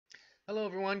Hello,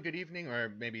 everyone. Good evening,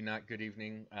 or maybe not good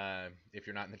evening if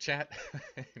you're not in the chat.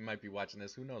 You might be watching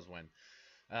this, who knows when.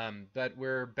 But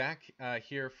we're back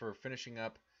here for finishing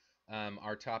up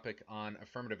our topic on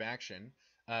affirmative action.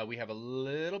 We have a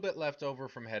little bit left over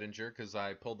from Hedinger because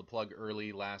I pulled the plug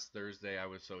early last Thursday. I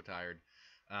was so tired.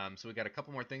 So we got a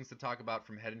couple more things to talk about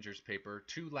from Hedinger's paper,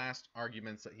 two last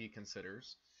arguments that he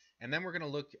considers. And then we're going to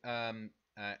look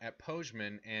at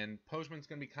Pojman, and Pojman's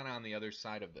going to be kind of on the other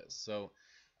side of this. So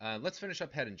let's finish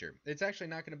up Hedinger. It's actually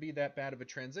not going to be that bad of a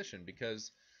transition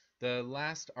because the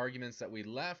last arguments that we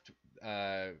left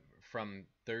from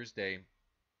Thursday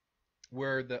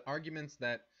were the arguments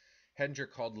that Hedinger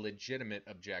called legitimate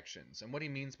objections. And what he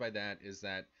means by that is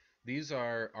that these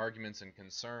are arguments and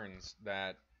concerns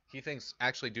that he thinks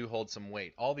actually do hold some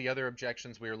weight. All the other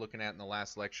objections we were looking at in the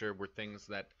last lecture were things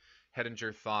that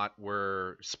Hedinger thought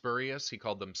were spurious. He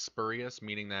called them spurious,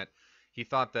 meaning that he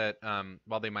thought that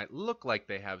while they might look like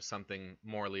they have something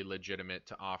morally legitimate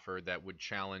to offer that would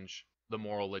challenge the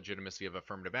moral legitimacy of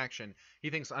affirmative action, he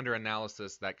thinks under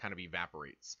analysis that kind of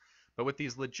evaporates. But with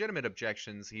these legitimate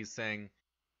objections, he's saying,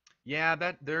 yeah,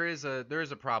 that there is a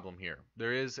problem here.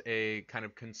 There is a kind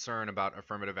of concern about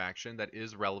affirmative action that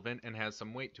is relevant and has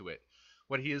some weight to it.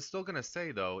 What he is still going to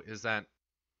say, though, is that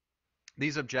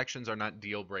these objections are not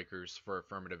deal breakers for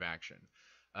affirmative action.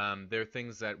 They're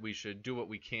things that we should do what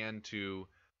we can to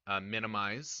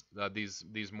minimize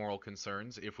these moral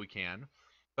concerns if we can.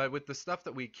 But with the stuff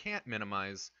that we can't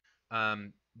minimize,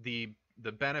 the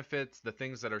benefits, the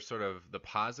things that are sort of the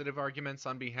positive arguments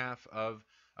on behalf of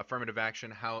affirmative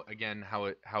action, how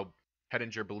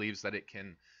Hedinger believes that it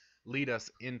can lead us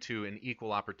into an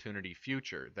equal opportunity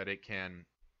future, that it can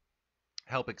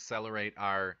help accelerate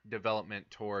our development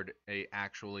toward a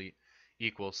actually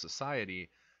equal society,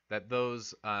 that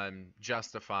those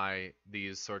justify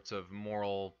these sorts of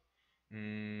moral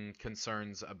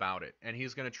concerns about it. And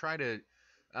he's going to try to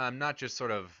not just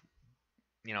sort of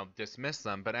dismiss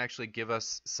them, but actually give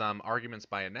us some arguments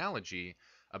by analogy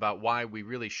about why we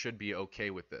really should be okay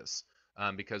with this,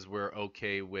 because we're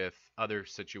okay with other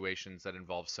situations that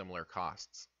involve similar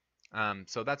costs.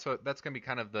 So that's going to be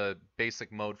kind of the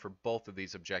basic mode for both of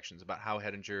these objections, about how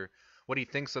Hedinger, what he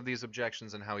thinks of these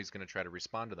objections, and how he's going to try to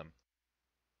respond to them.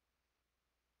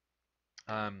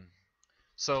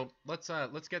 So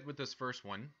let's get with this first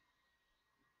one.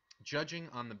 Judging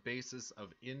on the basis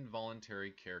of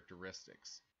involuntary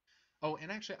characteristics. Oh,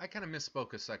 and actually, I kind of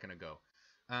misspoke a second ago.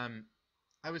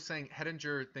 I was saying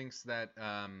Hedinger thinks that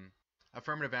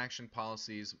affirmative action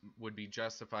policies would be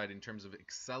justified in terms of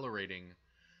accelerating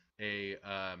a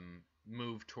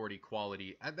move toward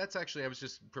equality. That's actually, I was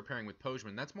just preparing with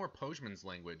Pojman. That's more Pojman's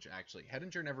language, actually.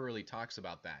 Hedinger never really talks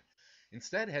about that.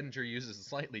 Instead, Hedinger uses a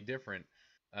slightly different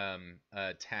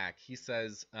tack. He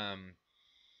says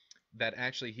that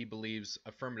actually he believes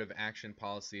affirmative action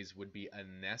policies would be a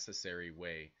necessary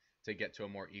way to get to a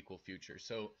more equal future.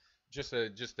 So just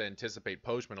to anticipate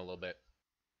Pojman a little bit,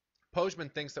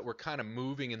 Pojman thinks that we're kind of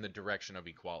moving in the direction of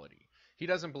equality. He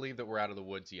doesn't believe that we're out of the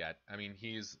woods yet. I mean,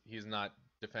 he's not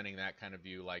defending that kind of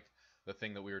view, like the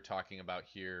thing that we were talking about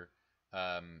here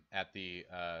at the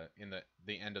in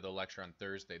the end of the lecture on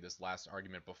Thursday. This last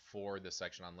argument before the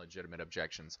section on legitimate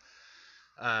objections.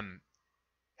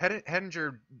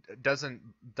 Hedinger doesn't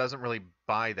really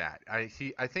buy that. I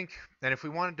think, and if we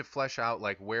wanted to flesh out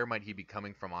like where might he be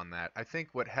coming from on that, I think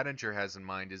what Hedinger has in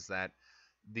mind is that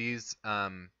these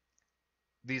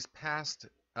past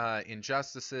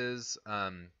injustices,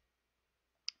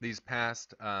 these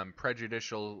past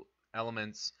prejudicial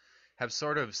elements have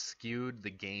sort of skewed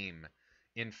the game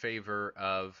in favor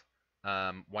of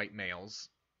white males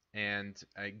and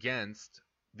against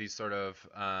these sort of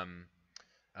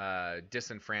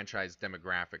disenfranchised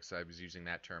demographics. I was using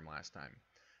that term last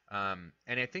time.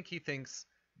 And I think he thinks,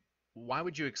 why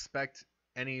would you expect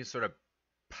any sort of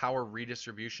power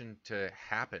redistribution to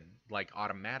happen like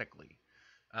automatically?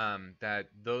 That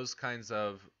those kinds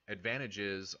of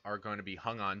advantages are going to be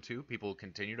hung on to. People will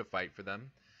continue to fight for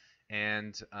them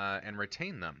and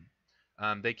retain them.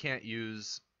 They can't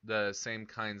use the same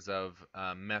kinds of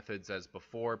methods as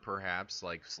before, perhaps,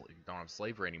 like don't have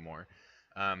slavery anymore,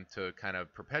 to kind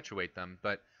of perpetuate them.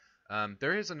 But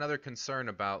there is another concern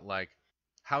about, like,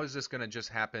 how is this going to just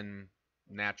happen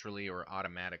naturally or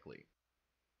automatically?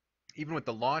 Even with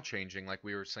the law changing, like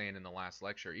we were saying in the last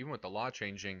lecture, even with the law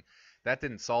changing, that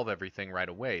didn't solve everything right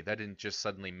away. That didn't just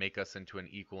suddenly make us into an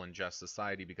equal and just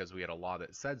society because we had a law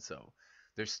that said so.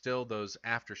 There's still those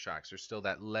aftershocks. There's still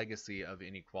that legacy of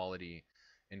inequality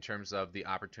in terms of the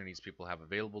opportunities people have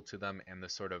available to them and the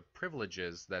sort of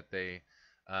privileges that they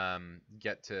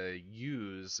get to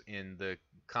use in the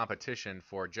competition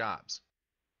for jobs.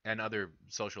 and other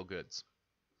social goods.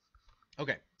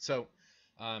 Okay, so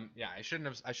yeah, I shouldn't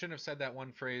have said that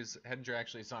one phrase. Hedinger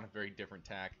actually is on a very different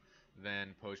tack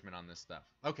than Pojman on this stuff.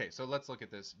 Okay, so let's look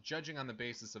at this. Judging on the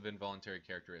basis of involuntary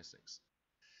characteristics.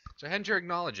 So Hedinger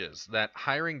acknowledges that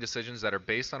hiring decisions that are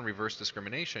based on reverse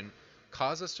discrimination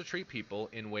cause us to treat people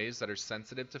in ways that are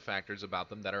sensitive to factors about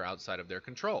them that are outside of their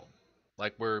control.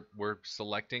 Like we're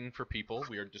selecting for people,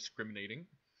 we are discriminating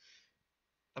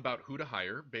about who to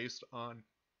hire based on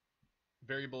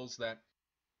variables that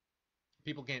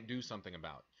people can't do something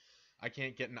about. I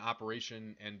can't get an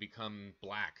operation and become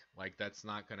black. Like that's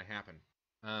not going to happen.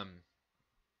 Um,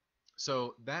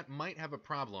 so that might have a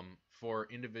problem for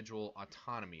individual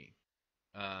autonomy.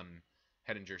 Um,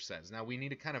 Hedinger says. Now we need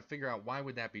to kind of figure out why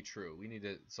would that be true. We need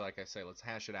to, so like I say, let's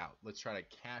hash it out. Let's try to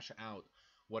cash out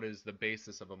what is the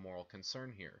basis of a moral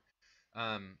concern here.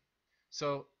 Um,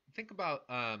 so think about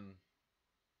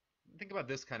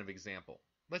this kind of example.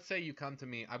 Let's say you come to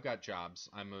me. I've got jobs.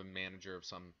 I'm a manager of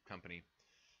some company,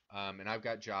 and I've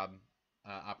got job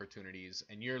opportunities,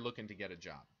 and you're looking to get a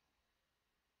job.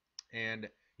 And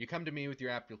you come to me with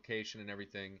your application and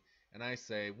everything, and I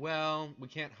say, well, we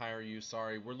can't hire you.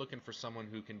 Sorry, we're looking for someone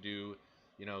who can do,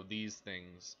 these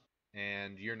things,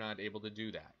 and you're not able to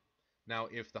do that. Now,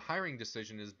 if the hiring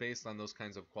decision is based on those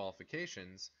kinds of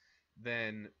qualifications,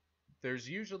 then there's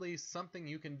usually something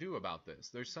you can do about this.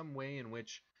 There's some way in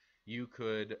which you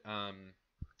could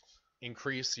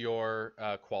increase your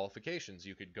qualifications.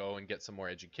 You could go and get some more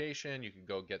education. You could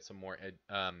go get some more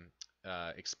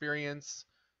experience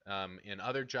in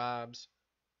other jobs.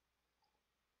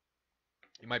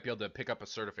 You might be able to pick up a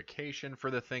certification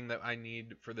for the thing that I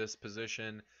need for this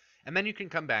position. And then you can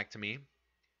come back to me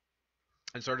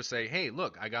and sort of say, hey,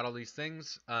 look, I got all these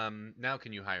things. Now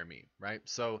can you hire me, right?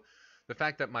 So the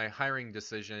fact that my hiring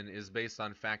decision is based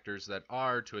on factors that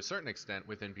are, to a certain extent,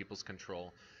 within people's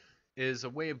control is a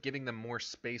way of giving them more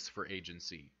space for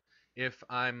agency. If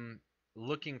I'm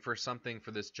looking for something for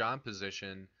this job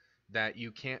position that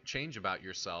you can't change about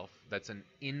yourself, that's an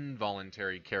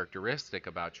involuntary characteristic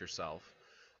about yourself,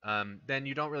 then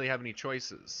you don't really have any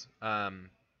choices.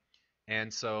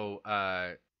 And so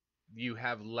you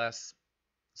have less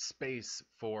space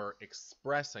for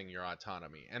expressing your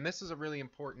autonomy. And this is a really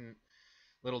important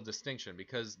little distinction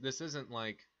because this isn't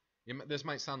like this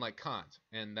might sound like Kant,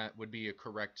 and that would be a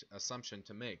correct assumption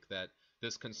to make, that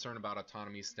this concern about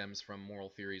autonomy stems from moral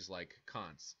theories like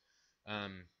Kant's,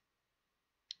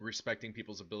 respecting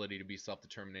people's ability to be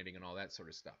self-determinating and all that sort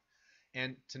of stuff.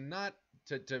 And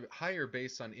to hire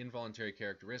based on involuntary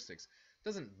characteristics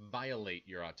doesn't violate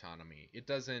your autonomy. It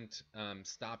doesn't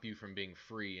stop you from being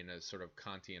free in a sort of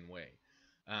Kantian way,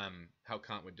 how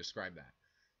Kant would describe that.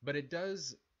 But it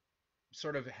does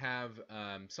sort of have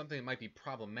something that might be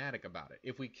problematic about it.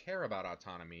 If we care about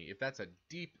autonomy, if that's a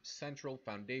deep, central,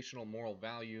 foundational moral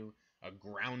value, a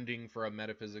grounding for a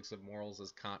metaphysics of morals,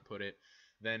 as Kant put it,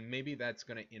 then maybe that's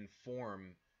going to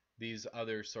inform these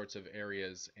other sorts of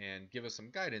areas and give us some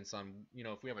guidance on,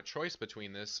 if we have a choice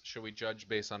between this, should we judge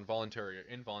based on voluntary or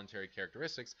involuntary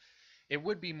characteristics? It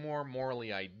would be more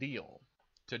morally ideal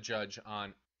to judge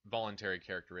on voluntary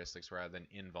characteristics rather than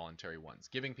involuntary ones,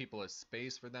 giving people a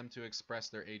space for them to express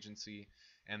their agency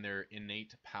and their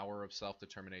innate power of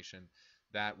self-determination.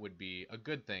 That would be a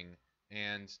good thing,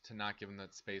 and to not give them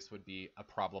that space would be a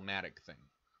problematic thing.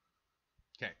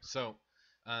 Okay, so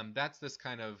that's this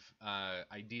kind of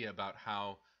idea about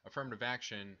how affirmative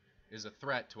action is a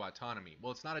threat to autonomy.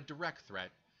 Well, it's not a direct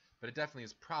threat, but it definitely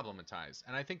is problematized.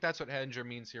 And I think that's what Hedinger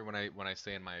means here when I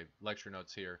say in my lecture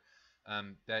notes here,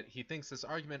 that he thinks this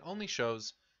argument only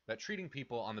shows that treating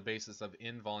people on the basis of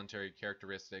involuntary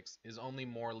characteristics is only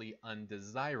morally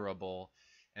undesirable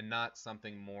and not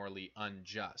something morally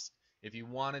unjust. If you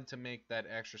wanted to make that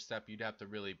extra step, you'd have to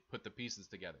really put the pieces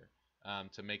together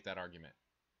to make that argument.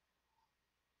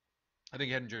 I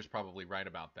think Hedinger is probably right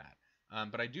about that.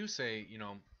 But I do say,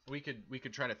 we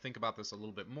could try to think about this a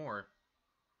little bit more.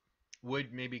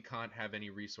 Would maybe Kant have any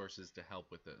resources to help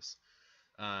with this?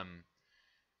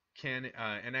 And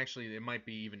actually it might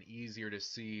be even easier to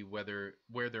see where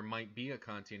there might be a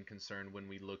Kantian concern when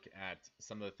we look at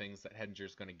some of the things that Hedinger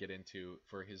is going to get into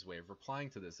for his way of replying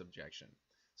to this objection.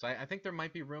 So I think there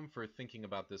might be room for thinking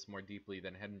about this more deeply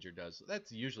than Hedinger does.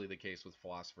 That's usually the case with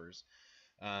philosophers.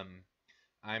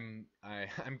 I'm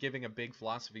giving a big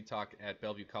philosophy talk at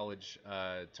Bellevue College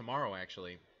tomorrow,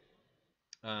 actually,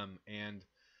 and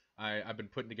I've been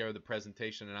putting together the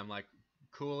presentation, and I'm like,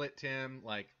 cool it, Tim.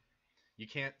 Like, you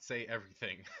can't say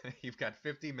everything. You've got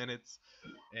 50 minutes,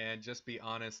 and just be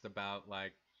honest about,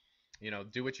 like,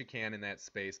 do what you can in that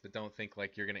space, but don't think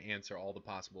like you're going to answer all the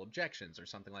possible objections or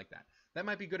something like that. That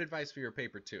might be good advice for your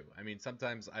paper too. I mean,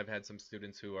 sometimes I've had some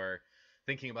students who are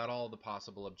thinking about all the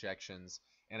possible objections,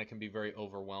 and it can be very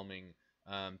overwhelming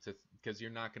because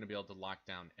you're not going to be able to lock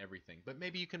down everything. But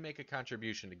maybe you can make a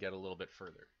contribution to get a little bit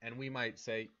further. And we might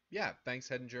say, yeah, thanks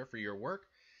Hedinger for your work,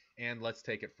 and let's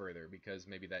take it further because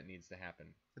maybe that needs to happen.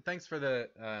 But thanks for the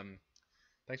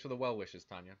well wishes,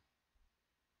 Tanya.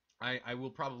 I will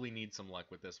probably need some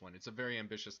luck with this one. It's a very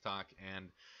ambitious talk, and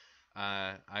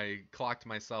I clocked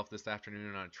myself this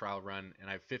afternoon on a trial run, and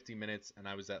I have 50 minutes, and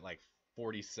I was at like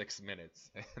 46 minutes,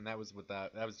 and that was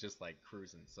just like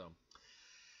cruising. So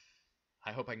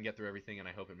I hope I can get through everything, and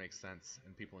I hope it makes sense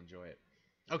and people enjoy it.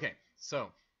 Okay, so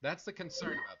that's the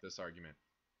concern about this argument.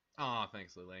 Aw,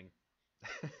 thanks, Liling.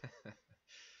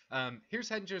 Here's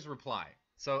Hedinger's reply.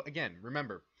 So again,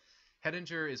 remember,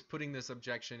 Hedinger is putting this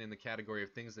objection in the category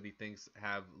of things that he thinks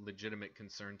have legitimate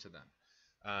concern to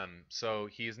them. So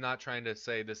he's not trying to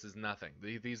say this is nothing.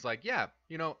 He's like, yeah,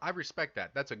 I respect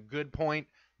that. That's a good point.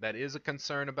 That is a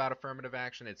concern about affirmative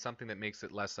action. It's something that makes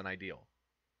it less than ideal.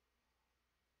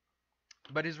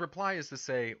 But his reply is to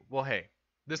say, well, hey,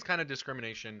 this kind of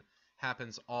discrimination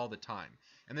happens all the time.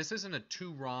 And this isn't a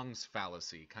two wrongs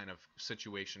fallacy kind of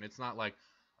situation. It's not like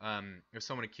if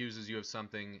someone accuses you of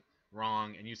something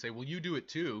wrong and you say, well, you do it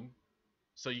too,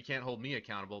 so you can't hold me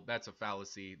accountable. That's a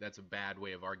fallacy. That's a bad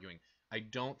way of arguing. I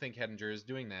don't think Hedinger is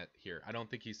doing that here. I don't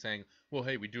think he's saying, well,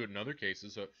 hey, we do it in other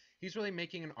cases. So he's really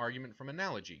making an argument from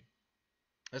analogy.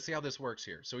 Let's see how this works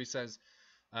here. So he says,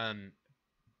 the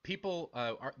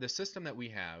system that we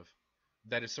have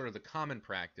that is sort of the common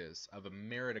practice of a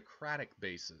meritocratic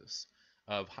basis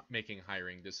of making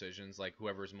hiring decisions, like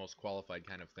whoever is most qualified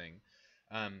kind of thing,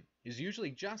 is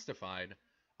usually justified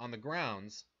on the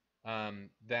grounds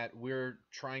that we're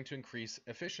trying to increase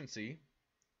efficiency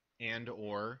and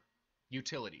or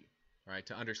utility, right?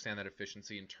 To understand that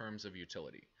efficiency in terms of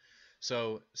utility.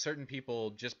 So certain people,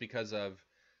 just because of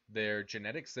their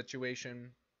genetic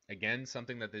situation, again,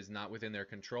 something that is not within their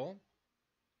control,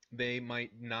 they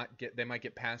might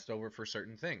get passed over for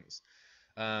certain things.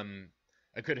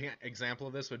 A good example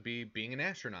of this would be being an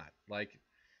astronaut. Like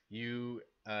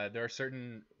there are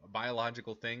certain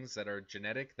biological things that are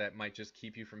genetic that might just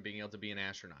keep you from being able to be an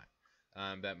astronaut.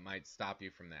 That might stop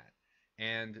you from that.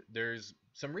 And there's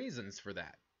some reasons for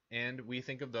that. And we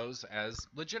think of those as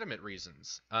legitimate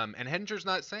reasons. And Hedinger's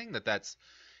not saying that that's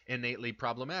innately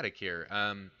problematic here.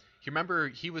 You remember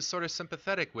he was sort of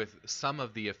sympathetic with some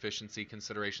of the efficiency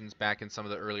considerations back in some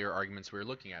of the earlier arguments we were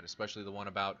looking at, especially the one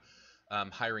about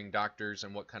hiring doctors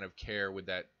and what kind of care would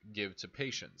that give to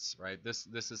patients, right?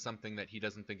 This is something that he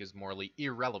doesn't think is morally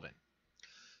irrelevant.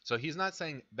 So he's not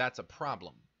saying that's a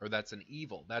problem or that's an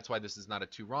evil. That's why this is not a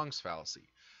two wrongs fallacy.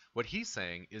 What he's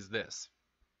saying is this.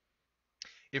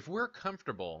 If we're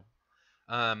comfortable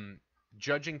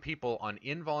judging people on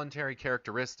involuntary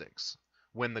characteristics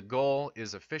when the goal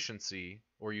is efficiency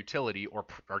or utility or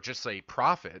just say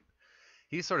profit,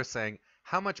 he's sort of saying,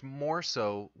 how much more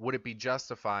so would it be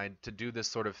justified to do this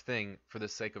sort of thing for the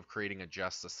sake of creating a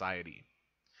just society?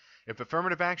 If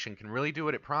affirmative action can really do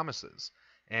what it promises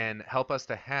and help us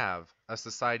to have a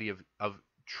society of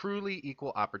truly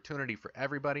equal opportunity for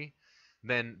everybody,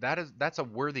 then that's a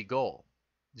worthy goal,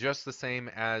 just the same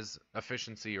as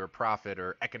efficiency or profit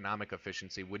or economic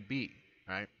efficiency would be,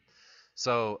 right?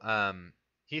 So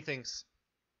he thinks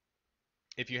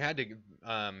if you had to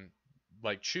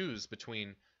choose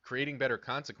between creating better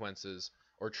consequences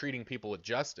or treating people with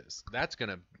justice, that's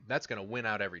gonna win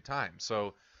out every time.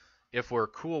 So if we're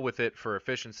cool with it for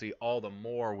efficiency, all the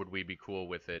more would we be cool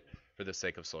with it for the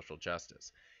sake of social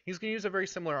justice. He's going to use a very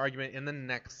similar argument in the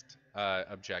next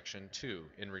objection too,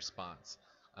 in response.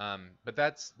 But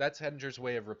that's Hedinger's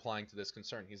way of replying to this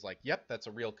concern. He's like, yep, that's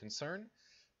a real concern,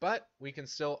 but we can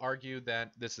still argue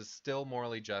that this is still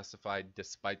morally justified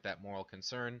despite that moral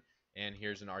concern, and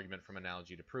here's an argument from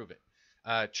analogy to prove it.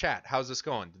 Chat, how's this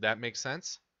going? Did that make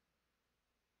sense?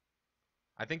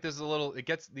 I think this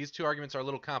is these two arguments are a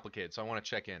little complicated, so I want to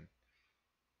check in.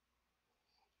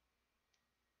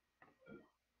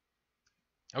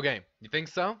 Okay, you think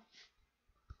so?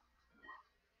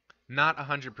 Not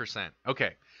 100%.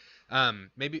 Okay.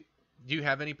 Maybe, do you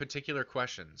have any particular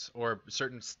questions or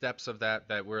certain steps of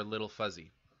that were a little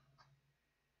fuzzy?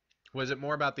 Was it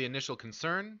more about the initial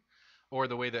concern or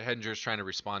the way that Hedinger is trying to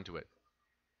respond to it?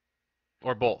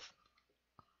 Or both?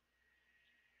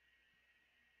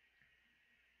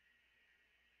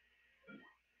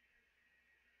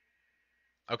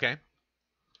 Okay.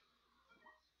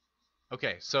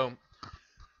 Okay, so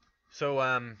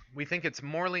we think it's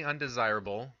morally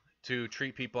undesirable to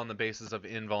treat people on the basis of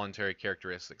involuntary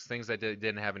characteristics, things that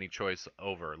didn't have any choice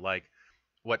over, like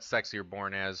what sex you're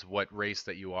born as, what race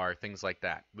that you are, things like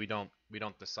that. We don't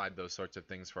decide those sorts of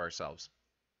things for ourselves.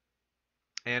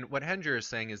 And what Henger is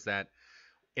saying is that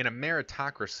in a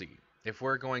meritocracy, if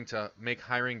we're going to make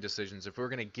hiring decisions, if we're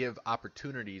going to give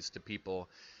opportunities to people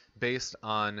based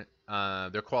on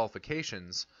their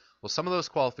qualifications, well, some of those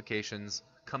qualifications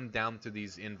come down to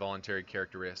these involuntary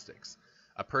characteristics.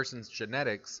 A person's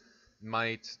genetics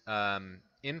might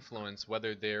influence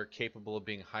whether they're capable of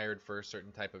being hired for a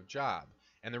certain type of job.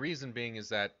 And the reason being is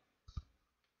that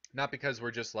not because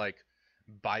we're just like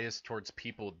biased towards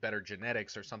people with better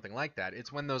genetics or something like that.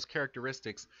 It's when those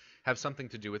characteristics have something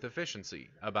to do with efficiency,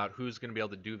 about who's going to be able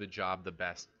to do the job the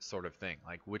best, sort of thing,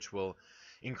 like which will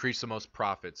increase the most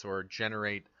profits or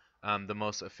generate the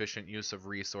most efficient use of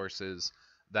resources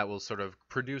that will sort of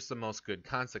produce the most good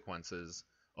consequences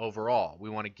overall. We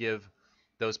want to give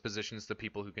those positions to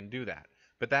people who can do that.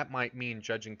 But that might mean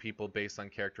judging people based on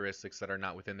characteristics that are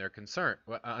not within their concern,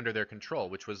 under their control,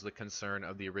 which was the concern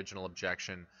of the original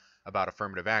objection about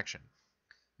affirmative action.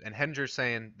 And Henger's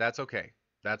saying that's okay.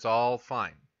 That's all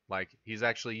fine. Like he's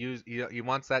actually he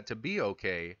wants that to be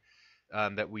okay,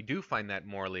 that we do find that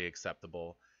morally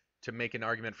acceptable, to make an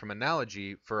argument from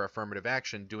analogy for affirmative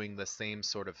action doing the same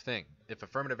sort of thing. If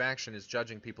affirmative action is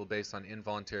judging people based on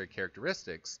involuntary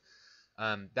characteristics,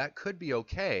 that could be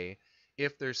okay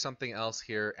if there's something else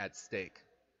here at stake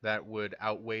that would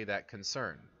outweigh that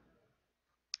concern.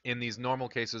 In these normal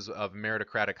cases of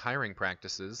meritocratic hiring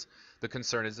practices, the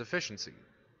concern is efficiency.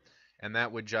 And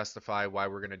that would justify why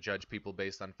we're going to judge people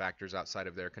based on factors outside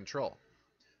of their control.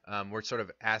 We're sort of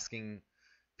asking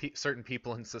certain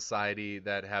people in society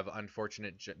that have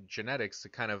unfortunate genetics to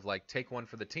kind of like take one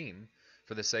for the team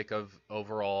for the sake of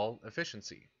overall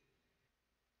efficiency.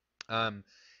 And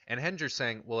Henger's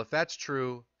saying, well, if that's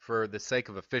true for the sake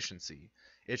of efficiency,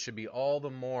 it should be all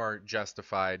the more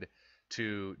justified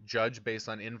to judge based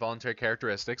on involuntary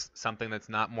characteristics, something that's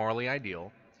not morally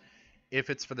ideal, if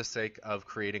it's for the sake of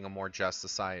creating a more just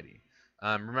society.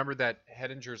 Remember that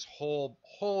Hettinger's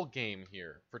whole game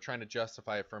here for trying to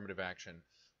justify affirmative action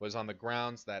was on the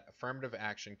grounds that affirmative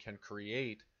action can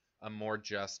create a more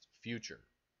just future,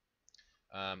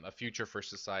 a future for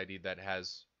society that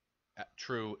has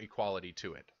true equality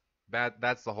to it.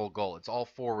 That's the whole goal. It's all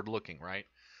forward-looking, right?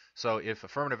 So if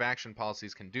affirmative action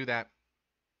policies can do that,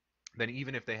 then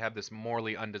even if they have this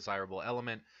morally undesirable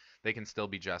element, they can still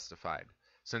be justified,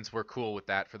 since we're cool with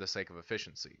that for the sake of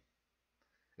efficiency.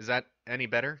 Is that any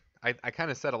better? I kind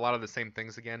of said a lot of the same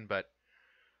things again, but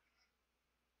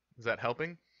is that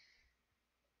helping?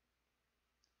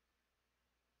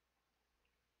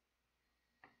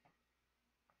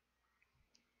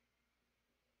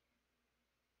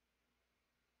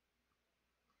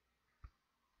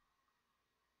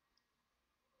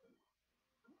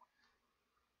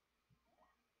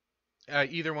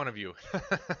 Either one of you.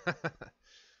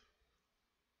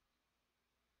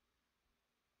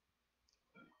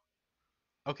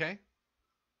 Okay.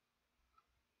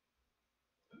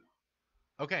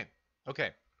 Okay. Okay.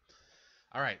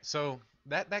 All right. So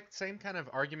that same kind of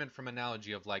argument from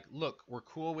analogy of like, look, we're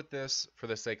cool with this for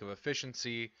the sake of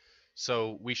efficiency,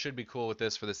 so we should be cool with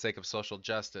this for the sake of social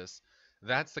justice.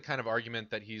 That's the kind of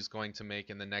argument that he's going to make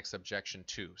in the next objection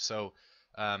too. So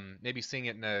maybe seeing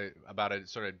it in about a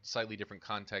sort of slightly different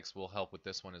context will help with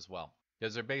this one as well,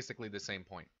 because they're basically the same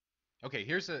point. Okay,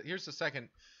 here's the second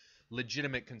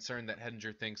legitimate concern that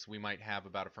Hedinger thinks we might have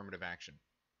about affirmative action,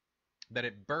 that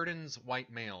it burdens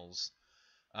white males.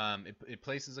 It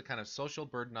places a kind of social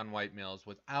burden on white males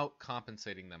without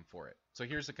compensating them for it. So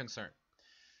here's the concern.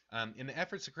 In the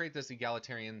efforts to create this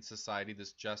egalitarian society,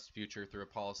 this just future through a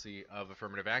policy of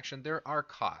affirmative action, there are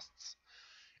costs.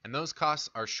 And those costs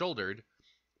are shouldered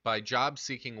by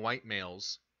job-seeking white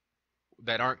males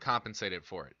that aren't compensated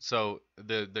for it. So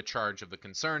the charge of the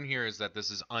concern here is that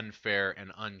this is unfair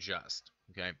and unjust.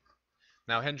 Okay.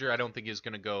 Now Hedinger, I don't think is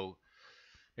going to go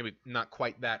maybe not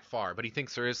quite that far, but he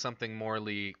thinks there is something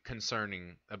morally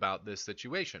concerning about this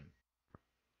situation.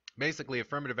 Basically,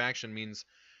 affirmative action means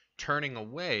turning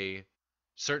away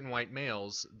certain white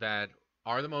males that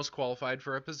are the most qualified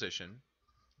for a position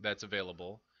that's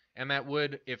available, and that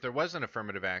would, if there wasn't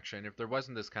affirmative action, if there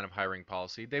wasn't this kind of hiring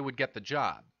policy, they would get the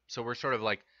job. So we're sort of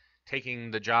like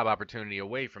taking the job opportunity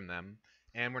away from them,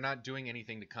 and we're not doing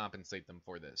anything to compensate them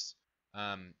for this.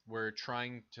 We're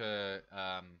trying to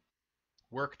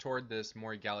work toward this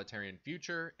more egalitarian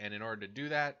future, and in order to do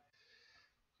that,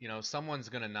 someone's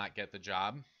going to not get the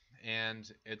job, and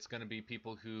it's going to be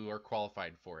people who are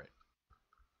qualified for it.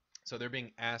 So they're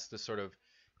being asked to sort of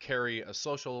carry a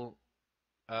social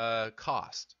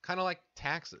cost, kind of like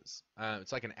taxes.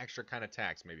 It's like an extra kind of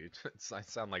tax, maybe. I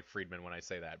sound like Friedman when I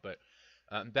say that, but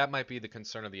that might be the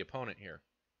concern of the opponent here.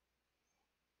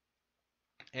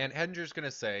 And Hedinger's going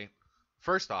to say,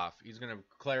 first off, he's going to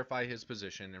clarify his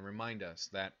position and remind us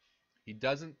that he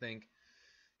doesn't think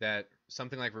that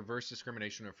something like reverse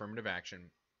discrimination or affirmative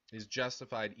action is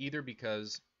justified either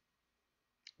because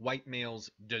white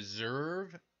males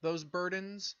deserve those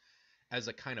burdens as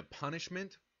a kind of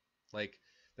punishment, like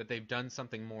that they've done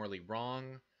something morally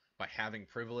wrong by having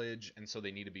privilege, and so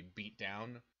they need to be beat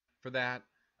down for that.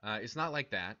 It's not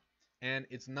like that. And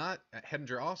it's not,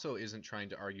 Hedinger also isn't trying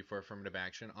to argue for affirmative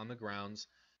action on the grounds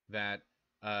that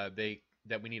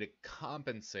that we need to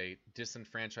compensate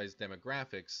disenfranchised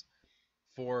demographics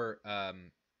for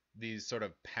these sort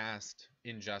of past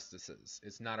injustices.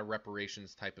 It's not a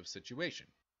reparations type of situation.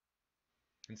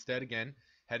 Instead, again,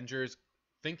 Hedinger is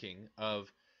thinking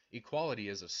of equality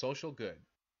as a social good,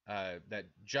 that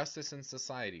justice in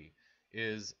society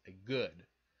is a good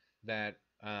that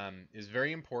is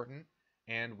very important,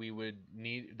 and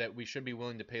we should be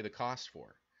willing to pay the cost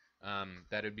for.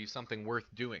 That would be something worth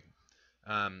doing.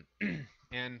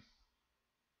 And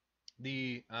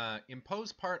the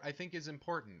imposed part, I think, is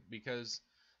important because,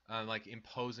 like,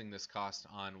 imposing this cost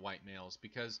on white males,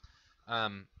 because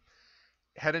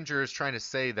Hedinger is trying to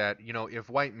say that, if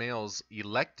white males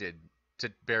elected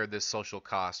to bear this social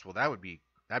cost, well, that'd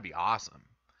be awesome.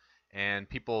 And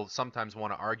people sometimes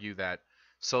want to argue that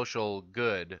social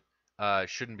good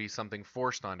shouldn't be something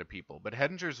forced onto people. But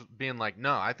Hedinger's being like,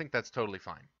 no, I think that's totally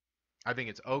fine. I think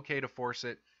it's okay to force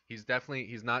it.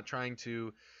 He's not trying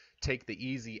to take the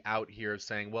easy out here of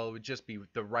saying, well, it would just be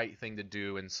the right thing to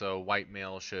do, and so white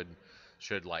males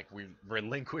should like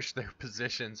relinquish their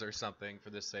positions or something for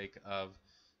the sake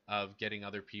of getting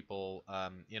other people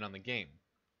in on the game,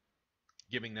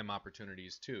 giving them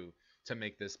opportunities too to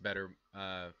make this better,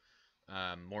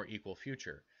 more equal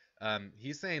future.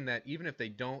 He's saying that even if they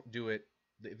don't do it,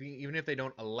 even if they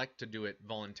don't elect to do it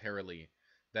voluntarily,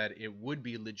 that it would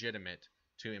be legitimate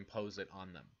to impose it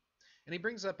on them. And he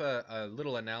brings up a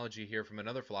little analogy here from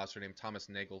another philosopher named Thomas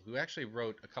Nagel, who actually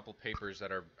wrote a couple papers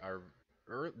that are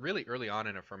really early on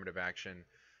in affirmative action,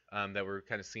 that were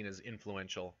kind of seen as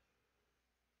influential.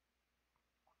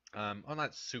 Well,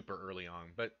 not super early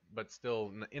on, but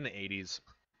still in the 80s,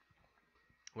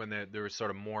 when there was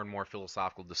sort of more and more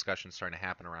philosophical discussion starting to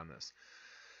happen around this.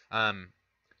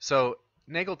 So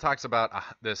Nagel talks about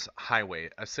this highway.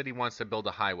 A city wants to build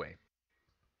a highway.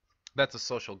 That's a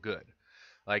social good.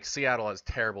 Like Seattle has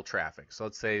terrible traffic, so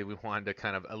let's say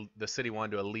the city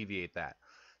wanted to alleviate that.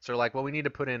 So they're like, well, we need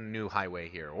to put in a new highway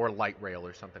here, or light rail,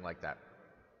 or something like that.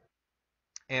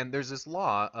 And there's this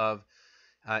law of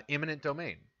eminent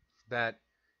domain that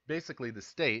basically the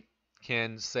state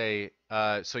can say,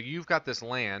 so you've got this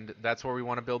land, that's where we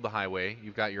want to build the highway.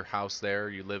 You've got your house there,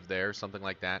 you live there, something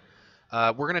like that.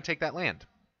 We're going to take that land,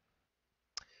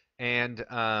 and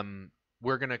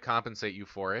we're going to compensate you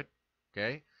for it,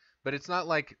 okay? But it's not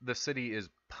like the city is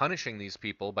punishing these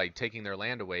people by taking their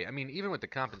land away. I mean, even with the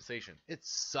compensation, it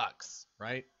sucks,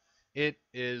 right? It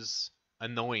is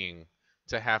annoying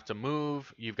to have to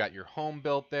move. You've got your home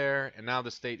built there, and now the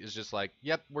state is just like,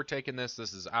 yep, we're taking this.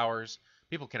 This is ours.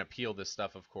 People can appeal this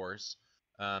stuff, of course,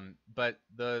 but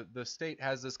the state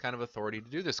has this kind of authority to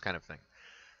do this kind of thing.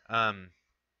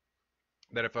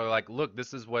 That if they're like, look,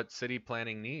 this is what city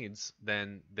planning needs,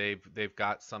 then they've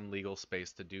got some legal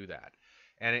space to do that.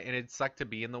 And it'd suck to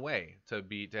be in the way, to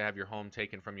have your home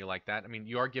taken from you like that. I mean,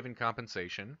 you are given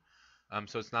compensation,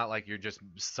 so it's not like you're just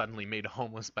suddenly made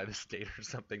homeless by the state or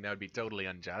something. That would be totally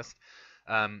unjust.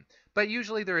 But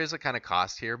usually there is a kind of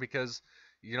cost here because,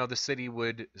 the city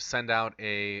would send out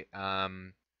a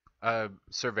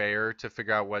surveyor to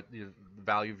figure out what the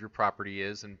value of your property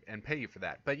is and pay you for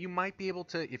that. But you might be able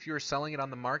to, if you're selling it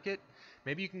on the market,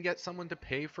 maybe you can get someone to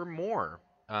pay for more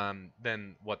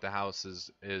than what the house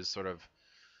is sort of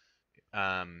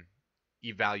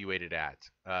evaluated at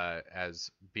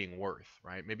as being worth,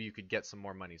 right? Maybe you could get some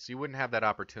more money. So you wouldn't have that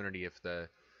opportunity if the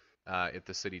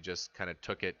city just kind of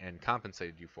took it and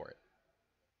compensated you for it.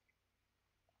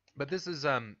 But this is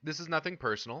nothing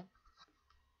personal.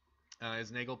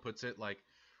 As Nagel puts it, like,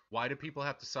 why do people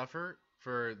have to suffer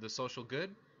for the social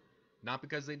good? Not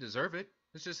because they deserve it.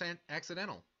 It's just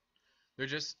accidental. They're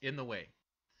just in the way.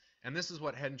 And this is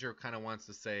what Hedinger kind of wants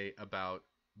to say about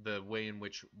the way in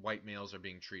which white males are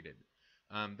being treated.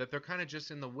 That they're kind of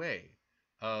just in the way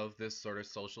of this sort of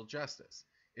social justice.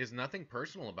 Is nothing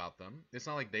personal about them. It's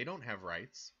not like they don't have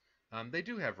rights. They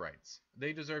do have rights.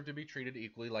 They deserve to be treated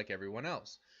equally like everyone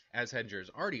else. As Hedinger has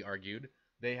already argued,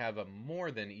 they have a more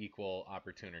than equal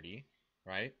opportunity,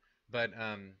 right? But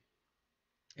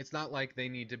it's not like they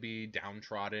need to be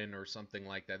downtrodden or something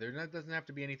like that. Doesn't have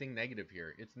to be anything negative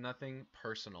here. It's nothing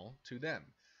personal to them.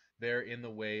 They're in the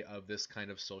way of this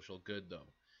kind of social good, though.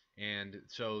 And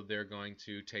so they're going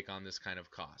to take on this kind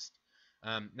of cost.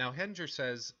 Now, Hedinger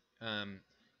says,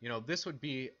 this would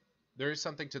be, there is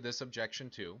something to this objection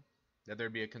too, that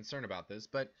there'd be a concern about this,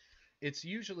 but it's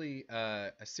usually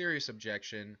a serious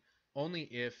objection only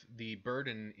if the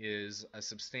burden is a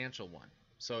substantial one.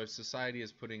 So if society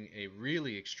is putting a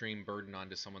really extreme burden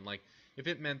onto someone, like if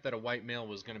it meant that a white male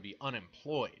was going to be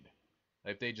unemployed,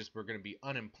 if they just were going to be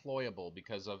unemployable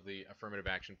because of the affirmative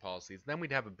action policies, then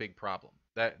we'd have a big problem.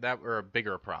 That or a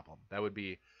bigger problem. That would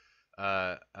be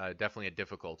definitely a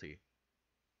difficulty.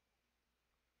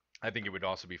 I think it would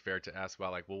also be fair to ask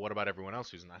about, like, well, what about everyone else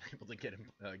who's not able to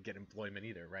get employment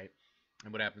either, right?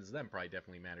 And what happens to them probably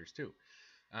definitely matters too.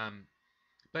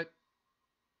 But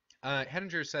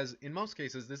Hedinger says in most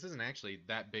cases this isn't actually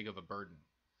that big of a burden.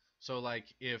 So like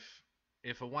if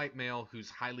a white male who's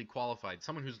highly qualified,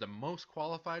 someone who's the most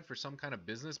qualified for some kind of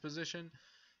business position,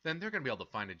 then they're going to be able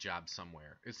to find a job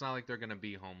somewhere. It's not like they're going to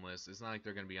be homeless. It's not like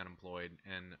they're going to be unemployed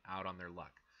and out on their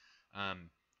luck.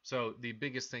 So the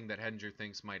biggest thing that Hedinger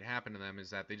thinks might happen to them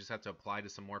is that they just have to apply to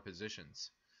some more positions,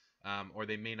 or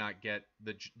they may not get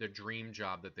the dream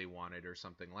job that they wanted or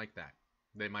something like that.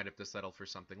 They might have to settle for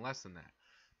something less than that.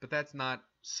 But that's not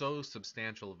so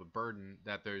substantial of a burden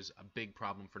that there's a big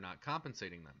problem for not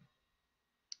compensating them.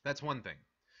 That's one thing.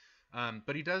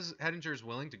 But Hedinger is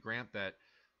willing to grant that,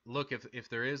 look, if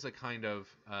there is a kind of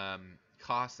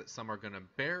cost that some are going to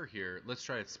bear here, let's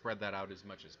try to spread that out as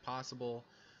much as possible.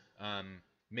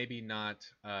 Maybe not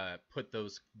put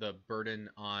the burden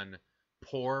on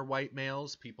poor white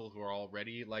males, people who are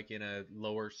already like in a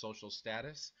lower social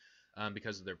status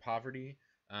because of their poverty.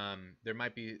 There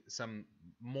might be some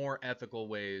more ethical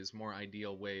ways, more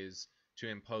ideal ways to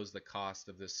impose the cost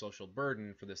of this social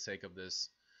burden for the sake of this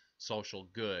social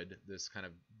good, this kind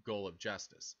of goal of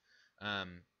justice.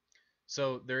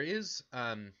 So there's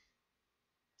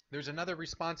another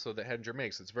response though that Hedinger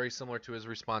makes. It's very similar to his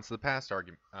response to the past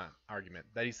argument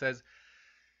that he says,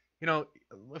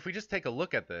 if we just take a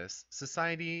look at this,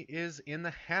 society is in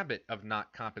the habit of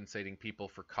not compensating people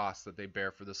for costs that they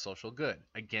bear for the social good.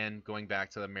 Again, going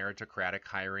back to the meritocratic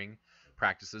hiring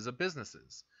practices of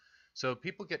businesses. So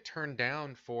people get turned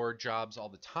down for jobs all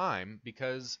the time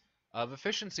because of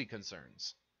efficiency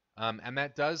concerns. And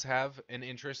that does have an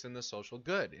interest in the social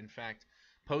good. In fact,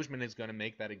 Postman is going to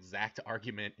make that exact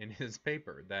argument in his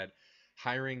paper, that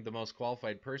hiring the most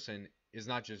qualified person is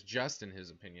not just in his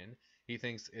opinion. He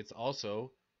thinks it's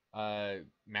also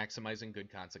maximizing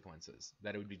good consequences,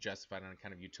 that it would be justified on a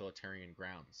kind of utilitarian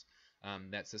grounds,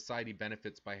 that society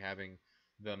benefits by having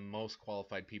the most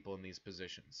qualified people in these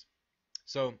positions.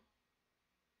 So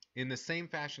in the same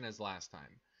fashion as last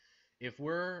time, if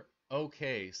we're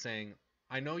okay saying,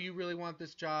 I know you really want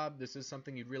this job, this is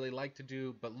something you'd really like to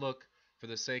do, but look, for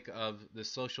the sake of the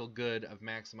social good of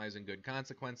maximizing good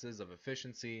consequences, of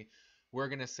efficiency, we're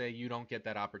going to say you don't get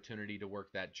that opportunity to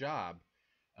work that job.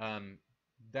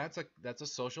 That's a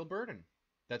social burden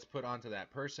that's put onto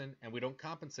that person, and we don't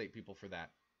compensate people for that.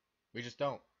 We just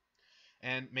don't.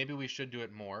 And maybe we should do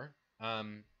it more.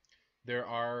 There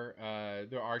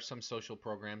are some social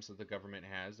programs that the government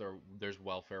has. There's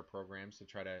welfare programs to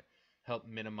try to help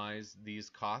minimize these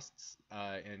costs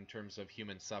in terms of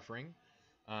human suffering.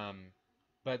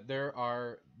 But there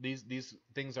are these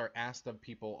things are asked of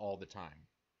people all the time.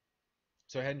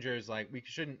 So Hedinger is like, we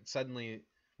shouldn't suddenly,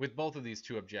 with both of these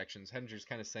two objections, Hedinger's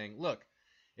kind of saying, look,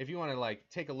 if you want to like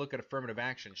take a look at affirmative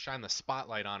action, shine the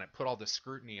spotlight on it, put all the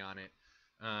scrutiny on it,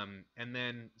 and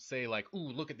then say like,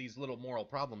 ooh, look at these little moral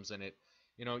problems in it,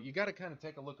 you got to kind of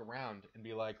take a look around and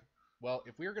be like, well,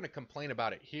 if we're going to complain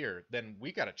about it here, then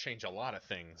we got to change a lot of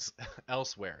things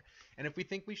elsewhere. And if we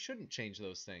think we shouldn't change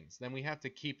those things, then we have to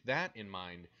keep that in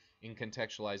mind in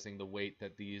contextualizing the weight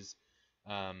that these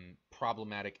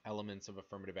problematic elements of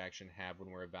affirmative action have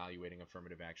when we're evaluating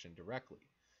affirmative action directly.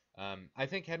 I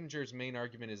think Hedinger's main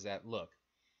argument is that, look,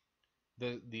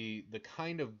 the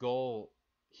kind of goal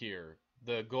here,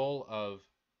 the goal of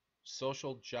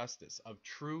social justice, of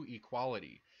true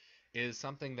equality, is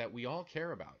something that we all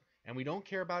care about, and we don't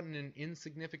care about in an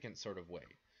insignificant sort of way.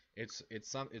 It's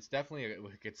definitely,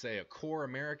 we could say, a core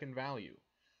American value,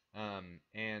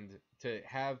 and to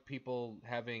have people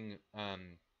having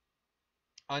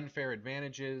unfair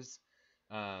advantages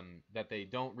that they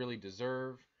don't really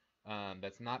deserve,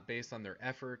 that's not based on their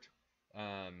effort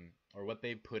or what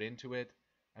they've put into it.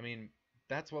 I mean,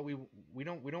 that's what we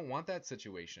don't want that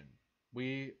situation.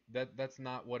 That's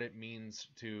not what it means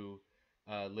to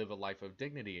live a life of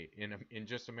dignity in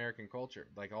just American culture,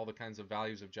 like all the kinds of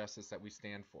values of justice that we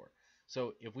stand for.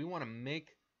 So if we want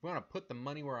to put the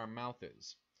money where our mouth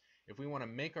is, if we want to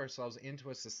make ourselves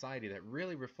into a society that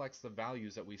really reflects the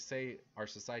values that we say our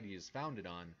society is founded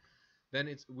on,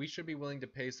 then we should be willing to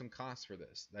pay some costs for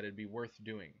this, that it'd be worth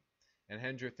doing. And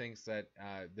Hedinger thinks that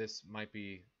this might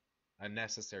be a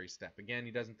necessary step. Again,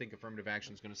 he doesn't think affirmative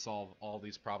action is going to solve all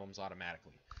these problems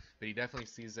automatically, but he definitely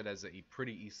sees it as a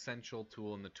pretty essential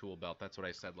tool in the tool belt. That's what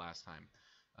I said last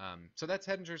time. So that's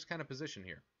Hedinger's kind of position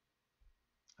here.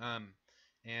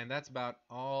 And that's about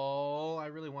all I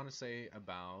really want to say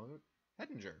about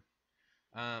Hedinger.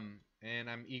 And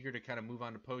I'm eager to kind of move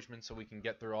on to Pojman so we can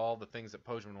get through all the things that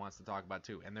Pojman wants to talk about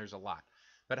too. And there's a lot.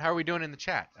 But how are we doing in the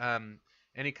chat?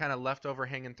 Any kind of leftover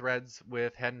hanging threads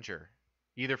with Hedinger,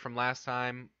 either from last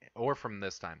time or from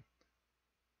this time?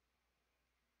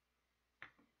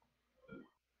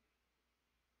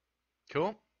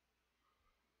 Cool.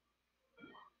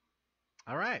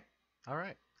 All right. All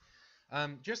right.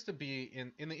 Just to be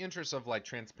in the interest of like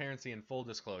transparency and full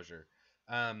disclosure,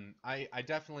 I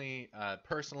definitely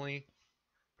personally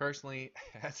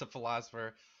as a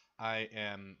philosopher, I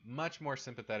am much more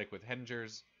sympathetic with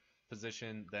Hedinger's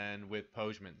position than with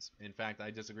Pojman's. In fact,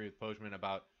 I disagree with Pojman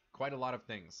about quite a lot of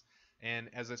things. And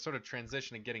as I sort of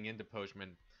transition and getting into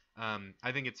Pojman,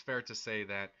 I think it's fair to say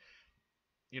that,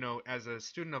 as a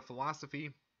student of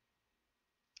philosophy,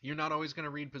 you're not always going to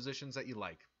read positions that you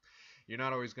like. You're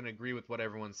not always going to agree with what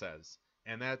everyone says.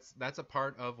 And that's a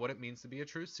part of what it means to be a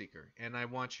truth seeker. And I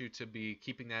want you to be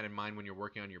keeping that in mind when you're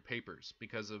working on your papers,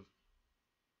 because of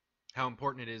how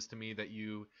important it is to me that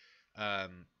you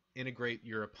integrate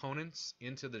your opponents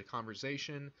into the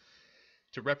conversation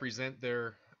to represent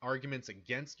their arguments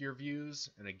against your views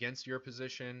and against your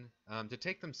position, to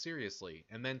take them seriously,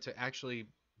 and then to actually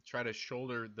try to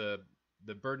shoulder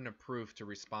the burden of proof to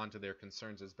respond to their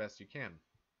concerns as best you can.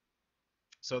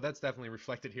 So that's definitely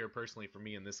reflected here personally for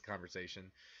me in this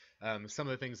conversation. Some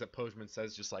of the things that Pojman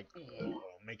says just like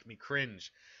make me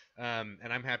cringe, and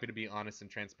I'm happy to be honest and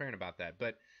transparent about that.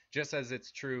 But just as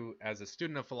it's true as a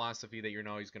student of philosophy that you're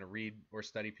not always going to read or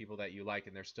study people that you like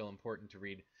and they're still important to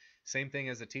read, same thing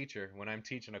as a teacher. When I'm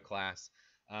teaching a class,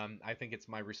 I think it's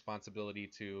my responsibility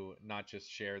to not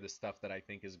just share the stuff that I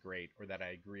think is great or that I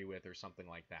agree with or something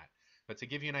like that, but to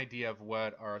give you an idea of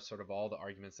what are sort of all the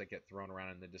arguments that get thrown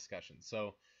around in the discussion.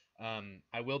 So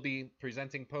I will be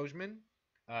presenting Pojman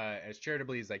as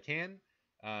charitably as I can.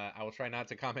 I will try not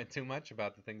to comment too much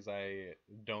about the things I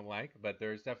don't like, but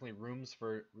there's definitely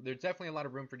a lot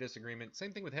of room for disagreement.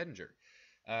 Same thing with Hedinger.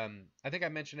 I think I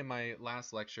mentioned in my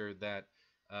last lecture that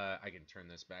I can turn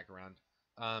this back around.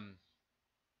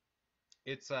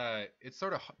 It's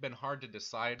sort of been hard to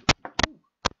decide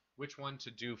which one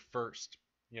to do first.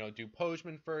 Do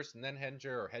Pojman first and then Hedinger,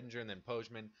 or Hedinger and then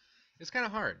Pojman. It's kind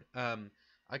of hard.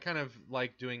 I kind of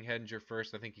like doing Hedinger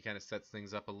first. I think he kind of sets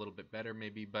things up a little bit better,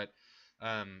 maybe, but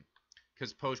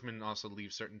because Pojman also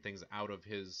leaves certain things out of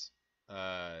his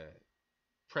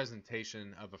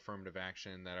presentation of affirmative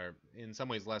action that are in some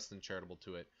ways less than charitable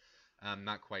to it,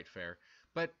 not quite fair.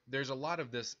 But there's a lot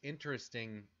of this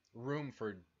interesting room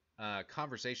for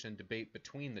conversation and debate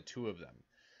between the two of them.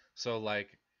 So,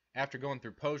 like, after going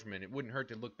through Pojman, it wouldn't hurt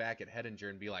to look back at Hedinger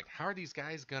and be like, how are these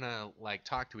guys gonna like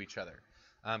talk to each other?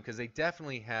 Because they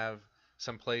definitely have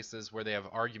some places where they have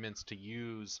arguments to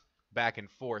use back and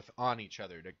forth on each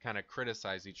other to kind of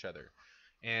criticize each other.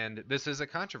 And this is a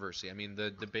controversy. I mean,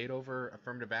 the debate over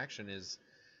affirmative action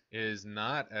is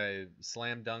not a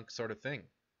slam dunk sort of thing.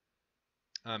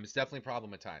 It's definitely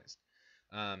problematized.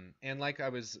 And like I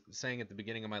was saying at the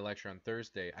beginning of my lecture on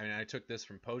Thursday, I mean, I took this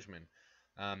from Pojman.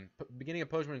 Beginning of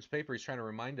Pojman's paper, he's trying to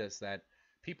remind us that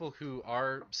people who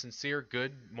are sincere,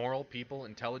 good, moral people,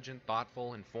 intelligent,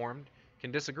 thoughtful, informed,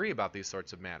 can disagree about these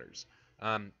sorts of matters.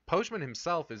 Pojman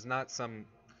himself is not some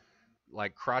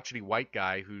like crotchety white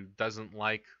guy who doesn't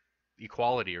like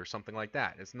equality or something like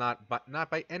that. It's not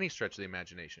by any stretch of the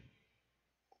imagination.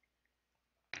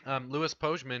 Louis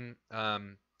Pojman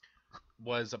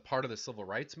was a part of the civil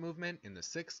rights movement in the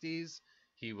 60s.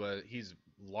 He's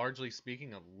largely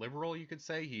speaking a liberal, you could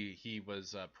say. He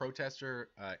was a protester,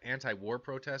 anti-war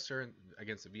protester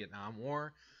against the Vietnam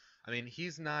War. I mean,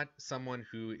 he's not someone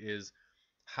who is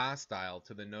hostile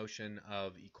to the notion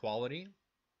of equality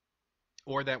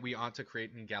or that we ought to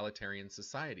create an egalitarian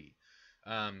society.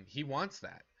 He wants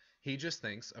that. He just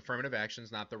thinks affirmative action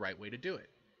is not the right way to do it,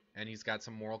 and he's got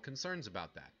some moral concerns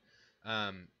about that.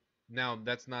 Now,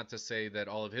 that's not to say that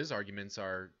all of his arguments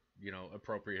are,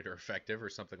 appropriate or effective or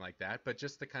something like that, but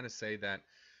just to kind of say that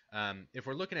if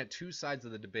we're looking at two sides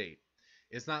of the debate,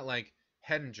 it's not like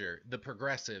Hedinger, the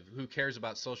progressive who cares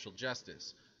about social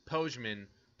justice. Pojman,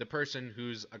 the person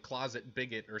who's a closet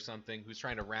bigot or something who's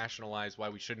trying to rationalize why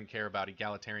we shouldn't care about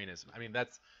egalitarianism. I mean, that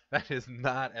is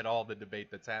not at all the debate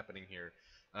that's happening here.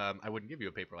 I wouldn't give you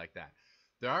a paper like that.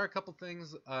 There are a couple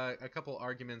things, a couple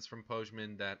arguments from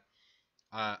Pojman that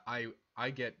I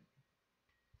get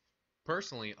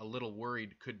personally a little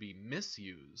worried could be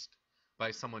misused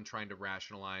by someone trying to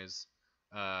rationalize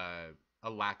uh, a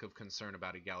lack of concern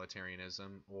about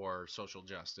egalitarianism or social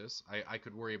justice. I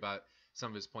could worry about some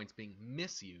of his points being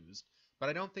misused, but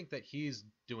I don't think that he's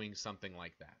doing something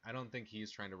like that. I don't think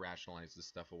he's trying to rationalize this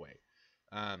stuff away.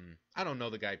 I don't know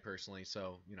the guy personally,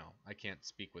 so I can't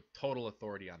speak with total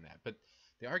authority on that. But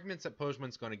the arguments that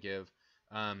Pojman's going to give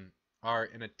are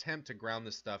an attempt to ground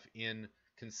this stuff in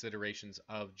considerations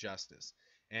of justice.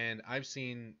 And I've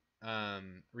seen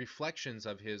reflections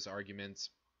of his arguments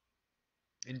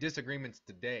in disagreements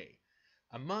today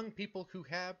among people who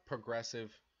have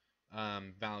progressive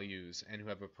values and who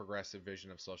have a progressive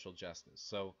vision of social justice.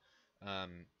 So,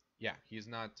 yeah, he's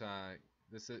not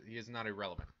he is not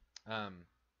irrelevant, um,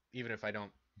 even if I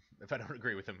don't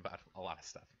agree with him about a lot of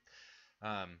stuff.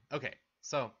 Okay,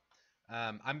 so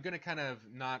I'm gonna kind of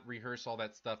not rehearse all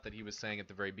that stuff that he was saying at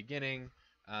the very beginning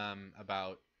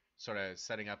about sort of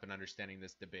setting up and understanding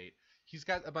this debate. He's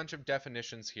got a bunch of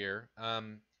definitions here,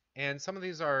 and some of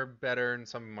these are better and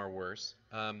some of them are worse.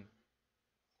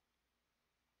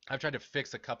 I've tried to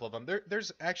fix a couple of them.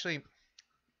 There's actually,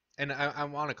 and I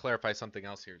want to clarify something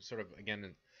else here, sort of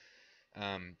again,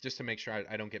 just to make sure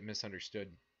I don't get misunderstood.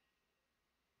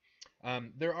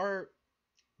 There are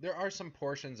some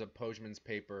portions of Pojman's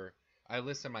paper I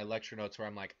list in my lecture notes where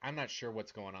I'm like, I'm not sure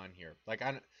what's going on here. Like,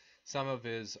 some of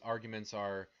his arguments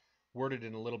are worded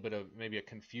in a little bit of maybe a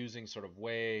confusing sort of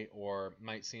way, or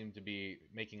might seem to be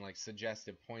making like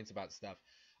suggestive points about stuff.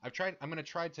 I'm going to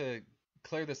try to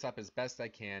clear this up as best I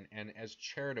can and as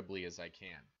charitably as I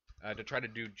can, to try to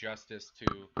do justice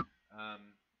to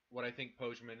what I think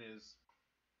Pojman is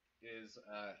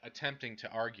attempting to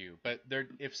argue. But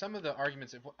if some of the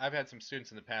arguments, if I've had some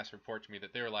students in the past report to me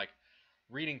that they were like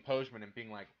reading Pojman and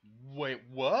being like, "Wait,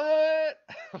 what?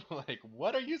 Like,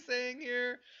 what are you saying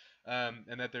here?"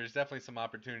 And that there's definitely some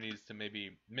opportunities to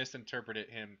maybe misinterpret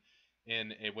him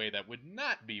in a way that would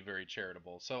not be very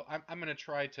charitable. So I'm going to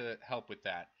try to help with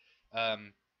that.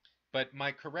 Um, but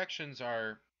my corrections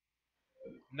are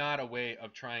not a way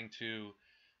of trying to,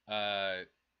 uh,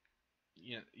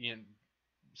 you know,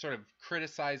 sort of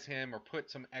criticize him or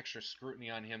put some extra scrutiny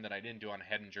on him that I didn't do on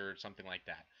Hedinger or something like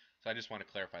that. So I just want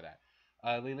to clarify that.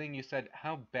 Liling, you said,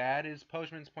 how bad is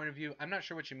Pojman's point of view? I'm not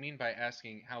sure what you mean by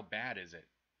asking how bad is it.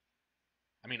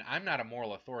 I mean, I'm not a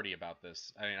moral authority about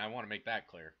this. I mean, I want to make that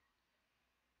clear.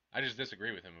 I just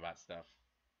disagree with him about stuff.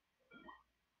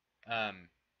 Um,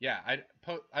 yeah,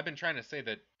 I've been trying to say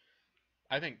that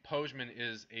I think Pojman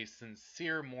is a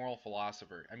sincere moral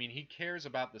philosopher. I mean, he cares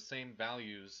about the same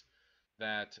values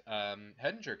that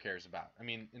Hedinger cares about. I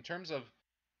mean, in terms of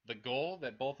the goal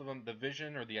that both of them, the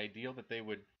vision or the ideal that they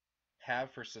would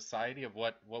have for society of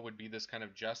what would be this kind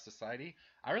of just society,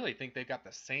 I really think they've got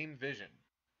the same vision.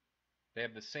 They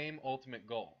have the same ultimate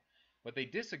goal. What they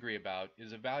disagree about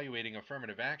is evaluating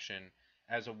affirmative action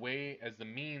as a way, as the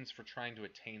means for trying to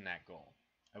attain that goal.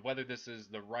 Of whether this is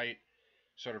the right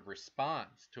sort of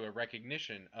response to a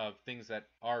recognition of things that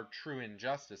are true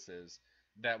injustices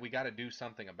that we got to do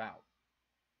something about.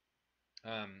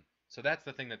 So that's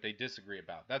the thing that they disagree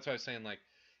about. That's why I was saying, like,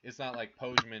 it's not like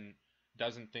Pojman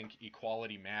doesn't think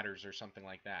equality matters or something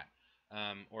like that,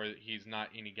 or he's not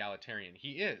an egalitarian.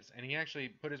 He is, and he actually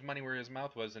put his money where his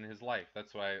mouth was in his life.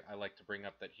 That's why I like to bring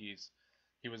up that he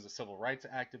was a civil rights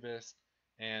activist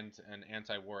and an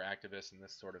anti-war activist and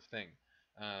this sort of thing.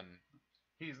 Um,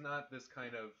 he's not this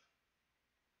kind of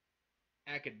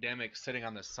academic sitting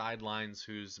on the sidelines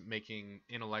who's making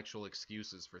intellectual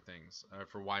excuses for things,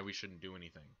 for why we shouldn't do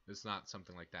anything. It's not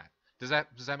something like that. Does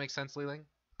that make sense, Liling?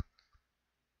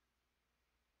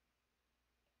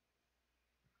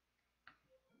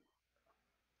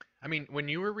 I mean, when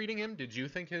you were reading him, did you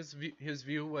think his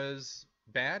view was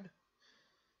bad?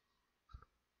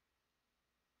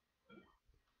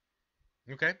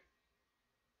 Okay.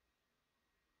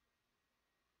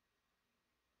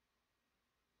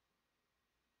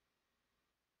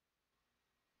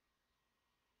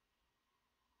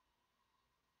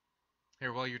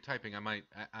 Here, while you're typing, I might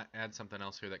add something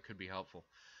else here that could be helpful.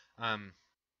 Um,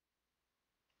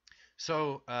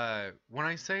 when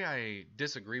I say I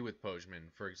disagree with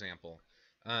Pojman, for example,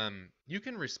 you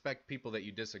can respect people that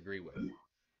you disagree with.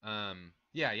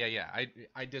 Yeah, yeah, yeah.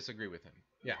 I disagree with him.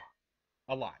 Yeah,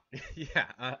 a lot. Yeah,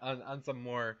 on some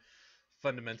more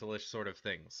fundamentalist sort of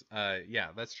things. Yeah,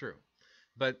 that's true.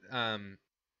 But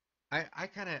I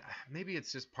kind of, maybe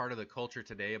it's just part of the culture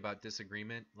today about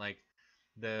disagreement, like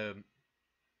the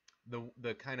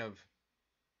the kind of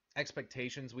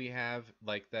expectations we have,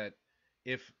 like that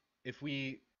if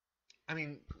we, I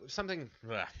mean, something.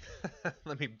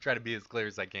 Let me try to be as clear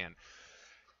as I can.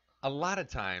 A lot of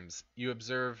times you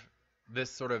observe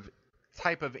this sort of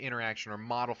type of interaction or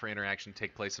model for interaction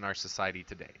take place in our society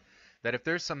today. That if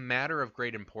there's some matter of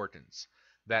great importance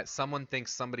that someone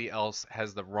thinks somebody else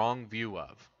has the wrong view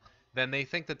of, then they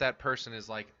think that that person is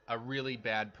like a really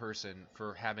bad person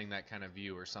for having that kind of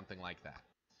view or something like that.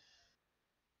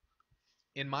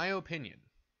 In my opinion,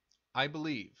 I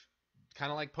believe,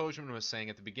 kind of like Pojman was saying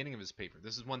at the beginning of his paper,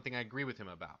 this is one thing I agree with him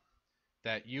about,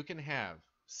 that you can have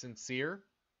sincere,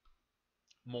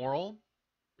 moral,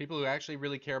 people who actually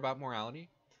really care about morality,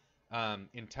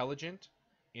 intelligent,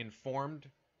 informed,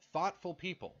 thoughtful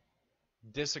people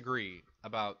disagree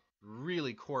about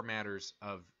really core matters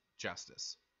of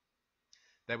justice.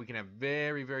 That we can have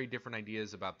very, very different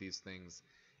ideas about these things,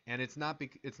 and it's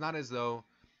not as though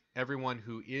everyone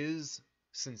who is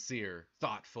sincere,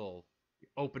 thoughtful,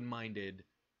 open-minded,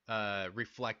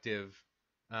 reflective,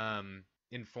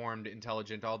 informed,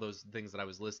 intelligent, all those things that I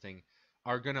was listing,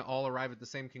 are going to all arrive at the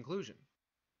same conclusion.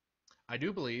 I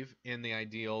do believe in the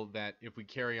ideal that if we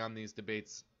carry on these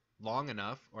debates long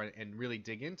enough and really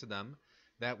dig into them,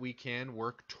 that we can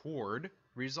work toward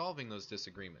resolving those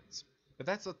disagreements. But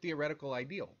that's a theoretical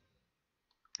ideal.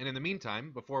 And in the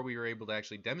meantime, before we are able to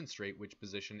actually demonstrate which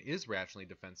position is rationally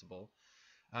defensible,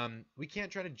 we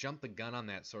can't try to jump the gun on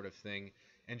that sort of thing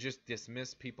and just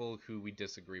dismiss people who we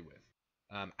disagree with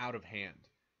out of hand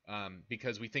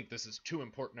because we think this is too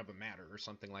important of a matter or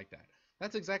something like that.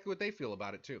 That's exactly what they feel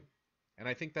about it too. And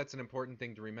I think that's an important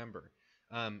thing to remember.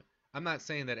 I'm not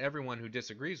saying that everyone who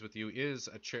disagrees with you is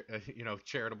a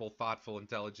charitable, thoughtful,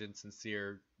 intelligent,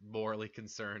 sincere, morally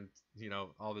concerned,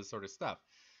 all this sort of stuff.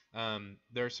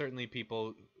 There are certainly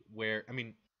people where, I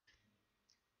mean,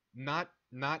 not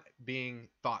being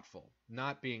thoughtful,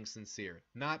 not being sincere,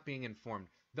 not being informed,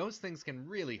 those things can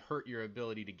really hurt your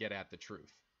ability to get at the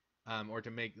truth, or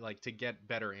to get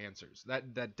better answers.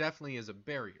 That definitely is a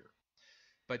barrier.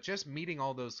 But just meeting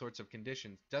all those sorts of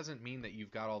conditions doesn't mean that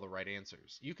you've got all the right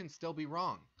answers. You can still be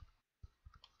wrong.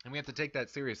 And we have to take that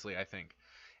seriously, I think.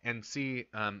 And see,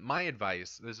 my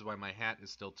advice, this is why my hat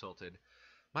is still tilted.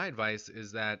 My advice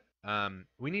is that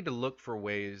we need to look for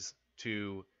ways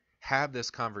to have this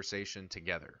conversation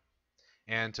together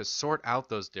and to sort out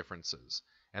those differences.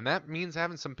 And that means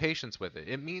having some patience with it.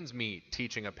 It means me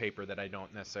teaching a paper that I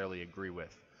don't necessarily agree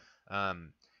with.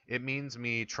 It means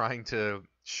me trying to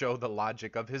show the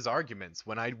logic of his arguments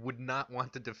when I would not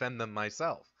want to defend them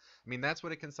myself. I mean, that's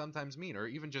what it can sometimes mean, or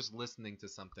even just listening to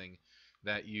something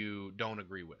that you don't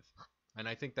agree with. And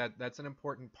I think that that's an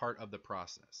important part of the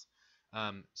process.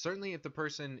 Certainly, if the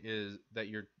person is that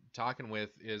you're talking with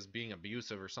is being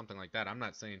abusive or something like that, I'm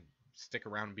not saying stick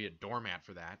around and be a doormat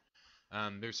for that.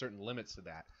 There's certain limits to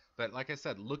that. But like I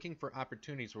said, looking for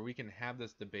opportunities where we can have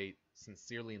this debate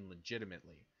sincerely and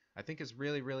legitimately, I think is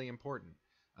really, really important.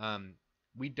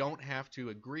 We don't have to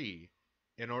agree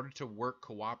in order to work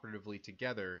cooperatively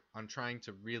together on trying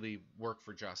to really work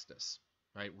for justice,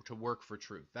 right? To work for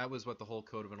truth. That was what the whole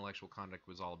Code of Intellectual Conduct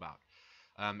was all about.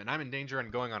 And I'm in danger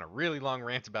of going on a really long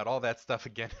rant about all that stuff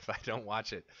again if I don't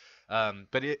watch it.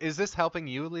 But is this helping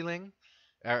you, Liling?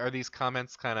 Are these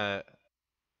comments kind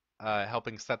of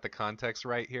helping set the context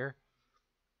right here?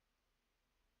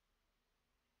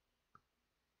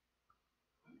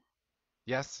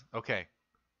 Yes? Okay.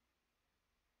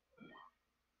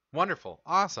 Wonderful.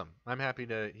 Awesome. I'm happy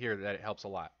to hear that it helps a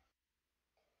lot.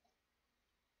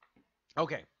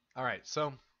 Okay. All right.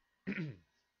 So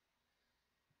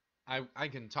I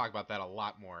can talk about that a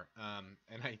lot more,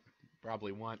 and I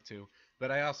probably want to,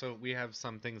 but we have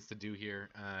some things to do here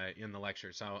in the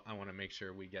lecture, so I want to make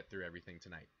sure we get through everything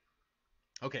tonight.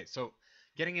 Okay, so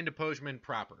getting into Pojman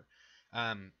proper.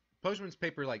 Um, Pojman's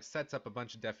paper sets up a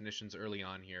bunch of definitions early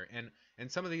on here, and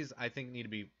some of these I think need to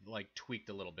be tweaked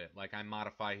a little bit. Like I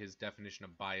modify his definition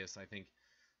of bias. I think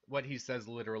what he says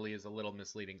literally is a little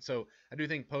misleading. So I do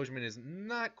think Pojman is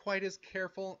not quite as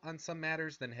careful on some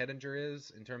matters than Hedinger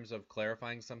is in terms of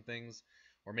clarifying some things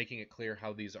or making it clear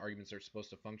how these arguments are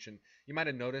supposed to function. You might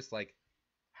have noticed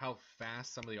how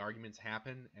fast some of the arguments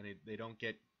happen and they don't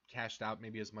get cashed out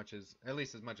maybe as much as, at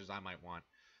least as much as I might want.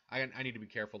 I need to be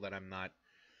careful that I'm not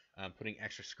putting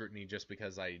extra scrutiny just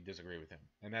because I disagree with him.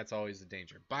 And that's always the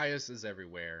danger. Bias is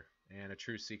everywhere, and a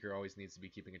truth seeker always needs to be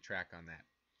keeping a track on that.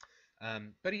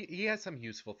 But he has some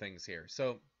useful things here.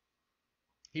 So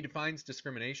he defines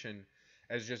discrimination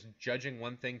as just judging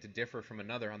one thing to differ from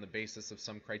another on the basis of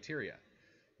some criteria.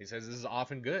 He says this is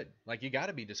often good. Like, you got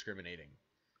to be discriminating.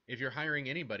 If you're hiring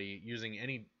anybody using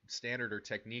any standard or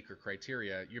technique or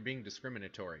criteria, you're being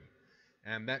discriminatory.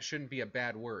 And that shouldn't be a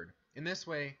bad word. In this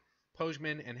way,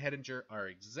 Pojman and Hettinger are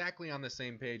exactly on the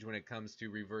same page when it comes to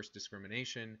reverse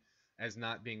discrimination as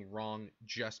not being wrong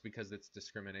just because it's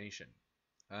discrimination.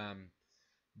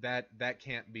 That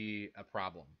can't be a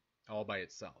problem all by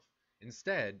itself.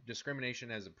 Instead, discrimination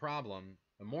as a problem,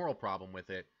 a moral problem with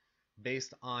it,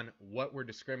 based on what we're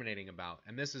discriminating about.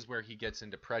 And this is where he gets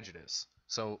into prejudice.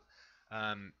 So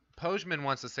Pojman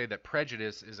wants to say that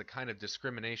prejudice is a kind of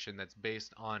discrimination that's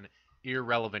based on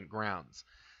irrelevant grounds.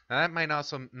 Now, that might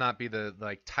also not be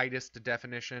the tightest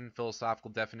definition, philosophical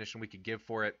definition we could give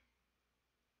for it.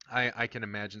 I can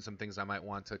imagine some things I might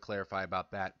want to clarify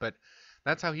about that, but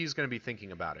that's how he's going to be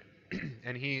thinking about it.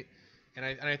 and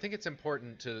I think it's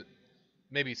important to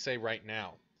maybe say right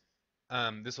now,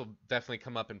 this will definitely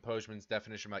come up in Pojman's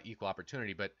definition about equal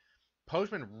opportunity, but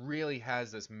Pojman really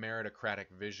has this meritocratic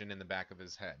vision in the back of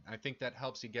his head. I think that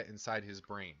helps you get inside his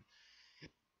brain,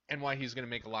 and why he's going to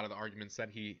make a lot of the arguments that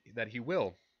he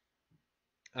will.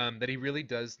 That he really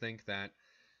does think that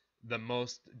the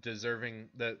most deserving,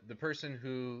 the person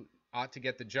who ought to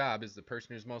get the job is the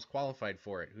person who's most qualified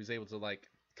for it, who's able to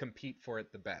compete for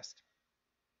it the best.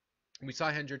 We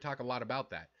saw Hettinger talk a lot about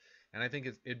that, and I think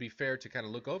it'd be fair to kind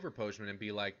of look over Pojman and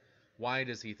be like, why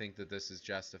does he think that this is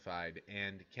justified,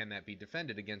 and can that be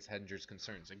defended against Hettinger's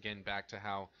concerns? Again, back to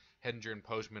how Hettinger and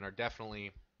Pojman are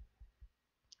definitely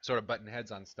sort of button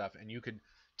heads on stuff, and you could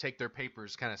take their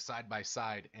papers kind of side by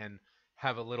side and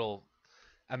have a little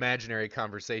imaginary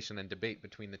conversation and debate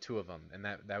between the two of them, and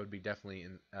that would be definitely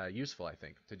useful, I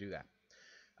think, to do that.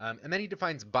 And then he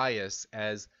defines bias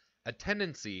as a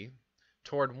tendency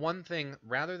toward one thing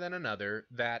rather than another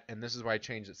that, and this is why I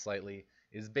changed it slightly,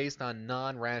 is based on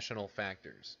non-rational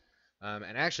factors.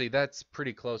 And actually, that's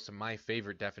pretty close to my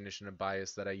favorite definition of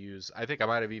bias that I use. I think I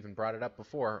might have even brought it up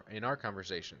before in our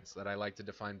conversations, that I like to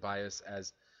define bias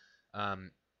as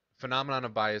phenomenon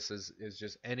of bias is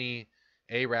just any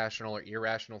irrational or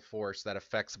irrational force that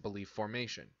affects belief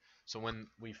formation. So when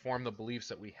we form the beliefs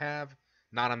that we have,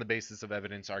 not on the basis of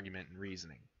evidence, argument, and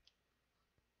reasoning.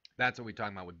 That's what we're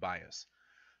talking about with bias.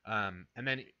 And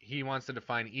then he wants to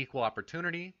define equal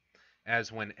opportunity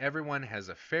as when everyone has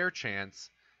a fair chance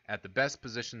at the best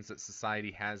positions that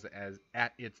society has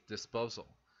at its disposal.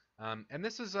 And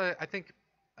this is, I think,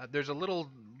 there's a little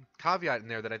caveat in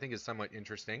there that I think is somewhat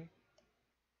interesting.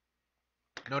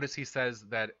 Notice he says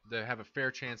that they have a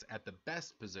fair chance at the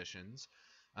best positions.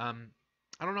 I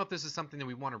don't know if this is something that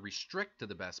we want to restrict to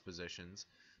the best positions,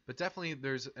 but definitely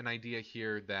there's an idea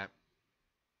here that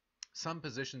some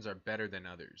positions are better than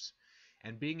others.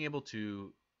 And being able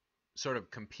to sort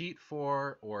of compete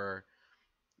for or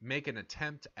make an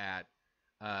attempt at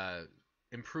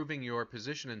improving your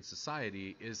position in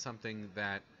society is something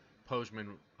that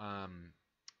Pojman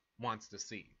wants to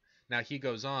see. Now, he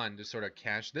goes on to sort of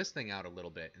cash this thing out a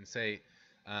little bit and say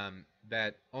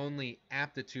that only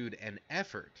aptitude and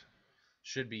effort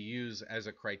should be used as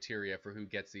a criteria for who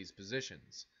gets these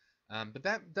positions. But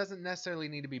that doesn't necessarily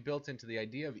need to be built into the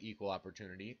idea of equal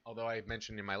opportunity, although I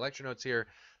mentioned in my lecture notes here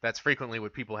that's frequently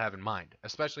what people have in mind,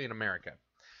 especially in America.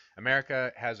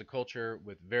 America has a culture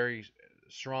with very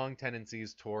strong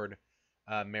tendencies toward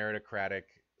meritocratic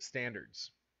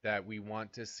standards, that we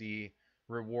want to see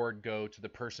reward go to the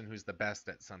person who's the best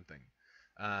at something.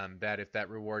 That if that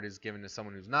reward is given to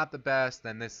someone who's not the best,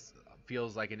 then this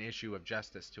feels like an issue of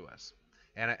justice to us.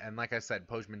 And like I said,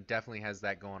 Pojman definitely has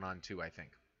that going on too, I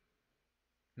think.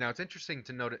 Now, it's interesting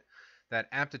to note that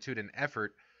aptitude and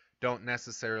effort don't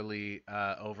necessarily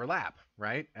overlap,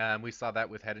 right? We saw that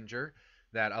with Hettinger,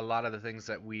 that a lot of the things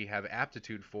that we have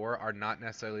aptitude for are not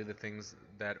necessarily the things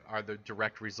that are the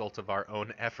direct result of our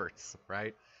own efforts,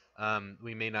 right?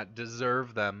 We may not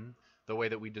deserve them the way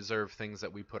that we deserve things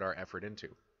that we put our effort into.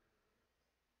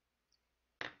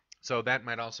 So that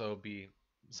might also be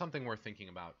something worth thinking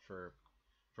about for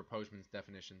Pojman's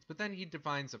definitions. But then he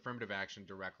defines affirmative action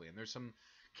directly, and there's some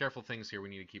careful things here we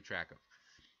need to keep track of.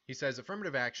 He says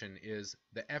affirmative action is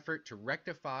the effort to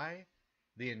rectify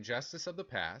the injustice of the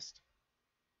past,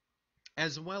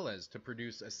 as well as to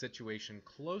produce a situation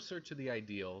closer to the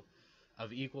ideal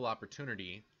of equal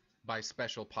opportunity by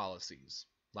special policies,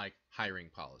 like hiring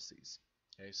policies.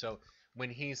 Okay, so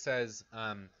when he says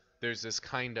there's this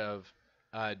kind of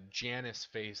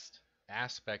Janus-faced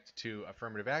aspect to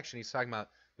affirmative action, he's talking about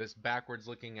this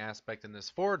backwards-looking aspect and this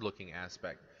forward-looking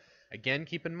aspect. Again,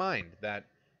 keep in mind that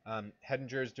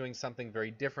Hedinger is doing something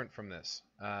very different from this,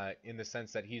 in the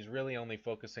sense that he's really only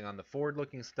focusing on the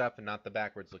forward-looking stuff and not the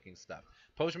backwards-looking stuff.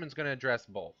 Postman's going to address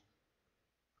both,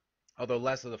 although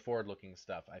less of the forward-looking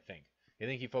stuff, I think. I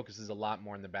think he focuses a lot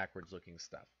more on the backwards-looking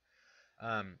stuff.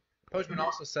 Um, Postman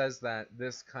also says that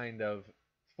this kind of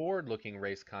forward-looking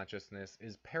race consciousness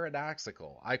is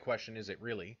paradoxical. I question, is it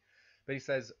really? But he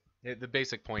says the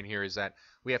basic point here is that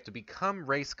we have to become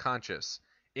race conscious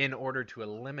in order to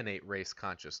eliminate race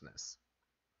consciousness.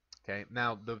 Okay,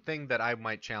 now the thing that I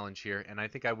might challenge here, and I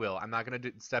think I will, I'm not going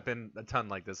to step in a ton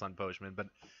like this on Postman, but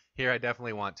here I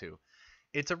definitely want to.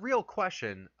 It's a real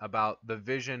question about the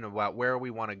vision about where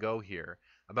we want to go here,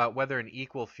 about whether an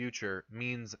equal future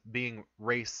means being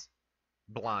race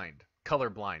blind, color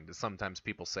blind, as sometimes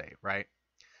people say, right?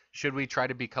 Should we try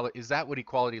to be color? Is that what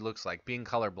equality looks like, being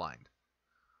colorblind,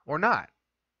 or not?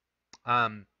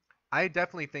 Um, I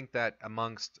definitely think that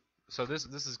amongst so this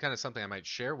is kind of something I might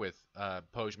share with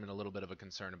Pojman a little bit of a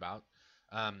concern about.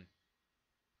 Um,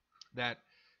 that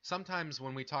sometimes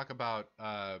when we talk about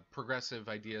progressive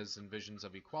ideas and visions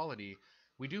of equality,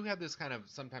 we do have this kind of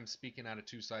sometimes speaking out of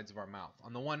two sides of our mouth.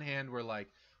 On the one hand, we're like,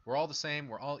 we're all the same,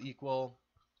 we're all equal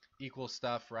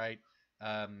stuff, right?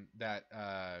 That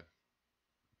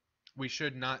we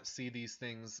should not see these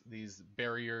things, these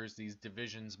barriers, these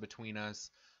divisions between us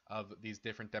of these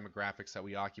different demographics that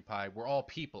we occupy. We're all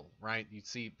people, right? You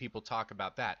see people talk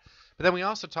about that. But then we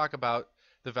also talk about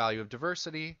the value of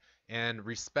diversity and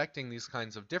respecting these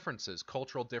kinds of differences,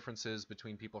 cultural differences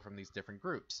between people from these different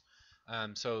groups.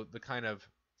 So the kind of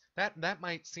that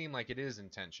might seem like it is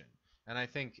intention. And I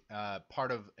think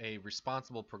part of a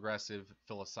responsible progressive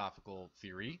philosophical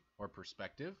theory or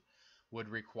perspective would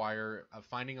require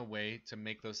finding a way to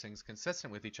make those things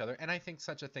consistent with each other. And I think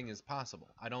such a thing is possible.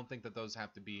 I don't think that those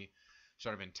have to be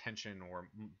sort of in tension or,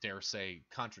 dare say,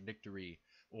 contradictory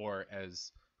or,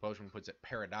 as Boschman puts it,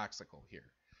 paradoxical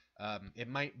here. It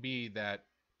might be that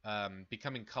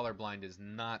becoming colorblind is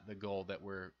not the goal that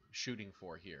we're shooting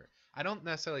for here. I don't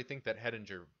necessarily think that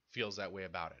Hedinger feels that way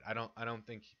about it. I don't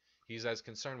think he's as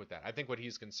concerned with that. I think what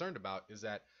he's concerned about is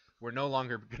that we're no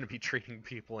longer going to be treating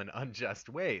people in unjust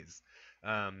ways.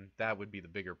 That would be the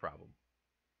bigger problem.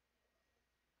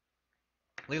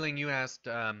 Leland, you asked,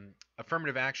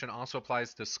 affirmative action also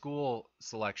applies to school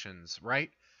selections, right?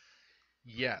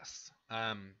 Yes.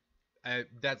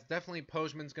 That's definitely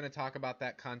Postman's going to talk about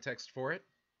that context for it.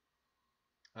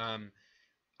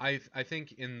 I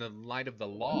think in the light of the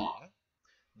law,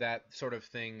 that sort of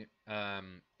thing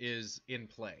is in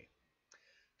play.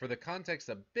 For the context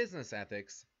of business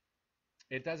ethics,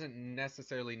 it doesn't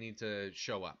necessarily need to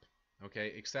show up,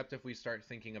 okay? Except if we start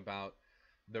thinking about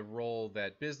the role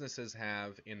that businesses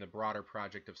have in the broader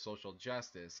project of social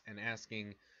justice and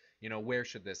asking, where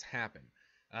should this happen?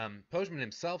 Postman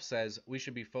himself says we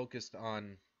should be focused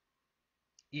on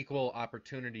equal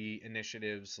opportunity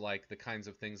initiatives like the kinds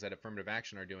of things that affirmative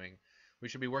action are doing. We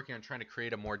should be working on trying to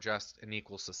create a more just and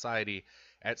equal society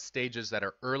at stages that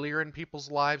are earlier in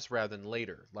people's lives rather than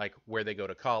later, like where they go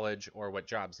to college or what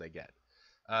jobs they get.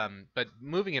 But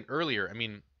moving it earlier, I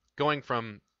mean, going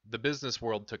from the business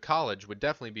world to college would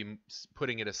definitely be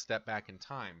putting it a step back in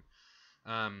time.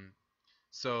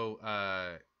 So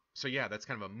yeah, that's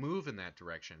kind of a move in that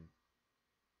direction.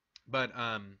 But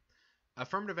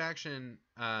affirmative action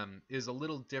is a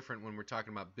little different when we're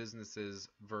talking about businesses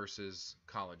versus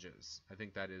colleges. I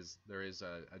think there is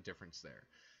a difference there.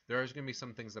 There is going to be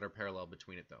some things that are parallel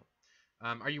between it, though.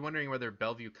 Are you wondering whether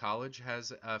Bellevue College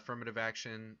has affirmative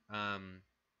action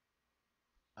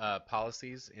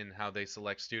policies in how they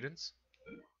select students?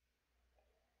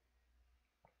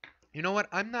 You know what?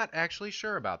 I'm not actually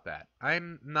sure about that.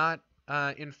 I'm not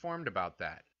informed about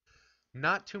that.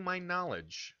 Not to my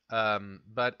knowledge,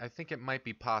 but I think it might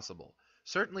be possible.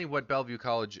 Certainly, what Bellevue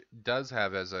College does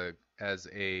have as a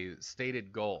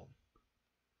stated goal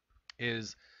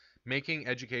is making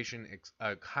education,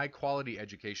 a high quality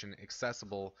education,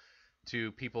 accessible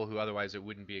to people who otherwise it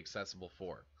wouldn't be accessible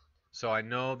for. So I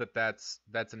know that that's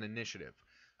an initiative.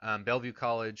 Bellevue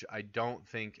College, I don't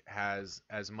think has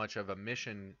as much of a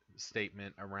mission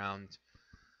statement around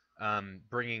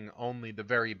bringing only the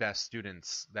very best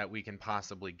students that we can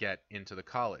possibly get into the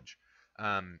college.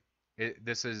 We're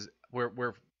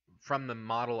from the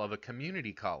model of a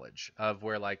community college, of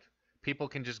where like people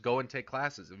can just go and take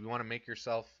classes. If you want to make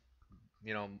yourself,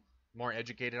 more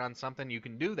educated on something, you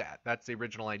can do that. That's the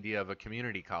original idea of a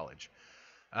community college.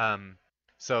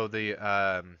 So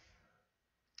the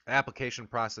application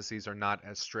processes are not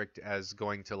as strict as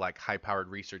going to like high-powered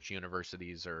research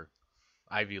universities or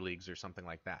Ivy Leagues or something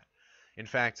like that. In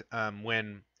fact,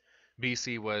 when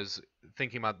BC was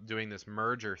thinking about doing this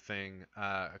merger thing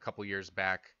a couple years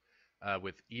back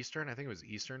with Eastern. I think it was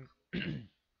Eastern.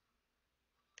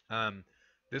 um,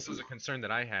 this was a concern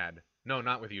that I had. No,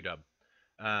 not with UW.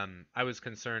 I was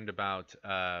concerned about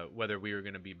whether we were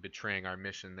going to be betraying our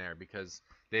mission there because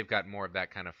they've got more of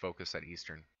that kind of focus at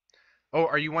Eastern. Oh,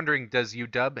 are you wondering, does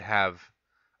UW have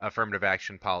affirmative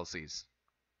action policies?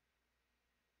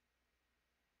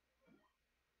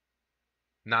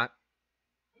 Not.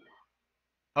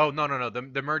 Oh, no, no, no.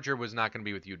 The merger was not going to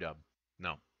be with UW.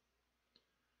 No,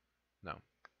 no.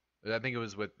 I think it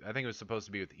was supposed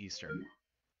to be with Eastern.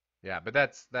 Yeah, but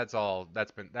that's all.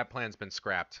 That plan's been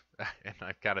scrapped, and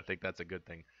I gotta think that's a good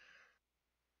thing.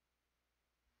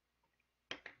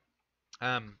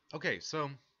 Okay,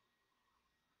 so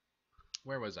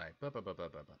where was I?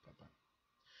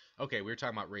 Okay, we were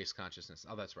talking about race consciousness.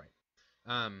 Oh, that's right.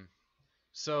 Um,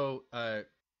 so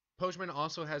Pochman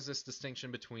also has this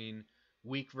distinction between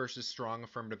weak versus strong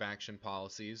affirmative action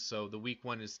policies. So the weak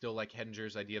one is still like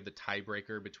Hedinger's idea of the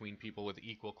tiebreaker between people with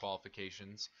equal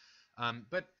qualifications.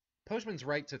 But Pochman's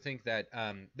right to think that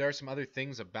there are some other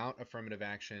things about affirmative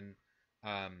action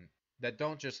um, that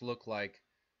don't just look like,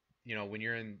 when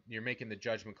you're making the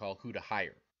judgment call who to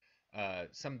hire.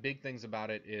 Some big things about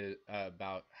it is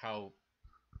about how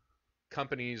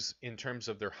companies, in terms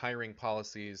of their hiring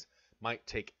policies, might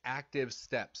take active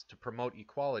steps to promote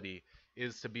equality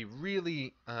is to be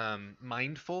really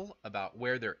mindful about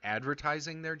where they're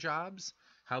advertising their jobs,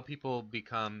 how people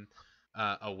become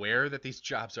aware that these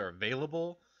jobs are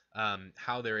available,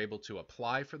 how they're able to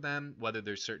apply for them, whether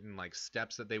there's certain like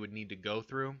steps that they would need to go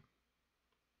through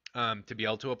to be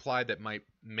able to apply that might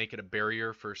make it a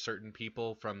barrier for certain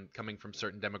people from coming from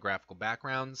certain demographical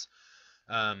backgrounds.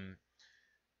 Um,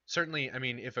 Certainly, I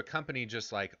mean, if a company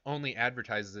just like only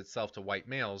advertises itself to white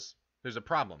males, there's a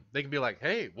problem. They can be like,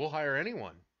 "Hey, we'll hire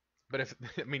anyone." But if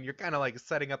I mean, you're kind of like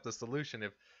setting up the solution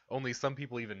if only some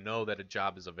people even know that a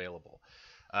job is available.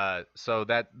 So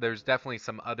that there's definitely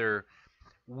some other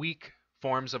weak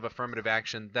forms of affirmative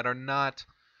action that are not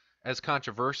as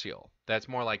controversial. That's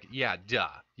more like, yeah, duh,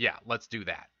 yeah, let's do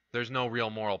that. There's no real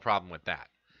moral problem with that,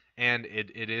 and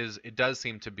it does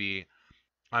seem to be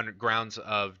on grounds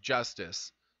of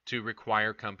justice to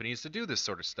require companies to do this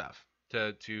sort of stuff,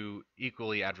 to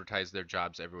equally advertise their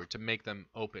jobs everywhere, to make them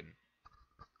open.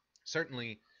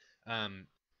 Certainly, um,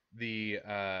 the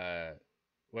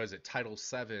what is it, Title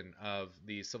VII of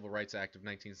the Civil Rights Act of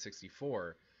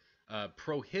 1964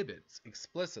 prohibits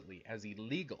explicitly as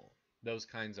illegal those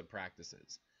kinds of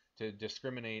practices to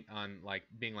discriminate on like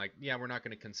being like, yeah, we're not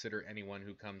going to consider anyone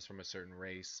who comes from a certain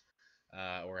race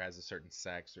or has a certain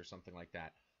sex or something like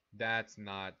that. That's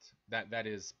not that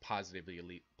is positively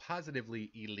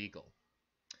illegal.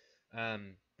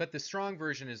 But the strong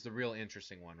version is the real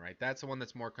interesting one, right? That's the one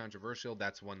that's more controversial.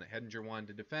 That's the one that Hedinger wanted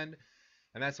to defend,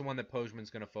 and that's the one that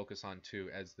Pojman's going to focus on too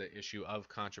as the issue of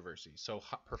controversy. So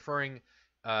preferring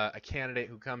a candidate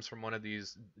who comes from one of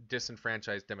these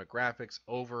disenfranchised demographics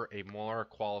over a more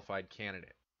qualified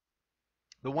candidate.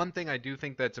 The one thing I do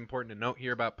think that's important to note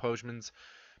here about Pojman's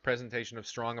presentation of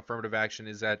strong affirmative action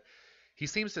is that he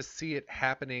seems to see it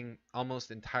happening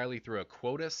almost entirely through a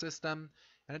quota system,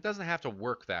 and it doesn't have to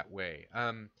work that way.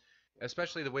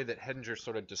 Especially the way that Hedinger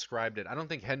sort of described it. I don't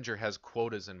think Hedinger has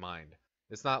quotas in mind.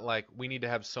 It's not like we need to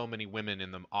have so many women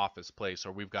in the office place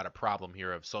or we've got a problem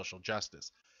here of social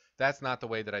justice. That's not the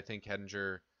way that I think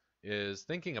Hedinger is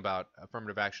thinking about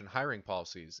affirmative action hiring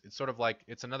policies. It's sort of like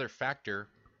it's another factor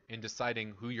in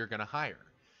deciding who you're going to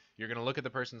hire. You're going to look at the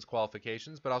person's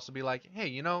qualifications, but also be like, hey,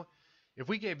 if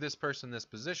we gave this person this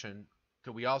position,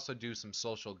 could we also do some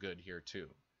social good here too?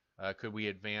 Could we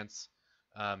advance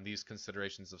these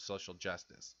considerations of social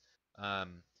justice?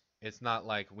 Um, it's not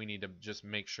like we need to just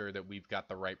make sure that we've got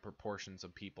the right proportions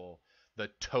of people, the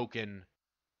token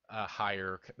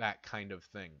hire, that kind of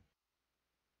thing.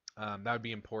 That would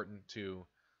be important to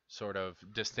sort of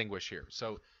distinguish here.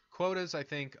 So quotas, I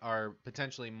think, are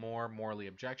potentially more morally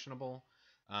objectionable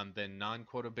than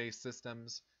non-quota based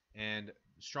systems, and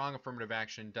strong affirmative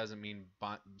action doesn't mean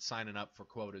signing up for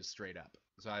quotas straight up.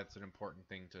 So that's an important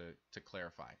thing to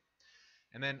clarify.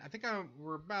 And then I think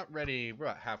we're about ready. We're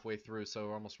about halfway through, so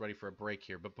we're almost ready for a break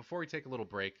here. But before we take a little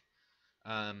break,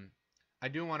 um, I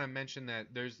do want to mention that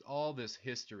there's all this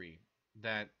history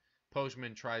that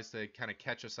Pojman tries to kind of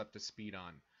catch us up to speed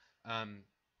on. Um,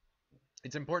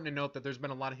 it's important to note that there's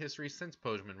been a lot of history since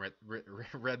Pojman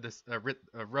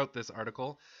wrote this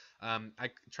article. I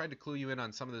tried to clue you in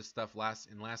on some of this stuff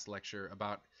in last lecture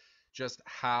about just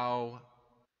how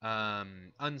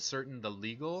uncertain the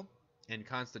legal and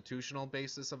constitutional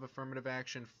basis of affirmative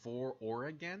action for or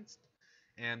against.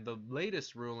 And the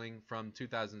latest ruling from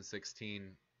 2016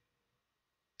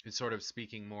 is sort of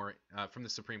speaking more from the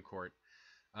Supreme Court,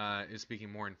 is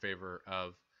speaking more in favor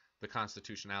of the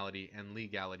constitutionality and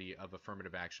legality of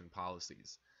affirmative action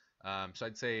policies. So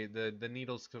I'd say the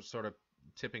needle's sort of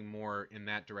tipping more in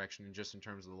that direction, just in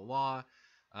terms of the law.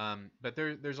 But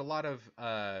there's a lot of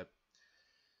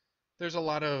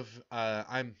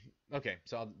I'm okay.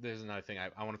 So there's another thing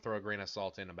I want to throw a grain of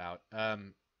salt in about.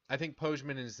 I think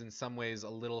Pojman is in some ways a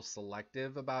little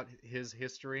selective about his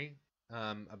history,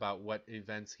 about what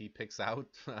events he picks out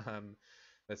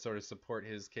that sort of support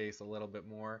his case a little bit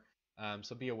more.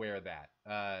 So be aware of that.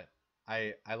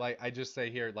 I just say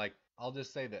here, like, I'll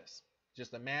just say this.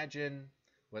 Just imagine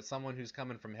what someone who's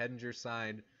coming from Hedinger's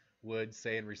side would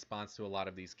say in response to a lot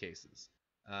of these cases.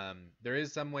 There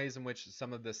is some ways in which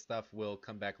some of this stuff will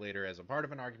come back later as a part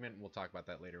of an argument, and we'll talk about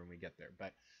that later when we get there.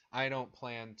 But I don't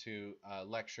plan to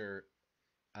lecture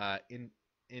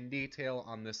in detail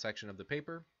on this section of the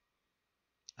paper.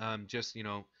 Just,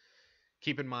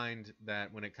 keep in mind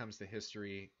that when it comes to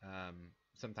history,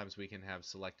 sometimes we can have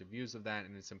selective views of that,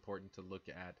 and it's important to look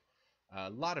at a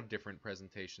lot of different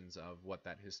presentations of what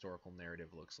that historical narrative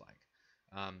looks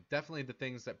like. Definitely the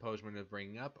things that Pojman is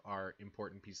bringing up are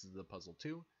important pieces of the puzzle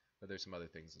too, but there's some other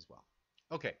things as well.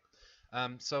 Okay,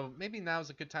 so maybe now's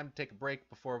a good time to take a break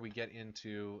before we get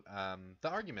into the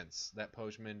arguments that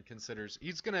Pojman considers.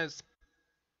 He's going to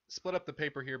split up the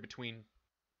paper here between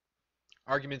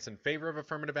arguments in favor of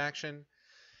affirmative action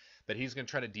that he's going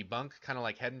to try to debunk, kind of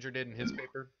like Hedinger did in his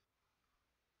paper,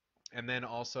 and then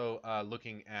also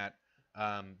looking at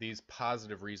these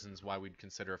positive reasons why we'd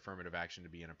consider affirmative action to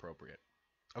be inappropriate.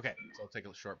 Okay, so I'll take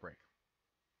a short break.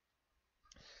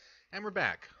 And we're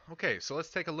back. Okay, so let's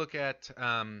take a look at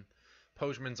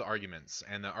Pojman's arguments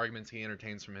and the arguments he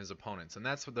entertains from his opponents. And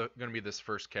that's going to be this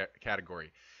first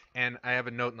category. And I have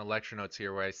a note in the lecture notes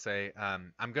here where I say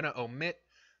I'm going to omit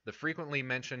the frequently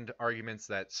mentioned arguments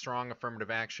that strong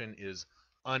affirmative action is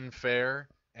unfair,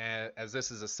 as this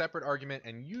is a separate argument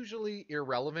and usually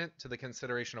irrelevant to the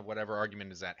consideration of whatever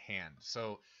argument is at hand.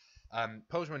 So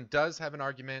Pojman does have an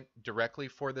argument directly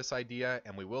for this idea,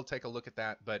 and we will take a look at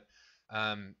that, but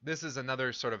this is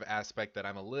another sort of aspect that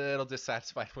I'm a little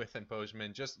dissatisfied with in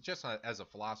Pojman, just as a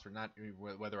philosopher, not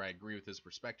whether I agree with his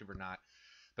perspective or not,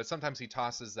 but sometimes he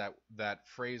tosses that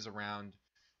phrase around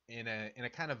in a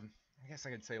kind of, I guess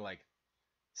I could say, like,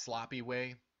 sloppy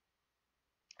way,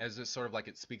 as it's sort of like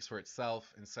it speaks for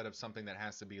itself instead of something that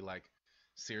has to be, like,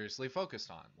 seriously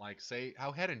focused on. Like, say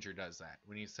how Hedinger does that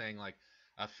when he's saying, like,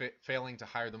 failing to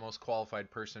hire the most qualified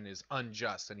person is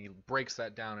unjust, and he breaks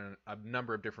that down in a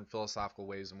number of different philosophical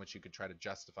ways in which you could try to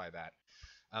justify that.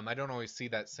 I don't always see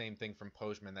that same thing from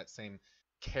Pojman, that same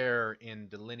care in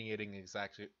delineating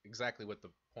exactly what the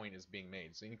point is being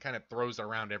made. So he kind of throws it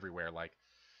around everywhere, like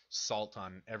salt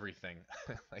on everything,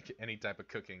 like any type of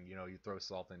cooking, you throw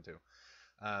salt into.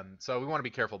 So we want to be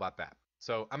careful about that.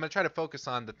 So I'm going to try to focus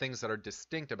on the things that are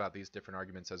distinct about these different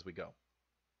arguments as we go.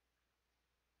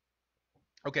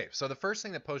 Okay, so the first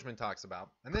thing that Pojman talks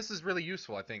about, and this is really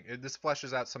useful, I think, this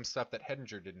fleshes out some stuff that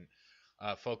Hedinger didn't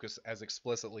focus as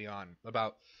explicitly on,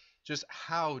 about just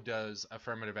how does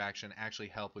affirmative action actually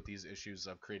help with these issues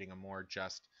of creating a more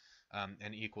just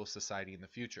and equal society in the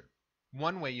future.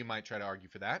 One way you might try to argue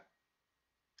for that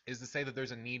is to say that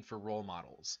there's a need for role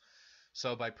models.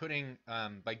 So by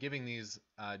giving these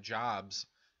jobs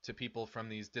to people from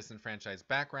these disenfranchised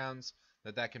backgrounds,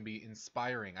 that can be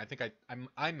inspiring. I think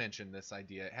I mentioned this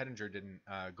idea. Hedinger didn't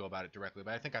go about it directly,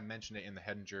 but I think I mentioned it in the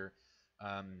Hedinger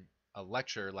a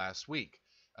lecture last week.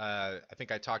 I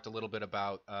think I talked a little bit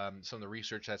about some of the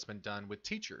research that's been done with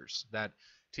teachers that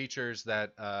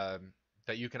a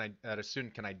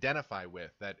student can identify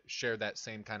with, that share that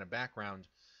same kind of background.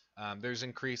 There is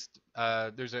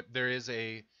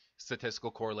a statistical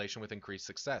correlation with increased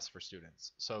success for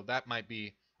students. So that might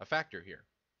be a factor here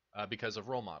because of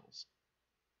role models.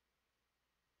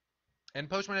 And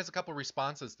Pojman has a couple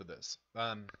responses to this.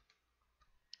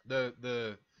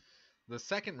 The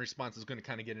second response is going to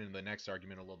kind of get into the next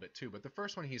argument a little bit too. But the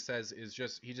first one he says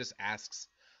is he just asks,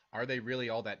 are they really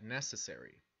all that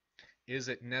necessary? Is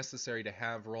it necessary to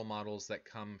have role models that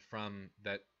come from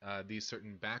these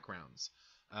certain backgrounds?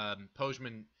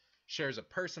 Pojman shares a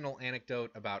personal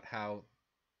anecdote about how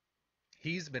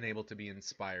he's been able to be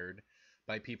inspired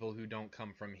by people who don't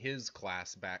come from his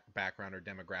class background or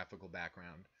demographical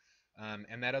background.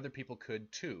 And that other people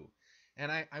could too.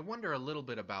 And I wonder a little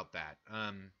bit about that.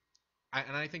 And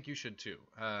I think you should too.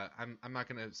 I'm not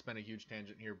going to spend a huge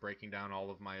tangent here breaking down all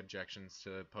of my objections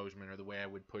to Pojman or the way I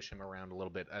would push him around a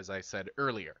little bit, as I said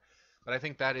earlier. But I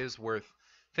think that is worth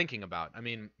thinking about. I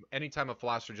mean, anytime a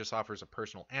philosopher just offers a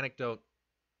personal anecdote,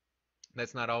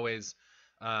 that's not always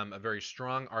a very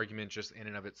strong argument just in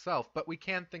and of itself, but we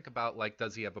can think about, like,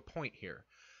 does he have a point here?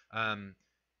 Um,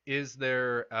 is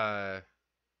there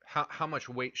how much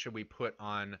weight should we put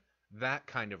on that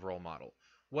kind of role model?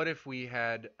 What if we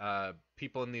had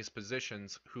people in these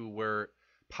positions who were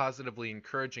positively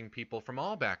encouraging people from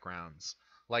all backgrounds,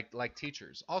 like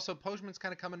teachers? Also, Postman's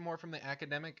kind of coming more from the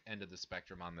academic end of the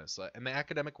spectrum on this, and the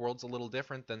academic world's a little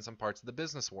different than some parts of the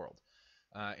business world.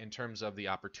 In terms of the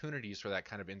opportunities for that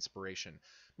kind of inspiration.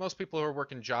 Most people who are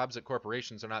working jobs at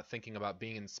corporations are not thinking about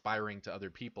being inspiring to other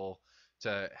people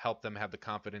to help them have the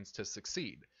confidence to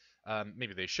succeed.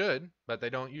 Maybe they should, but they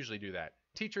don't usually do that.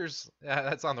 Teachers,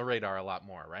 that's on the radar a lot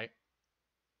more, right?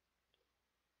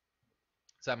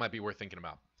 So that might be worth thinking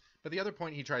about. But the other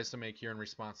point he tries to make here in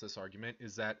response to this argument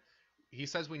is that he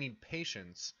says we need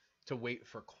patience to wait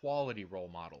for quality role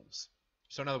models.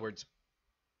 So in other words,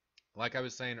 like I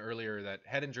was saying earlier, that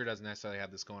Hedinger doesn't necessarily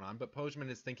have this going on, but Postman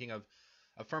is thinking of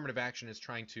affirmative action as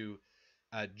trying to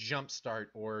jumpstart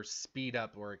or speed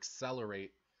up or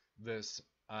accelerate this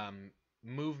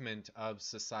movement of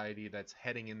society that's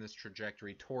heading in this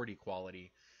trajectory toward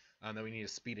equality, that we need to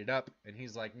speed it up. And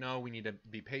he's like, no, we need to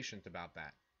be patient about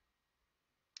that.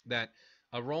 That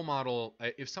a role model,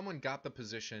 if someone got the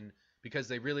position because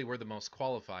they really were the most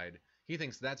qualified, he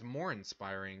thinks that's more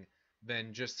inspiring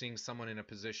than just seeing someone in a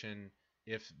position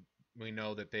if we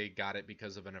know that they got it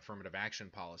because of an affirmative action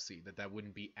policy, that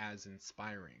wouldn't be as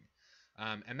inspiring.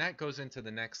 And that goes into the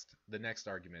next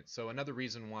argument. So another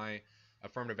reason why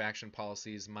affirmative action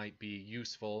policies might be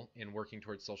useful in working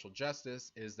towards social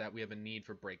justice is that we have a need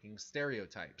for breaking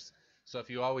stereotypes. So if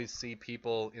you always see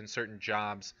people in certain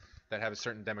jobs that have a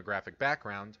certain demographic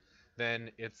background,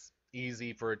 then it's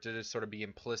easy for it to just sort of be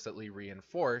implicitly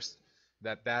reinforced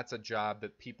that that's a job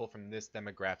that people from this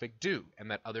demographic do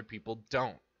and that other people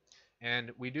don't.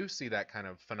 And we do see that kind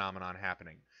of phenomenon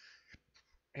happening.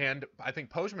 And I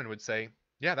think Postman would say,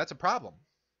 yeah, that's a problem.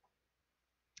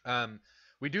 Um,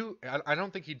 we do. I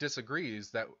don't think he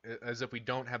disagrees that as if we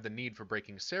don't have the need for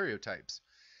breaking stereotypes.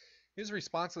 His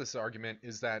response to this argument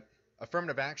is that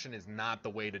affirmative action is not the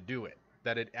way to do it,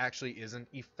 that it actually isn't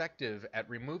effective at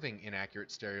removing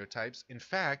inaccurate stereotypes. In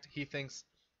fact, he thinks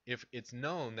if it's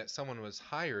known that someone was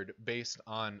hired based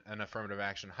on an affirmative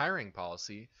action hiring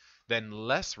policy, then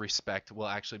less respect will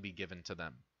actually be given to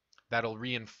them. That'll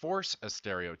reinforce a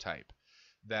stereotype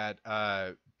that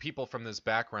people from this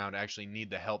background actually need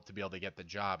the help to be able to get the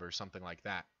job or something like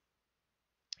that.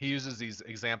 He uses these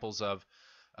examples of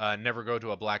never go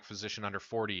to a black physician under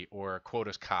 40 or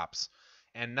quota cops,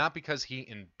 and not because he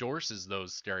endorses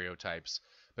those stereotypes,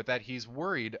 but that he's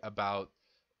worried about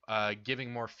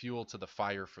giving more fuel to the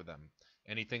fire for them.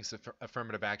 And he thinks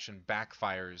affirmative action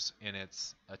backfires in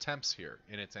its attempts here,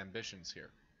 in its ambitions here.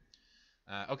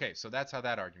 Okay, so that's how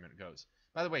that argument goes.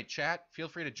 By the way, chat, feel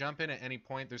free to jump in at any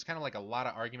point. There's kind of like a lot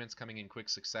of arguments coming in quick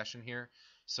succession here,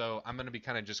 so I'm going to be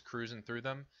kind of just cruising through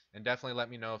them. And definitely let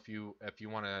me know if you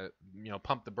want to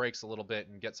pump the brakes a little bit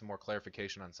and get some more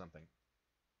clarification on something.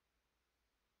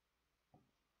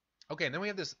 Okay, and then we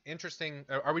have this interesting.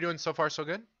 Are we doing so far so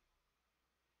good?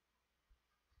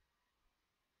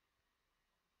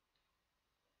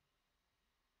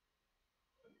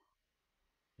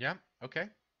 Yeah. Okay.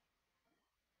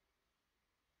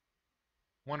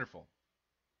 Wonderful.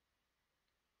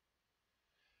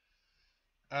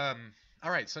 All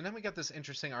right. So then we got this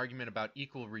interesting argument about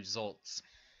equal results.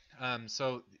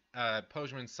 So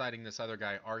Postman's citing this other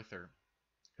guy, Arthur,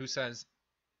 who says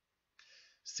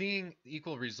seeing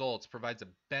equal results provides a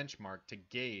benchmark to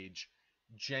gauge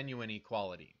genuine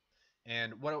equality.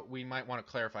 And what we might want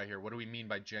to clarify here, what do we mean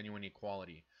by genuine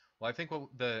equality? Well, I think what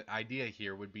the idea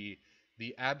here would be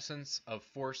the absence of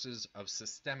forces of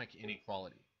systemic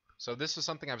inequality. So this is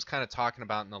something I was kind of talking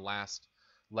about in the last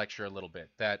lecture a little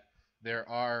bit, that there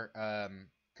are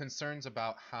concerns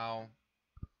about how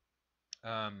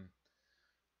um,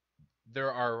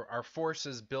 there are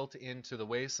forces built into the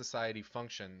way society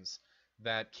functions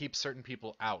that keep certain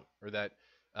people out or that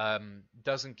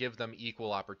doesn't give them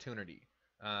equal opportunity.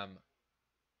 Um,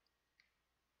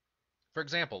 for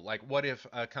example, like what if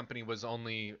a company was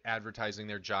only advertising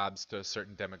their jobs to a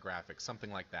certain demographic,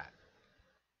 something like that?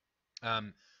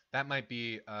 Um, that might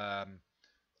be a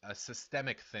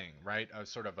systemic thing, right? A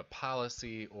sort of a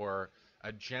policy or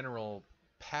a general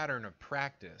pattern of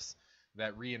practice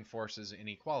that reinforces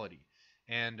inequality.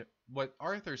 And what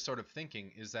Arthur's sort of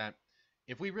thinking is that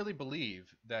if we really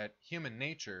believe that human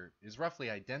nature is roughly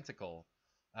identical,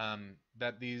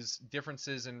 that these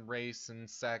differences in race and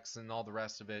sex and all the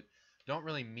rest of it don't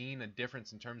really mean a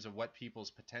difference in terms of what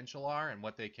people's potential are and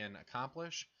what they can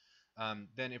accomplish,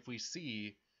 then if we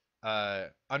see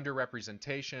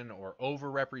underrepresentation or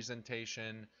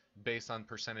overrepresentation based on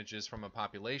percentages from a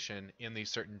population in these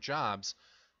certain jobs,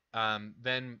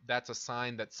 then that's a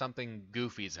sign that something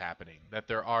goofy is happening, that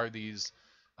there are these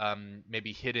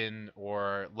maybe hidden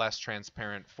or less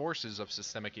transparent forces of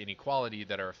systemic inequality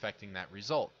that are affecting that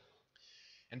result.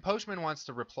 And Postman wants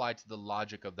to reply to the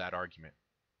logic of that argument,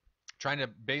 trying to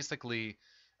basically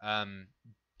um,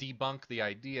 debunk the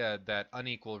idea that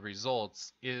unequal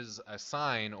results is a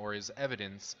sign or is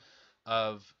evidence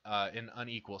of an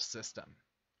unequal system,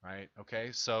 right?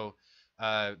 Okay, so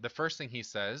the first thing he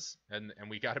says, and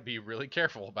we got to be really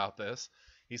careful about this,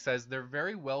 he says there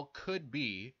very well could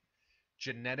be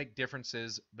genetic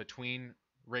differences between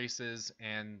races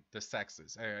and the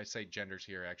sexes. I say genders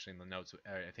here actually in the notes.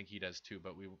 I think he does too,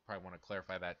 but we probably want to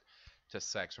clarify that to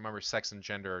sex. Remember, sex and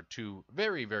gender are two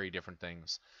very, very different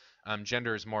things.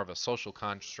 Gender is more of a social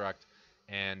construct,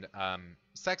 and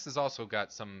sex has also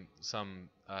got some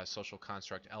social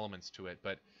construct elements to it,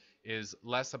 but is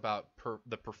less about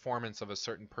the performance of a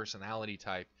certain personality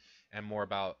type and more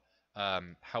about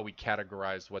how we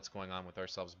categorize what's going on with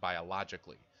ourselves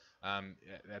biologically.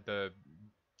 At the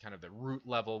kind of the root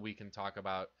level, we can talk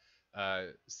about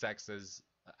sex as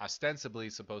ostensibly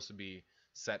supposed to be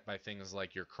set by things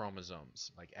like your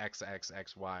chromosomes, like XX,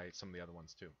 XY, some of the other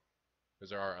ones too, because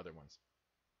there are other ones.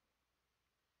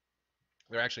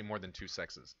 There are actually more than two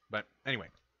sexes. But anyway,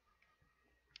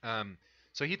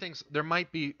 so he thinks there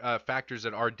might be factors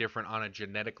that are different on a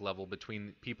genetic level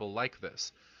between people like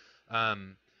this.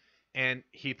 Um, and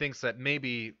he thinks that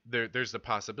maybe there's the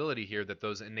possibility here that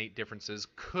those innate differences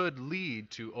could lead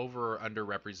to over or under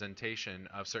representation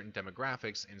of certain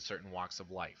demographics in certain walks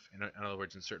of life. In other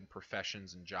words, in certain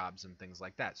professions and jobs and things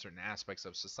like that, certain aspects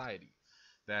of society.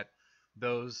 That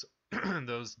those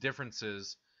those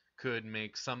differences could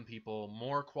make some people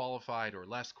more qualified or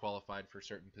less qualified for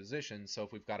certain positions. So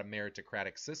if we've got a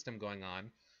meritocratic system going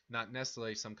on, not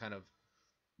necessarily some kind of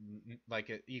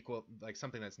like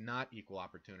something that's not equal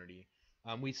opportunity,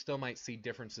 we still might see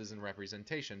differences in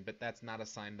representation, but that's not a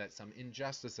sign that some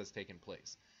injustice has taken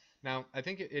place. Now, I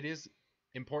think it is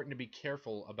important to be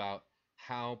careful about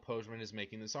how Postman is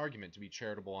making this argument, to be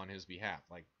charitable on his behalf.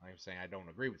 Like I'm saying, I don't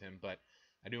agree with him, but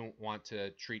I do want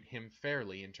to treat him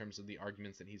fairly in terms of the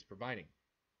arguments that he's providing.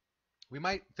 We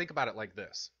might think about it like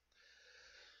this.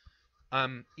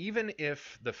 Even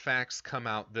if the facts come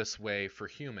out this way for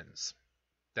humans,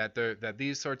 that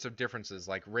these sorts of differences,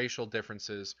 like racial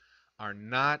differences, are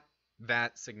not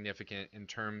that significant in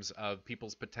terms of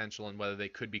people's potential and whether they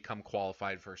could become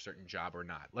qualified for a certain job or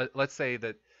not. Let's say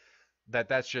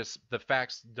that's just the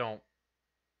facts don't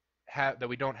have, that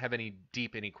we don't have any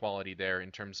deep inequality there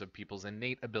in terms of people's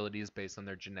innate abilities based on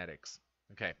their genetics.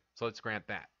 Okay, so let's grant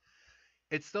that.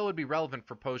 It still would be relevant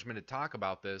for Postman to talk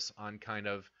about this on kind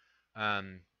of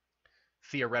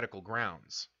theoretical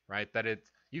grounds, right? That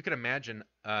you could imagine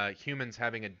humans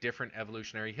having a different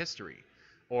evolutionary history,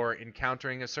 or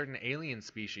encountering a certain alien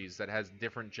species that has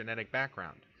different genetic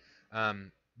background.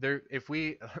 If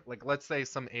we like, let's say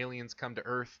some aliens come to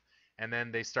Earth and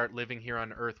then they start living here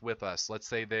on Earth with us. Let's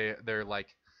say they're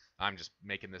like, I'm just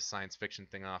making this science fiction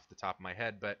thing off the top of my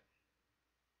head, but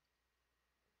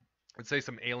let's say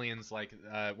some aliens like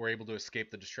were able to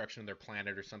escape the destruction of their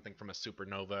planet or something from a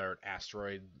supernova or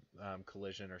asteroid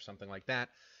collision or something like that,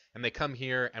 and they come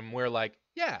here and we're like,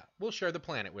 yeah, we'll share the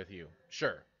planet with you.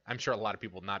 Sure. I'm sure a lot of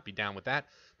people would not be down with that,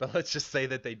 but let's just say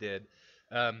that they did.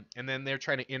 And then they're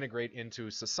trying to integrate into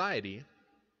society.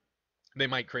 They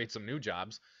might create some new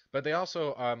jobs, but they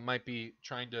also might be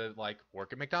trying to like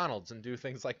work at McDonald's and do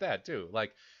things like that too.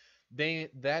 Like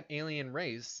that alien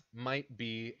race might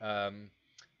be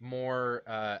more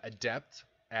adept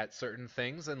at certain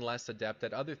things and less adept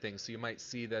at other things. So you might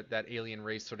see that alien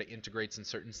race sort of integrates in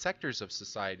certain sectors of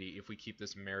society if we keep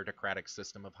this meritocratic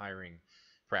system of hiring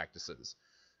practices.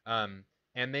 And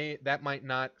that might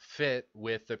not fit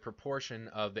with the proportion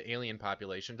of the alien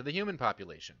population to the human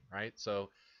population, right? So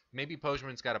maybe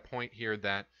Postman's got a point here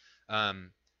that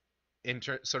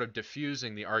sort of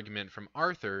diffusing the argument from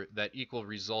Arthur that equal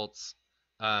results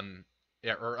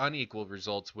or unequal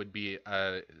results would be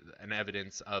an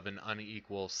evidence of an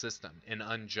unequal system, an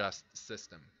unjust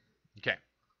system. Okay.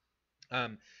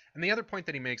 And the other point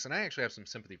that he makes, and I actually have some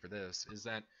sympathy for this, is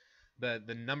that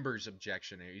the numbers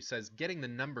objection here. He says getting the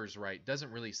numbers right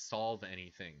doesn't really solve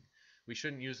anything. We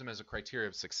shouldn't use them as a criteria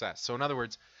of success. So in other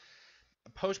words,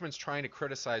 Postman's trying to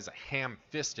criticize a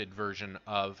ham-fisted version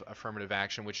of affirmative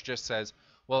action, which just says,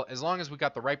 well, as long as we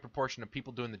got the right proportion of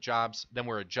people doing the jobs, then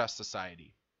we're a just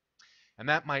society. And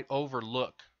that might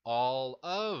overlook all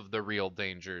of the real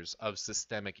dangers of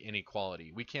systemic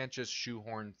inequality. We can't just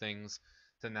shoehorn things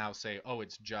to now say, oh,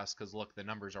 it's just because look, the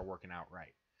numbers are working out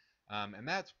right. And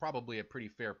that's probably a pretty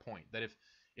fair point. That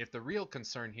if the real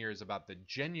concern here is about the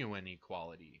genuine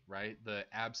equality, right, the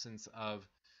absence of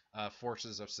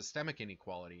forces of systemic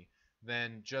inequality,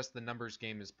 then just the numbers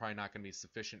game is probably not going to be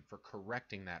sufficient for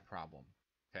correcting that problem.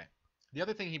 Okay. The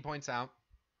other thing he points out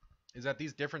is that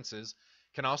these differences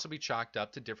can also be chalked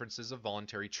up to differences of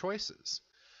voluntary choices.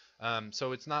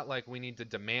 So it's not like we need to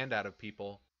demand out of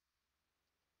people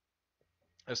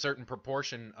a certain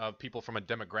proportion of people from a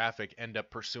demographic end up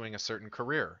pursuing a certain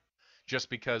career just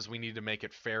because we need to make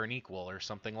it fair and equal or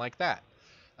something like that.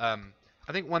 I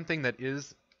think one thing that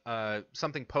is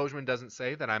something Pojman doesn't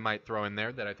say that I might throw in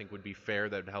there that I think would be fair,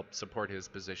 that would help support his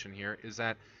position here, is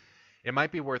that it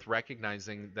might be worth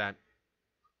recognizing that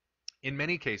in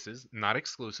many cases, not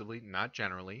exclusively, not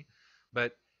generally,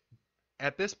 but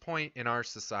at this point in our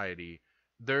society,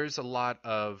 there's a lot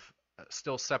of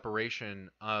still separation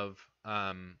of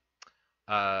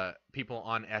people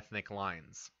on ethnic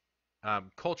lines,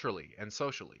 culturally and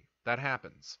socially. That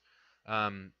happens.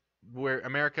 Where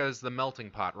America is the melting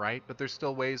pot, right? But there's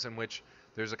still ways in which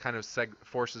there's a kind of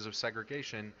forces of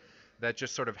segregation that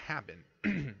just sort of happen.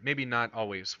 Maybe not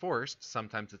always forced,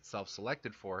 sometimes it's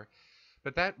self-selected for,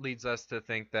 but that leads us to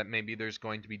think that maybe there's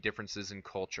going to be differences in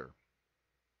culture.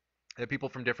 That people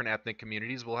from different ethnic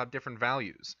communities will have different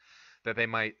values. That they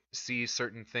might see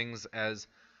certain things as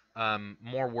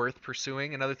more worth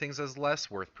pursuing and other things as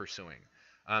less worth pursuing.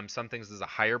 Some things as a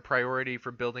higher priority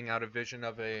for building out a vision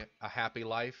of a happy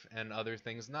life, and other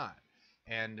things not.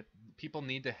 And people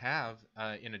need to have,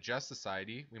 in a just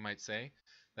society, we might say,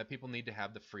 that people need to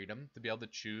have the freedom to be able to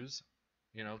choose,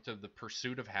 to the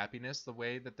pursuit of happiness the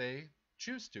way that they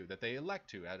choose to, that they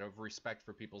elect to, out of respect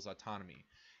for people's autonomy.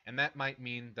 And that might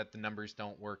mean that the numbers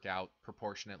don't work out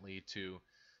proportionately to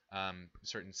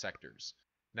certain sectors.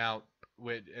 Now,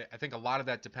 I think a lot of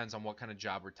that depends on what kind of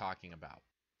job we're talking about,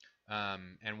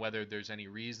 and whether there's any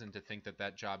reason to think that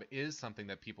that job is something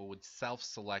that people would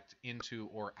self-select into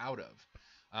or out of.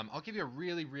 I'll give you a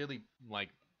really, really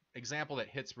example that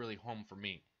hits really home for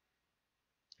me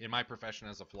in my profession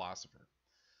as a philosopher.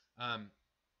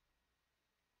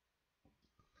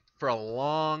 For a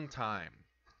long time,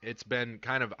 it's been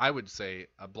kind of, I would say,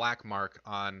 a black mark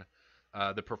on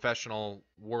the professional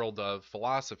world of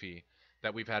philosophy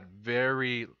that we've had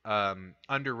we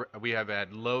have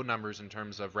had low numbers in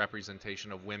terms of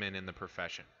representation of women in the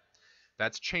profession.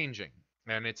 That's changing,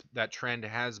 and that trend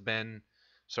has been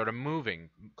sort of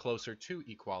moving closer to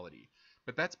equality.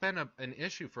 But that's been an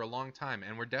issue for a long time,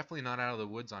 and we're definitely not out of the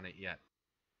woods on it yet.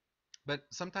 But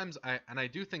sometimes I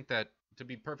do think that, to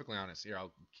be perfectly honest, here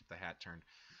I'll keep the hat turned.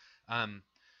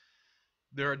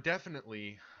 There are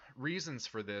definitely reasons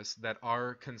for this that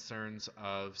are concerns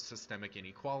of systemic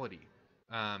inequality.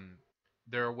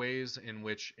 There are ways in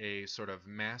which a sort of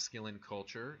masculine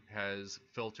culture has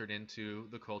filtered into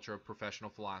the culture of professional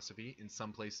philosophy, in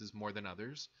some places more than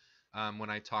others. When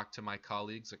I talk to my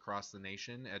colleagues across the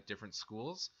nation at different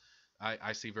schools,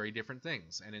 I see very different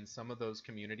things. And in some of those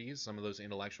communities, some of those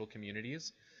intellectual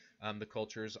communities, the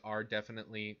cultures are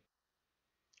definitely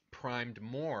primed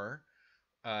more,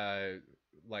 in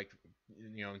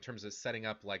terms of setting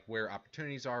up where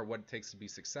opportunities are, what it takes to be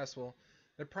successful.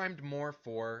 They're primed more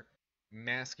for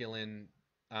masculine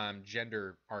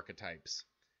gender archetypes,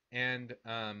 and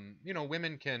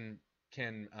women can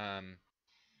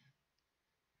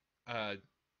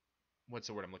what's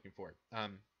the word I'm looking for?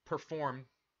 Perform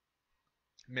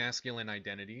masculine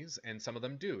identities, and some of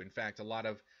them do. In fact, a lot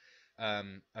of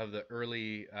the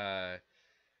early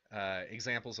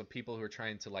examples of people who are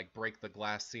trying to break the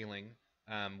glass ceiling,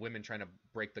 women trying to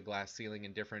break the glass ceiling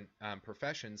in different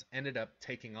professions, ended up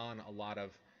taking on a lot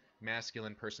of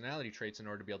masculine personality traits in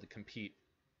order to be able to compete,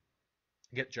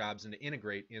 get jobs, and to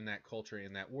integrate in that culture,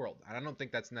 in that world. And I don't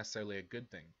think that's necessarily a good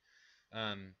thing.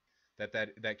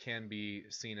 That can be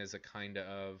seen as a kind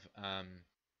of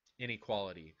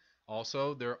inequality.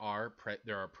 Also, there are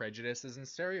prejudices and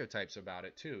stereotypes about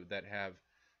it too that have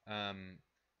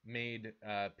made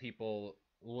people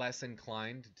less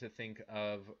inclined to think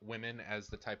of women as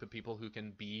the type of people who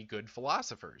can be good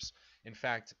philosophers. In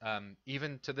fact,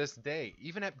 even to this day,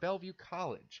 even at Bellevue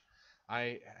College,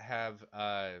 I have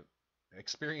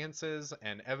experiences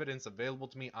and evidence available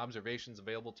to me, observations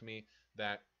available to me,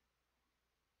 that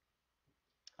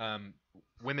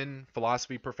women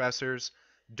philosophy professors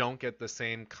don't get the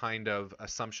same kind of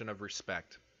assumption of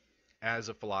respect as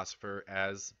a philosopher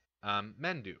as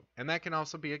men do. And that can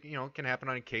also be, can happen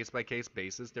on a case-by-case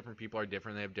basis. Different people are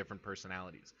different. They have different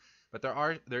personalities. But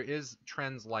there is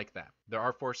trends like that. There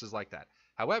are forces like that.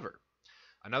 However,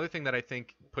 another thing that I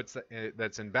think puts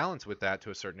that's in balance with that to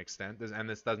a certain extent, and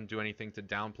this doesn't do anything to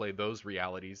downplay those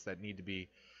realities that need to be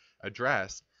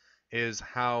addressed, is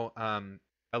how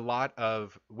a lot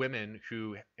of women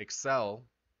who excel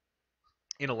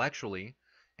intellectually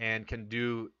and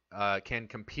can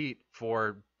compete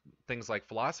for things like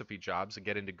philosophy jobs and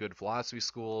get into good philosophy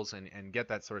schools and get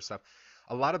that sort of stuff.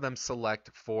 A lot of them select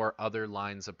for other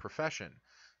lines of profession,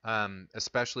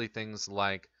 especially things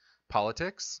like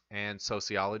politics and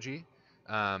sociology.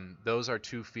 Those are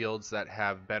two fields that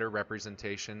have better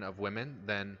representation of women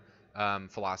than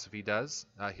philosophy does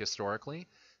historically.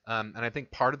 And I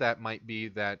think part of that might be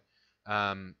that's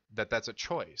a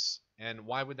choice. And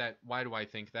why do I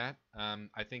think that?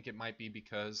 I think it might be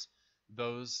because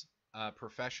those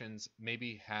professions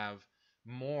maybe have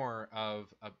more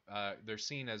of they're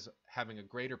seen as having a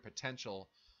greater potential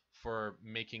for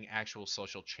making actual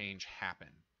social change happen,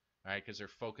 right? Because they're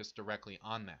focused directly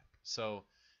on that. So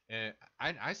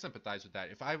I sympathize with that.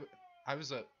 If I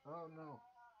was a oh no.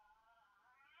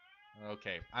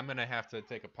 Okay, I'm gonna have to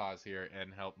take a pause here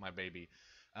and help my baby.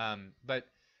 But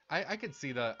I could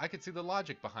see the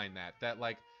logic behind that. That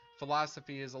like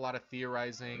philosophy is a lot of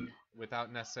theorizing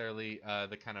without necessarily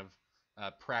the kind of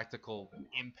practical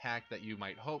impact that you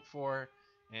might hope for.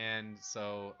 And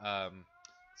so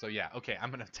yeah. Okay,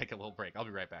 I'm gonna take a little break. I'll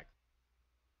be right back.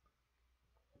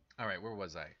 All right, where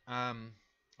was I?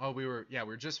 Oh, we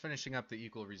were just finishing up the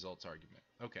equal results argument.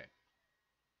 Okay.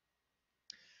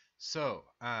 So,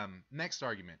 next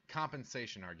argument,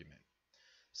 compensation argument.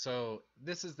 So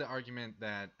this is the argument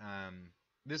that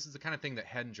this is the kind of thing that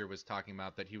Hedinger was talking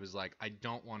about. That he was like, I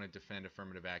don't want to defend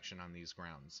affirmative action on these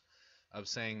grounds, of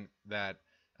saying that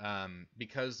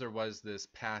because there was this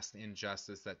past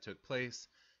injustice that took place,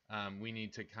 we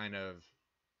need to kind of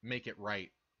make it right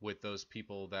with those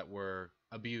people that were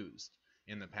abused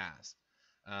in the past,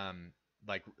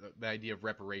 like the idea of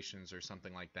reparations or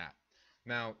something like that.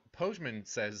 Now, Pojman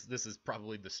says this is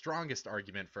probably the strongest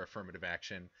argument for affirmative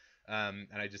action. And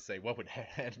I just say, what would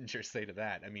Hedinger say to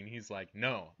that? I mean, he's like,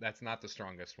 no, that's not the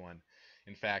strongest one.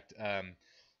 In fact,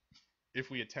 if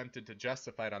we attempted to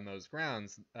justify it on those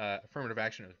grounds, affirmative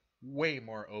action is way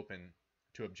more open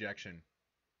to objection.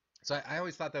 So I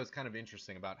always thought that was kind of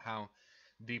interesting about how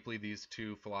deeply these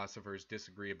two philosophers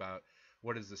disagree about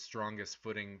what is the strongest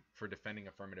footing for defending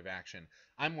affirmative action.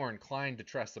 I'm more inclined to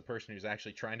trust the person who's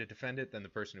actually trying to defend it than the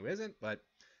person who isn't, but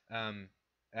um,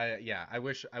 yeah, I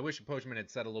wish Pojman had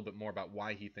said a little bit more about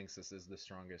why he thinks this is the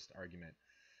strongest argument.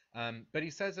 But he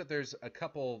says that there's a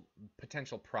couple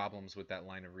potential problems with that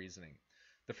line of reasoning.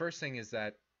 The first thing is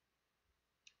that,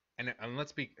 and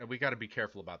we got to be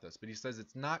careful about this, but he says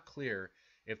it's not clear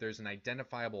if there's an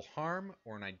identifiable harm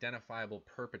or an identifiable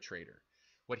perpetrator.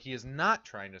 What he is not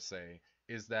trying to say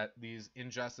is that these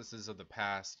injustices of the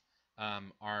past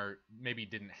are maybe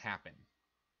didn't happen.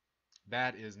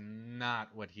 That is not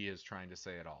what he is trying to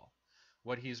say at all.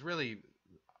 What he's really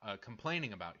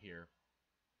complaining about here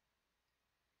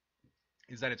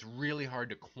is that it's really hard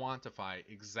to quantify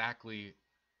exactly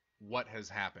what has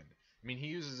happened. I mean, he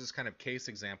uses this kind of case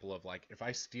example of like, if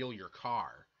I steal your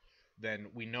car, then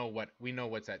we know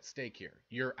what's at stake here.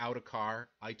 You're out a car,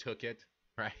 I took it,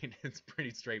 right? It's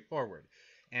pretty straightforward.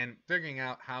 And figuring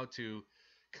out how to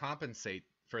compensate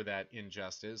for that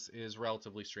injustice is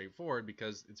relatively straightforward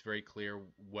because it's very clear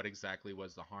what exactly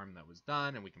was the harm that was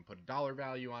done, and we can put a dollar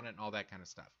value on it and all that kind of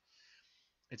stuff.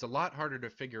 It's a lot harder to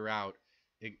figure out.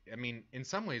 I mean, in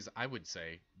some ways, I would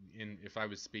say, if I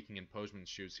was speaking in Pojman's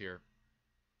shoes here,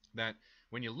 that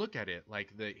when you look at it,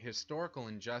 like the historical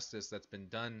injustice that's been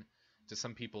done to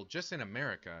some people just in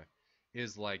America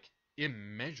is like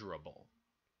immeasurable.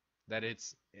 That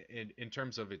it's in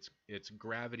terms of its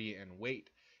gravity and weight,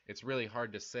 it's really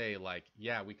hard to say like,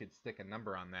 yeah, we could stick a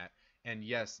number on that. And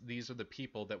yes, these are the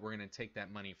people that we're going to take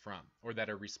that money from, or that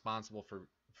are responsible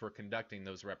for conducting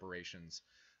those reparations.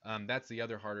 That's the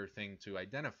other harder thing to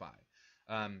identify.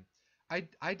 Um,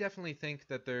 I definitely think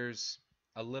that there's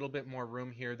a little bit more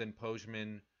room here than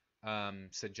Pojman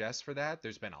suggests for that.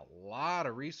 There's been a lot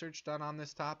of research done on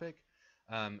this topic,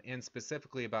 and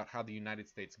specifically about how the United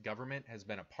States government has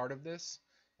been a part of this,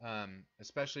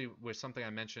 especially with something I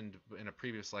mentioned in a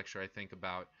previous lecture, I think,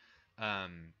 about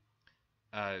um,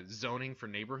 zoning for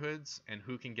neighborhoods and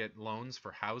who can get loans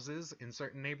for houses in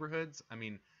certain neighborhoods. I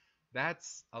mean,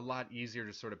 that's a lot easier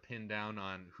to sort of pin down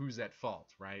on who's at fault,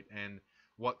 right? And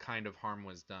what kind of harm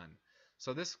was done.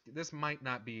 So this might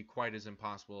not be quite as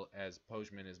impossible as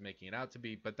Pojman is making it out to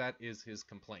be, but that is his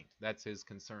complaint. That's his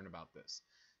concern about this.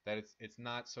 That it's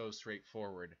not so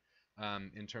straightforward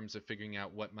in terms of figuring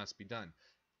out what must be done.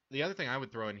 the other thing I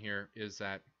would throw in here is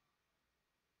that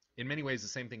in many ways the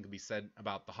same thing could be said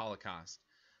about the Holocaust,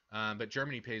 but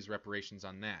Germany pays reparations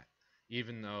on that,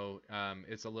 even though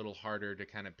it's a little harder to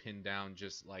kind of pin down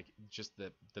just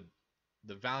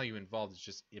the value involved is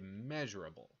just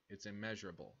immeasurable. It's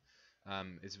immeasurable.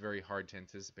 It's very hard to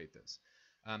anticipate this.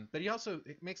 But he also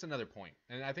makes another point,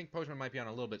 and I think Postman might be on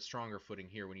a little bit stronger footing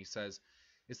here when he says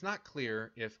it's not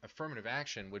clear if affirmative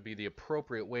action would be the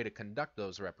appropriate way to conduct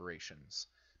those reparations.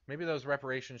 Maybe those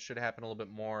reparations should happen a little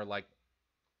bit more like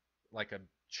a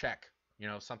check,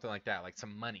 something like that, like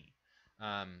some money,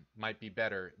 might be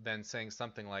better than saying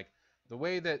something like the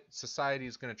way that society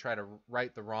is going to try to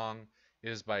right the wrong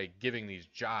is by giving these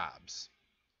jobs.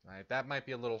 Right? That might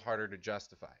be a little harder to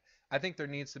justify. I think there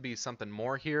needs to be something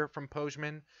more here from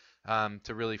Pojman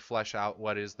to really flesh out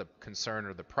what is the concern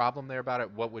or the problem there about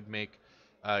it. What would make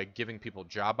giving people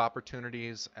job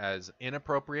opportunities as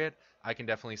inappropriate? I can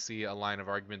definitely see a line of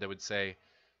argument that would say,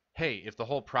 hey, if the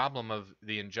whole problem of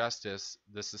the injustice,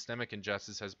 the systemic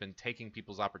injustice, has been taking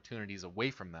people's opportunities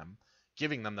away from them,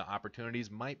 giving them the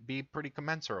opportunities might be pretty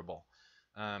commensurable.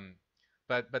 Um,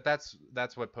 but that's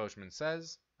what Postman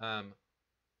says. And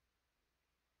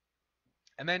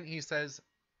then he says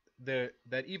that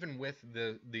even with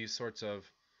these sorts of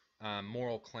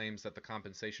moral claims that the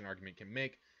compensation argument can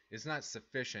make, is not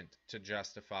sufficient to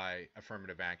justify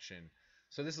affirmative action.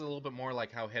 So this is a little bit more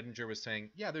like how Hedinger was saying,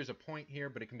 yeah, there's a point here,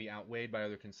 but it can be outweighed by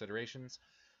other considerations.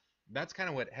 That's kind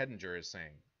of what Hedinger is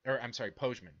saying, or I'm sorry,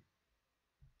 Pojman,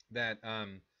 that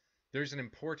there's an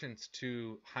importance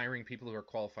to hiring people who are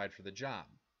qualified for the job.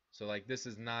 So like this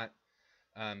is not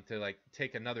to like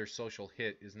take another social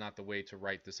hit is not the way to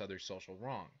right this other social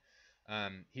wrong.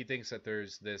 He thinks that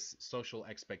there's this social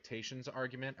expectations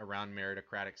argument around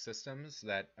meritocratic systems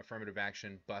that affirmative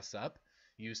action busts up.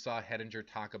 You saw Hedinger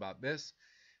talk about this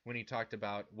when he talked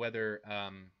about whether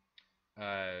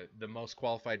the most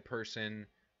qualified person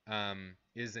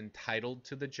is entitled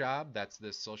to the job. That's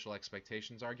this social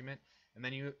expectations argument. And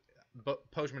then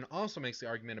Pojman also makes the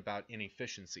argument about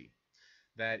inefficiency,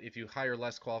 that if you hire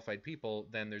less qualified people,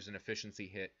 then there's an efficiency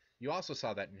hit. You also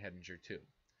saw that in Hedinger too.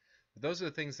 But those are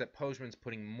the things that Pojman's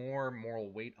putting more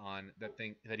moral weight on,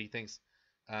 that he thinks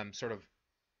sort of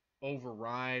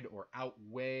override or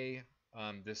outweigh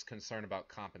this concern about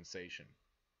compensation.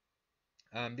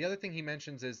 The other thing he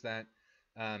mentions is that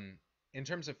in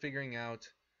terms of figuring out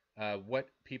what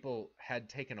people had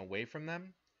taken away from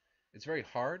them, it's very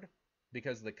hard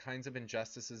because of the kinds of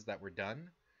injustices that were done.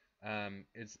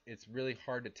 It's really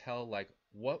hard to tell, like,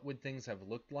 what would things have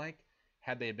looked like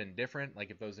had they been different.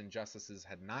 Like if those injustices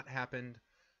had not happened,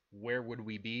 where would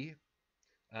we be?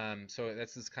 So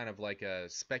that's this kind of like a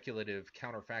speculative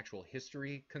counterfactual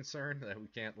history concern that we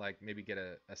can't like maybe get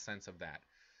a sense of that.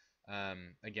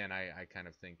 Again, I kind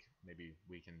of think maybe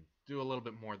we can do a little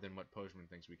bit more than what Pojman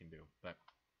thinks we can do, but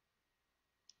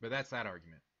that's that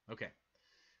argument. Okay.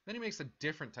 Then he makes a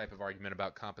different type of argument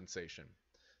about compensation,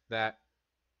 that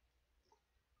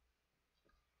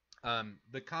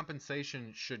the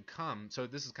compensation should come. So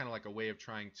this is kind of like a way of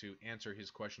trying to answer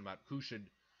his question about who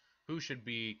should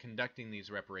be conducting these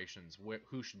reparations,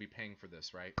 who should be paying for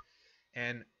this, right?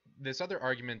 And this other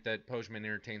argument that Pojman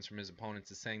entertains from his opponents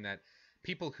is saying that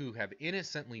people who have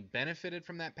innocently benefited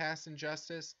from that past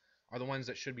injustice are the ones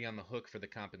that should be on the hook for the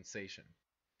compensation.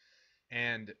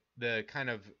 And the kind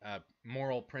of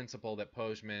moral principle that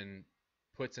Pojman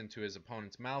puts into his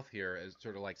opponent's mouth here, as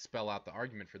sort of like spell out the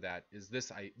argument for that, is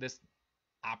this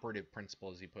operative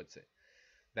principle, as he puts it,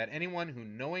 that anyone who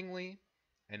knowingly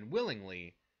and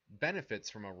willingly benefits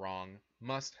from a wrong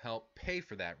must help pay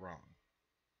for that wrong.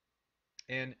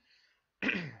 And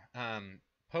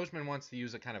Pojman wants to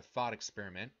use a kind of thought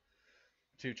experiment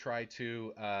to try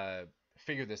to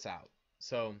figure this out.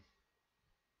 So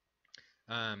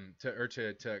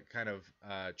to kind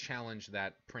of challenge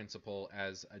that principle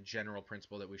as a general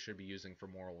principle that we should be using for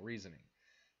moral reasoning.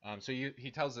 So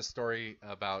he tells a story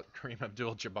about Kareem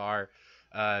Abdul-Jabbar.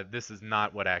 This is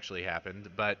not what actually happened,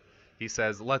 but he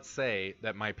says, let's say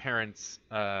that my parents,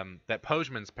 that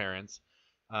Pojman's parents,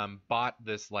 bought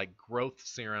this like growth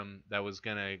serum that was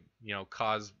gonna,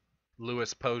 cause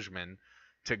Louis Pojman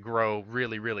to grow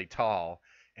really, really tall,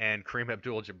 and Kareem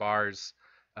Abdul-Jabbar's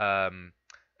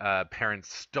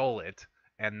parents stole it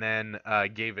and then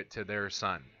gave it to their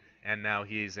son, and now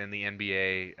he's in the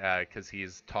NBA because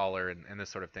he's taller and this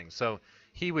sort of thing. So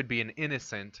he would be an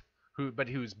innocent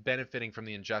who's benefiting from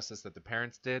the injustice that the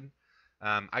parents did.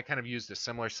 I kind of used a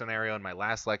similar scenario in my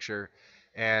last lecture,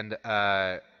 and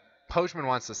Pojman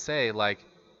wants to say, like,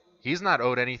 he's not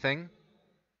owed anything,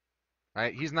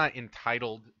 right? He's not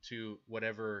entitled to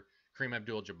whatever Kareem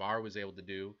Abdul-Jabbar was able to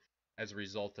do. as a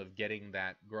result of getting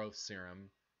that growth serum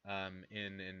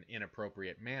in an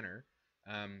inappropriate manner.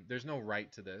 There's no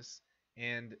right to this,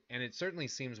 and it certainly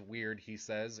seems weird. He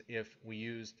says if we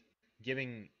used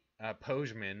giving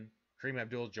Pojman, Kareem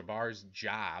Abdul-Jabbar's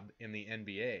job in the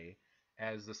NBA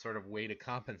as the sort of way to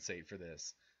compensate for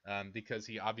this, because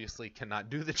he obviously cannot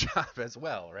do the job as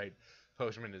well, right?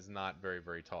 Pojman is not very,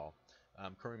 very tall.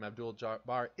 Kareem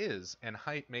Abdul-Jabbar is, and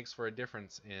height makes for a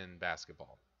difference in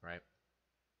basketball, right?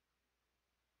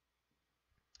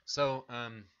 So,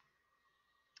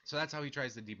 so that's how he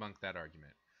tries to debunk that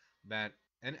argument. That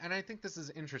and I think this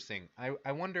is interesting.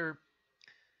 I wonder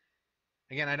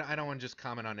again. I don't want to just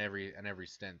comment on every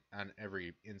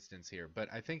instance here, but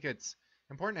I think it's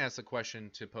important to ask the question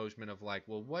to Postman of like,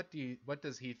 well, what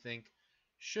does he think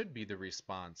should be the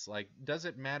response? Like, does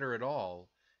it matter at all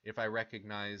if I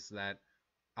recognize that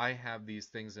I have these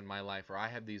things in my life or I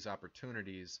have these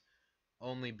opportunities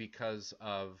only because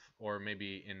of, or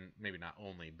maybe not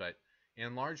only, but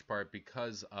in large part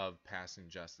because of past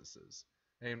injustices.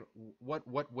 And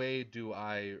what way do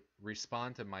I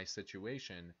respond to my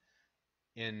situation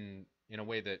in a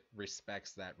way that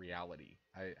respects that reality?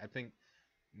 I think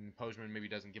Postman maybe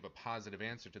doesn't give a positive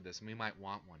answer to this, and we might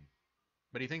want one.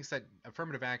 But he thinks that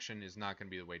affirmative action is not going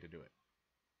to be the way to do it.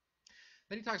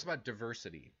 Then he talks about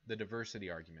diversity, the diversity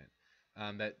argument.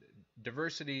 That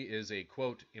diversity is a,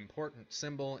 quote, important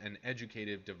symbol and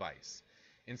educative device.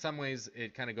 In some ways,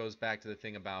 it kind of goes back to the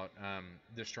thing about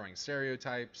destroying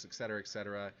stereotypes, et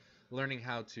cetera, learning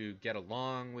how to get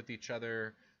along with each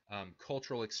other,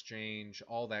 cultural exchange,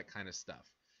 all that kind of stuff.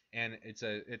 And it's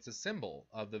a symbol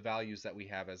of the values that we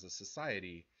have as a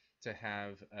society to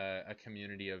have a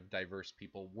community of diverse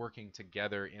people working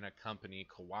together in a company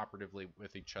cooperatively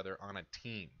with each other on a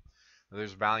team.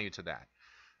 There's value to that.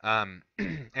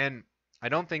 And I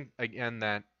don't think, again,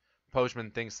 that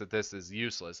Postman thinks that this is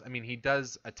useless. I mean, he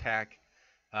does attack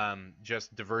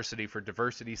just diversity for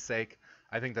diversity's sake.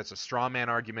 I think that's a straw man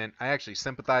argument. I actually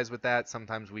sympathize with that.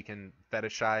 Sometimes we can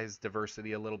fetishize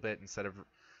diversity a little bit instead of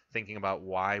thinking about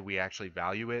why we actually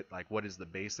value it, like what is the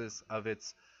basis of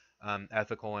its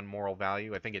ethical and moral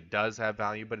value. I think it does have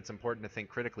value, but it's important to think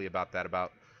critically about that,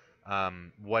 about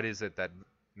what is it that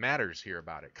matters here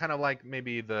about it. Kind of like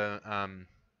maybe the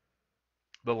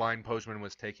line Postman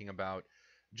was taking about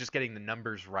just getting the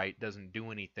numbers right doesn't do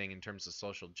anything in terms of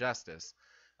social justice.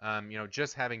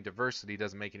 Just having diversity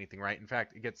doesn't make anything right. In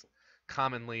fact, it gets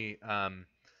commonly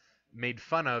made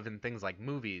fun of in things like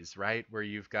movies, right? Where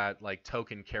you've got like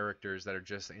token characters that are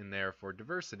just in there for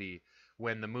diversity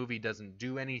when the movie doesn't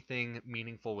do anything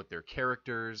meaningful with their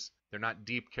characters. They're not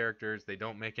deep characters. They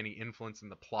don't make any influence in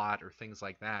the plot or things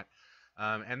like that.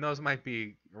 And those might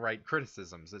be right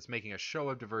criticisms. It's making a show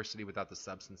of diversity without the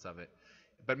substance of it.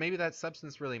 But maybe that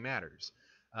substance really matters.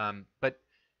 But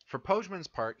for Pojman's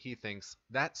part, he thinks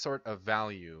that sort of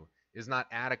value is not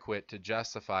adequate to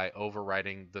justify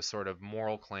overriding the sort of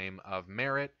moral claim of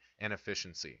merit and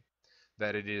efficiency.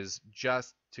 That it is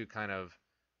just to kind of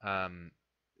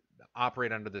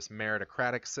operate under this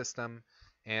meritocratic system,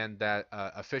 and that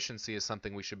efficiency is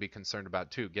something we should be concerned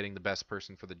about too. Getting the best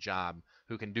person for the job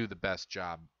who can do the best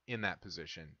job in that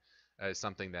position is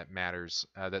something that matters,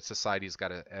 that society's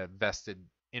got a vested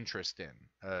interest in,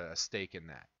 a stake in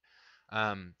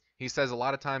that. He says a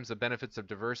lot of times the benefits of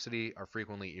diversity are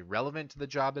frequently irrelevant to the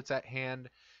job that's at hand.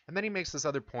 And then he makes this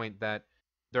other point that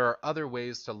there are other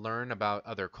ways to learn about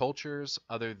other cultures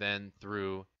other than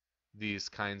through these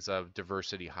kinds of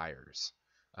diversity hires.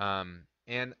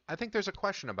 And I think there's a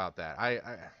question about that. I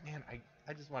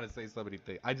just want to say somebody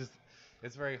thing.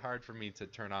 It's very hard for me to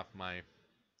turn off my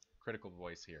critical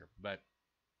voice here. But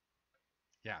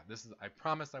yeah, I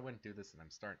promised I wouldn't do this, and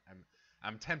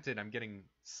I'm tempted.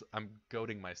 I'm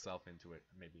goading myself into it.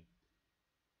 Maybe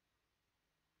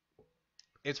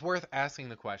it's worth asking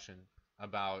the question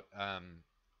about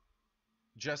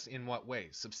just in what way,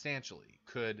 substantially,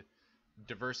 could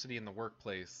diversity in the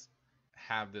workplace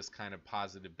have this kind of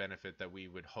positive benefit that we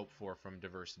would hope for from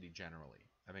diversity generally?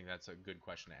 I think that's a good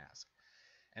question to ask.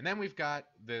 And then we've got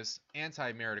this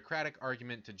anti-meritocratic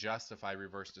argument to justify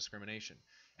reverse discrimination.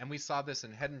 And we saw this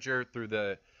in Hedinger through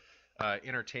the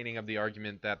entertaining of the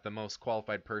argument that the most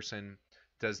qualified person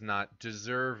does not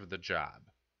deserve the job.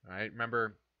 All right?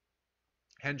 Remember,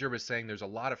 Hedinger was saying there's a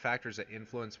lot of factors that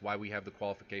influence why we have the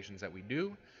qualifications that we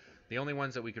do. The only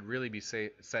ones that we could really be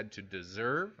said to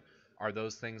deserve are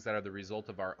those things that are the result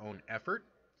of our own effort,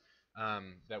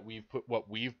 that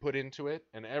we've put into it,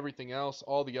 and everything else,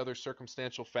 all the other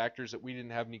circumstantial factors that we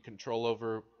didn't have any control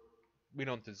over, we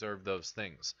don't deserve those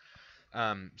things.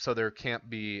 So there can't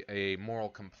be a moral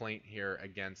complaint here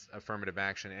against affirmative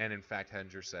action. And in fact,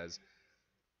 Hedinger says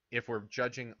if we're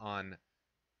judging on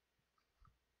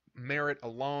merit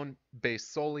alone,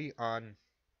 based solely on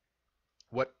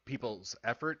what people's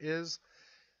effort is,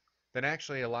 then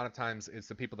actually a lot of times it's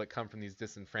the people that come from these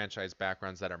disenfranchised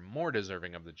backgrounds that are more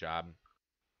deserving of the job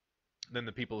than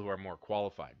the people who are more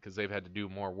qualified because they've had to do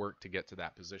more work to get to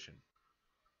that position.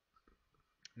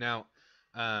 Now,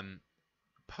 um,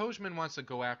 Postman wants to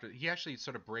go after. He actually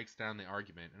sort of breaks down the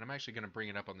argument, and I'm actually going to bring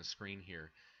it up on the screen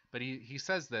here. But he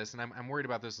says this, and I'm worried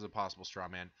about this as a possible straw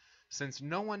man. Since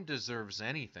no one deserves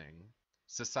anything,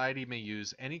 society may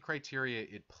use any criteria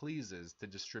it pleases to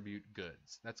distribute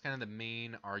goods. That's kind of the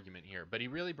main argument here. But he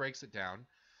really breaks it down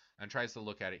and tries to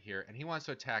look at it here, and he wants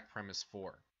to attack premise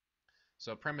 4.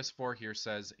 So premise 4 here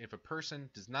says, if a person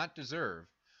does not deserve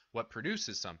what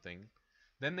produces something,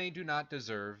 then they do not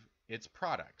deserve its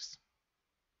products.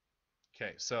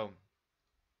 Okay, so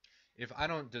if I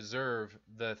don't deserve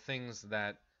the things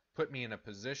that put me in a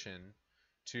position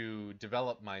to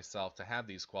develop myself to have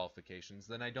these qualifications,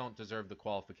 then I don't deserve the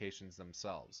qualifications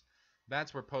themselves.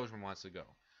 That's where Postman wants to go.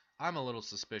 I'm a little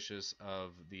suspicious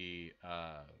of the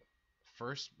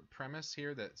first premise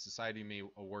here, that society may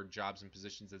award jobs and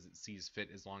positions as it sees fit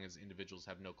as long as individuals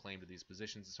have no claim to these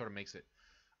positions. It sort of makes it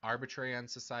arbitrary on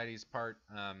society's part.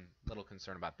 Little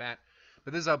concern about that.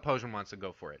 But this is how Postman wants to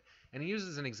go for it. And he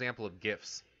uses an example of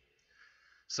gifts.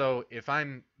 So if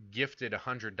I'm gifted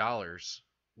 $100,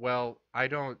 well, I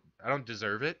don't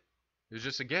deserve it. It was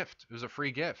just a gift. It was a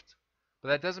free gift. But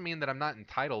that doesn't mean that I'm not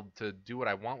entitled to do what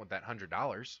I want with that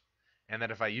 $100, and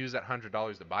that if I use that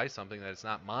 $100 to buy something, that it's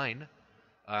not mine,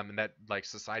 and that like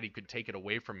society could take it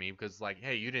away from me because like,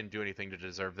 hey, you didn't do anything to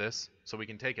deserve this, so we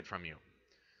can take it from you.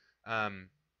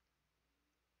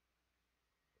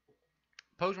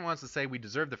 Postman wants to say we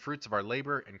deserve the fruits of our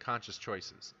labor and conscious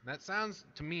choices. And that sounds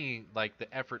to me like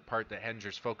the effort part that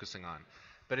Henger's focusing on,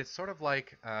 but it's sort of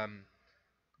like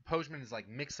Postman is like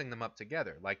mixing them up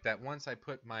together. Like that once I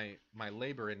put my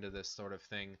labor into this sort of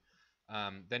thing,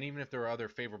 then even if there are other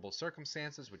favorable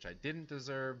circumstances which I didn't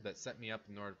deserve that set me up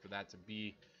in order for that to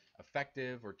be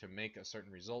effective or to make a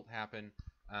certain result happen,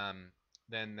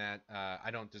 then that I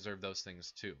don't deserve those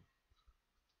things too.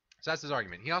 So that's his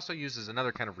argument. He also uses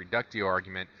another kind of reductio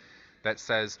argument that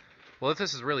says, well, if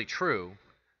this is really true,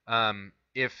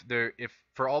 if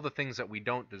for all the things that we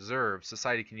don't deserve,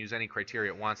 society can use any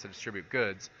criteria it wants to distribute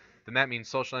goods, then that means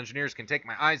social engineers can take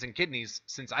my eyes and kidneys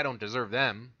since I don't deserve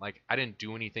them. Like, I didn't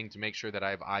do anything to make sure that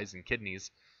I have eyes and kidneys,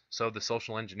 so the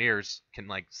social engineers can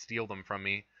like steal them from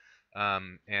me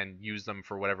and use them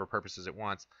for whatever purposes it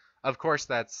wants. Of course,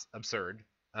 that's absurd,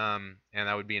 and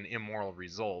that would be an immoral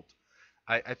result.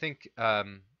 I think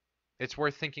it's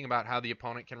worth thinking about how the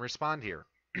opponent can respond here.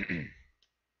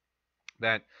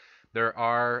 That there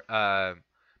are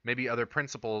maybe other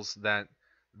principles that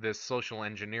this social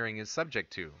engineering is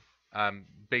subject to.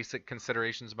 Basic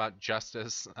considerations about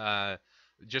justice.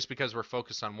 Just because we're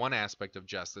focused on one aspect of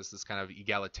justice, this kind of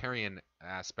egalitarian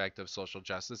aspect of social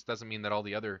justice, doesn't mean that all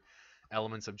the other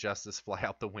elements of justice fly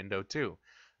out the window too.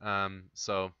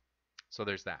 So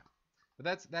there's that.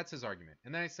 But that's his argument.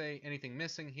 And then I say anything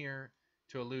missing here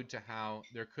to allude to how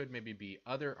there could maybe be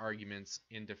other arguments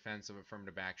in defense of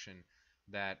affirmative action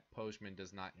that Postman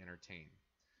does not entertain.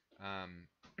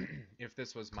 If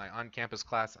this was my on-campus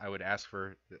class, I would ask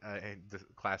for the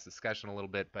class discussion a little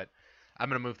bit, but I'm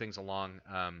going to move things along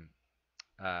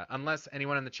unless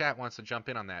anyone in the chat wants to jump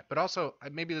in on that. But also,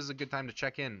 maybe this is a good time to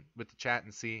check in with the chat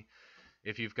and see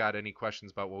if you've got any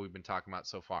questions about what we've been talking about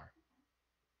so far.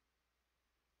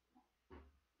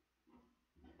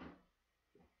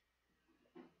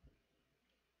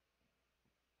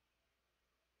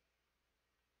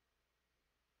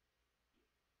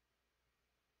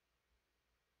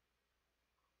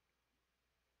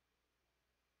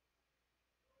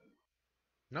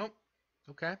 Nope.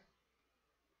 Okay.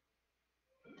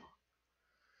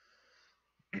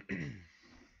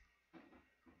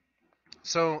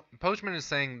 So Postman is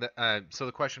saying that. So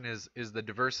the question is the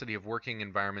diversity of working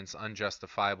environments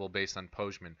unjustifiable based on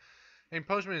Postman? And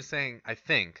Postman is saying, I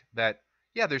think that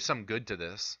yeah, there's some good to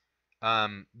this,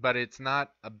 but it's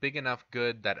not a big enough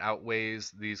good that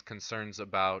outweighs these concerns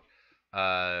about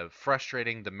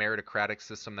frustrating the meritocratic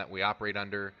system that we operate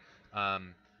under,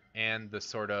 and the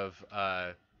sort of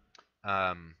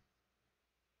um,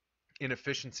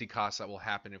 inefficiency costs that will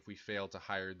happen if we fail to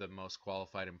hire the most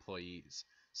qualified employees.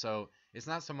 So it's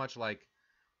not so much like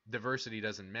diversity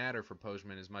doesn't matter for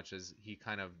Postman as much as he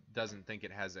kind of doesn't think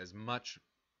it has as much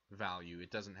value.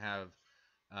 It doesn't have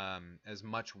as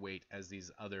much weight as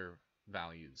these other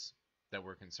values that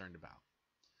we're concerned about.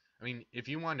 I mean, if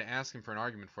you wanted to ask him for an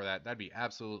argument for that, that'd be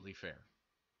absolutely fair.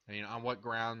 I mean, on what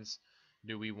grounds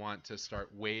do we want to start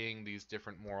weighing these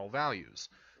different moral values?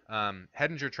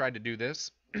 Hedinger tried to do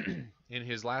this in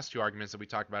his last two arguments that we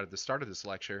talked about at the start of this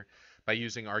lecture by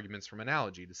using arguments from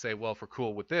analogy to say, well, if we're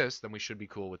cool with this, then we should be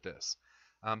cool with this.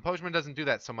 Postman doesn't do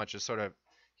that so much as sort of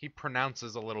he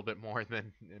pronounces a little bit more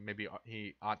than maybe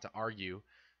he ought to argue.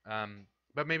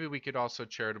 But maybe we could also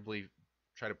charitably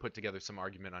try to put together some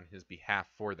argument on his behalf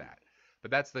for that.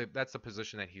 But that's the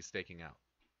position that he's staking out.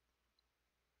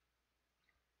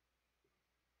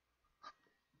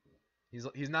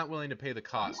 He's not willing to pay the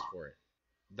cost for it.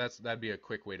 That'd be a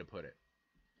quick way to put it.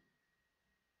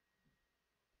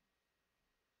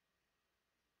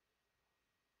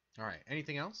 All right.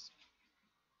 Anything else?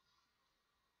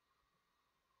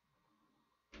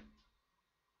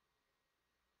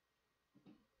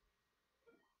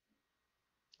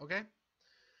 Okay.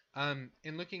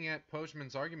 In looking at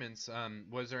Postman's arguments,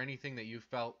 was there anything that you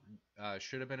felt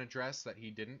should have been addressed that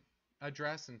he didn't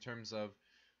address in terms of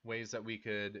ways that we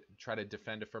could try to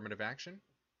defend affirmative action?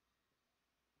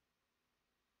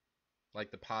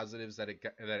 Like the positives that it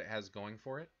has going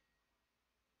for it?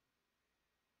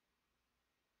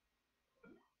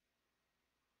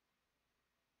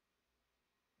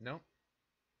 No?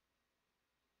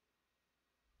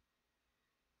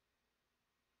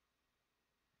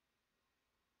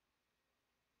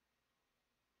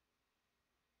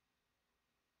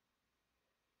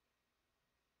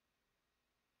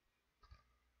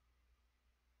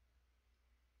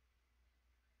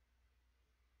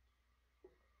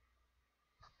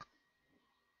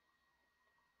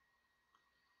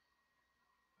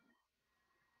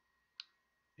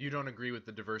 You don't agree with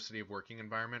the diversity of working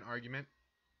environment argument?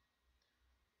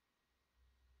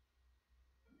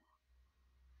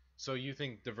 So you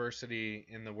think diversity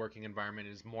in the working environment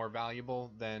is more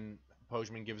valuable than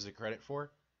Postman gives it credit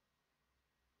for?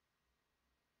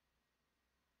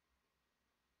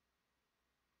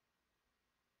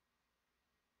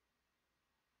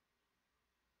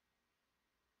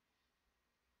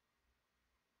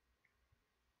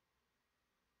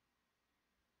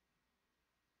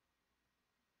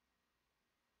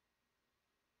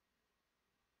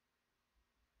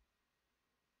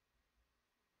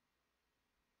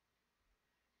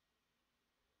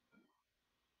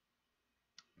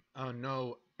 Oh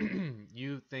no,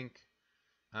 you think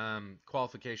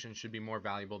qualification should be more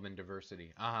valuable than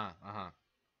diversity. Uh-huh, uh-huh.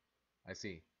 I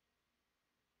see.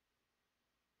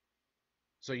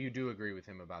 So you do agree with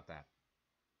him about that.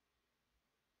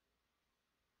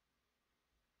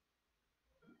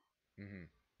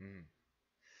 Mm-hmm. Mm-hmm.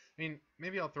 I mean,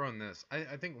 maybe I'll throw in this.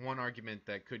 I think one argument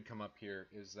that could come up here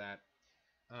is that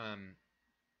um,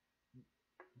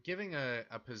 giving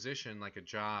a position like a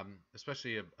job,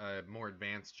 especially a more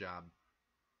advanced job,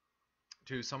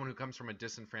 to someone who comes from a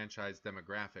disenfranchised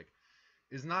demographic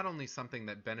is not only something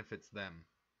that benefits them,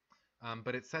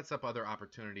 but it sets up other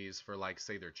opportunities for, like,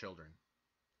 say, their children.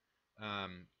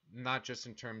 Not just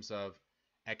in terms of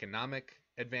economic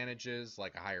advantages,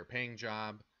 like a higher paying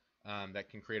job that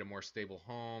can create a more stable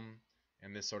home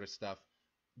and this sort of stuff,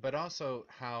 but also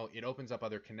how it opens up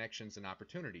other connections and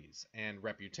opportunities, and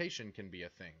reputation can be a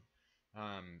thing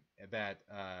that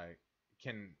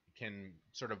can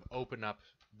sort of open up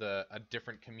a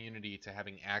different community to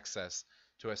having access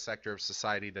to a sector of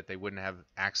society that they wouldn't have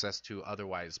access to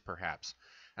otherwise, perhaps.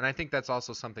 And I think that's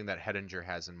also something that Hedinger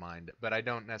has in mind, but I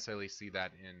don't necessarily see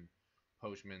that in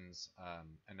Postman's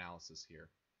analysis here.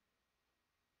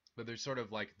 But there's sort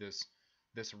of like this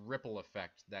ripple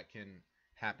effect that can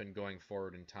happen going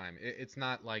forward in time. It's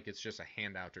not like it's just a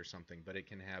handout or something, but it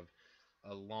can have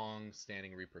a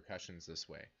long-standing repercussions this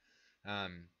way.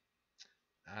 Um,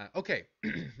 okay,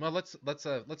 well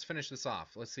let's finish this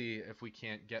off. Let's see if we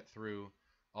can't get through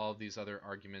all of these other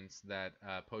arguments that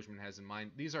Postman has in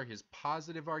mind. These are his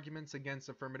positive arguments against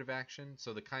affirmative action,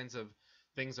 so the kinds of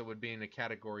things that would be in a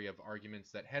category of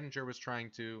arguments that Hedinger was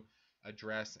trying to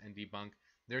address and debunk.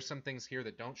 There's some things here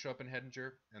that don't show up in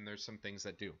Hedinger, and there's some things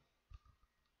that do.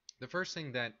 The first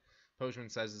thing that Postman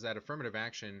says is that affirmative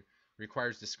action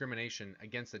requires discrimination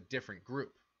against a different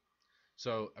group.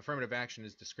 So affirmative action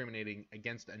is discriminating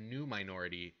against a new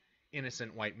minority,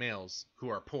 innocent white males who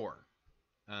are poor.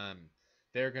 Um,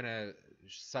 they're going to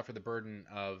suffer the burden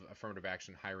of affirmative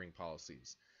action hiring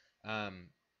policies. Um,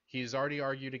 he's already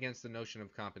argued against the notion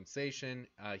of compensation.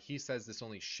 He says this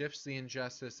only shifts the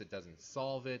injustice, it doesn't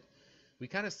solve it. We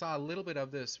kind of saw a little bit of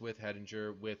this with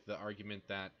Hedinger with the argument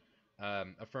that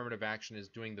affirmative action is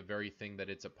doing the very thing that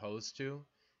it's opposed to.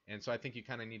 And so I think you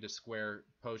kind of need to square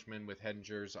Postman with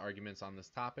Hedinger's arguments on this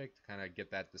topic to kind of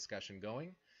get that discussion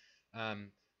going.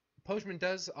 Um, Postman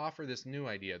does offer this new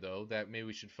idea, though, that maybe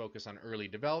we should focus on early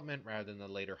development rather than the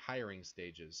later hiring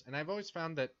stages. And I've always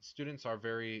found that students are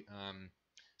very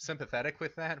sympathetic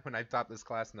with that. When I've taught this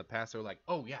class in the past, they're like,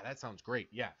 oh, yeah, that sounds great.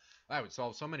 Yeah, that would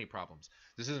solve so many problems.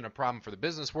 This isn't a problem for the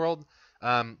business world.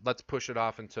 Let's push it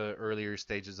off into earlier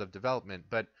stages of development.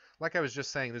 But like I was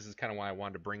just saying, this is kind of why I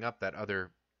wanted to bring up that other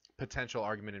potential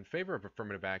argument in favor of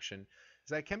affirmative action, is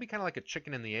that it can be kind of like a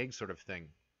chicken and the egg sort of thing,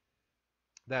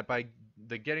 that by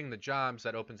getting the jobs,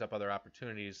 that opens up other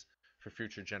opportunities for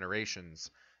future generations,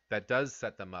 that does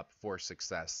set them up for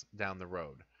success down the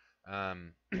road.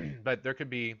 um, but there could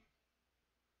be,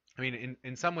 I mean,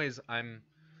 in some ways, I'm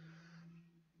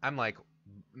like,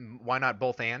 why not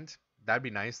both? And that'd be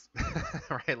nice.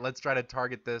 Right, let's try to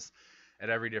target this at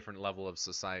every different level of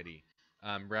society,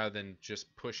 rather than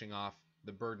just pushing off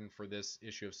the burden for this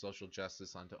issue of social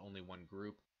justice onto only one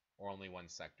group or only one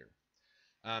sector.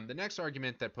 The next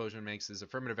argument that Postman makes is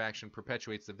affirmative action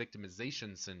perpetuates the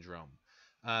victimization syndrome.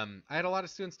 I had a lot of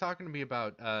students talking to me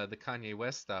about the Kanye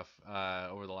West stuff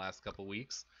over the last couple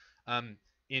weeks.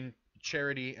 In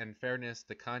charity and fairness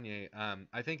to Kanye,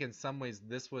 I think in some ways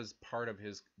this was part of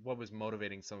what was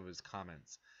motivating some of his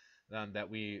comments, that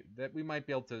we might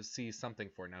be able to see something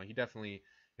for. Now, he definitely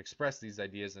expressed these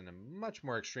ideas in a much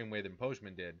more extreme way than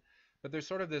Postman did, but there's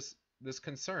sort of this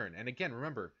concern. And again,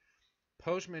 remember,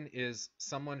 Postman is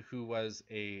someone who was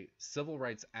a civil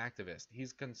rights activist.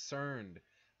 He's concerned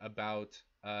about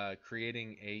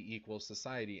creating a equal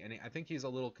society, and I think he's a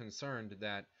little concerned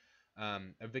that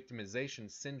a victimization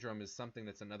syndrome is something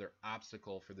that's another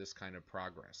obstacle for this kind of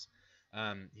progress.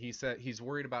 He said he's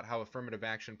worried about how affirmative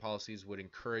action policies would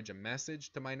encourage a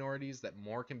message to minorities that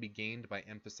more can be gained by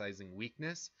emphasizing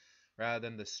weakness rather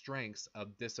than the strengths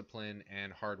of discipline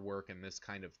and hard work and this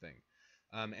kind of thing.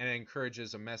 And it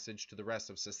encourages a message to the rest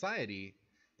of society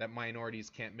that minorities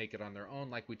can't make it on their own,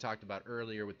 like we talked about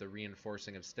earlier with the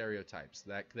reinforcing of stereotypes,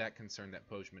 that concern that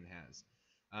Postman has.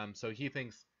 So he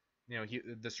thinks,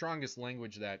 the strongest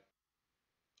language that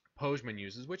Postman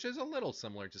uses, which is a little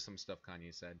similar to some stuff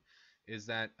Kanye said, is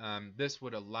that this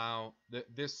would allow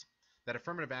that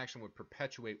affirmative action would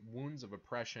perpetuate wounds of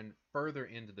oppression further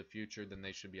into the future than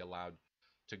they should be allowed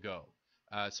to go.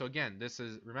 So again,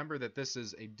 remember that this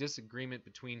is a disagreement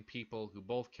between people who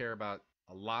both care about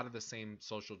a lot of the same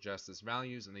social justice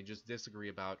values, and they just disagree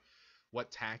about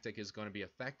what tactic is going to be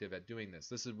effective at doing this.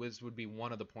 This would be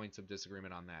one of the points of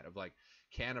disagreement on that, of like,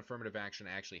 can affirmative action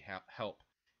actually help?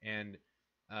 And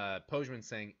Postman's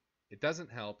saying it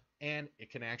doesn't help, and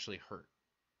it can actually hurt.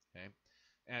 Okay.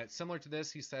 Similar to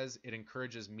this, he says it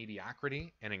encourages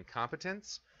mediocrity and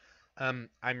incompetence. I'm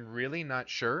really not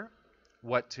sure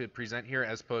what to present here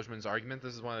as Postman's argument.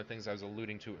 This is one of the things I was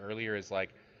alluding to earlier, is like,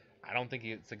 I don't think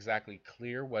it's exactly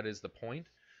clear what is the point.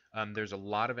 There's a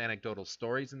lot of anecdotal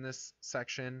stories in this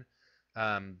section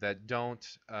that don't,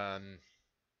 I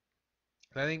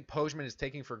think Postman is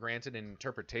taking for granted an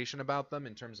interpretation about them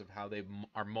in terms of how they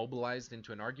are mobilized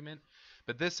into an argument.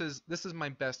 But this is my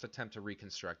best attempt to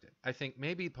reconstruct it. I think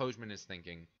maybe Postman is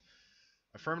thinking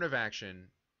affirmative action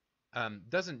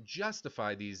doesn't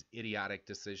justify these idiotic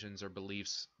decisions or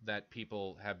beliefs that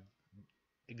people have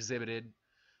exhibited,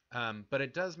 but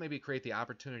it does maybe create the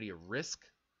opportunity of risk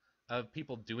of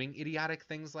people doing idiotic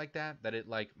things like that, that it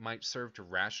like might serve to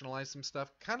rationalize some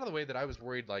stuff. Kind of the way that I was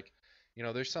worried, like,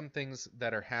 there's some things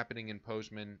that are happening in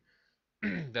Postman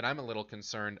that I'm a little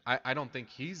concerned. I don't think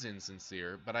he's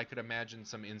insincere, but I could imagine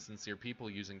some insincere people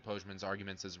using Postman's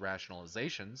arguments as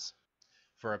rationalizations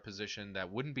for a position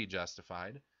that wouldn't be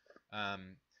justified.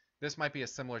 This might be a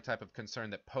similar type of concern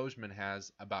that Postman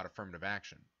has about affirmative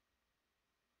action.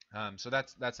 So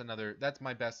that's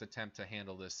my best attempt to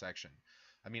handle this section.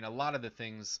 I mean, a lot of the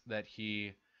things that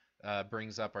he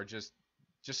brings up are just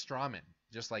straw men,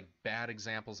 just like bad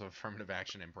examples of affirmative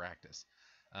action in practice.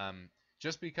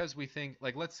 Just because we think,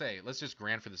 like, let's just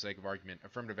grant for the sake of argument,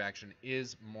 affirmative action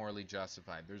is morally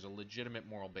justified. There's a legitimate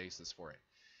moral basis for it.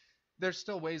 There's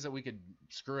still ways that we could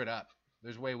screw it up.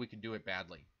 There's a way we could do it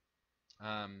badly.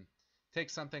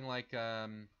 Take something like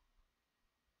some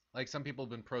people have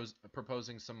been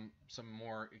proposing some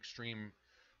more extreme,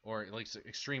 or like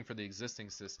extreme for the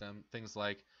existing system, things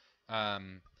like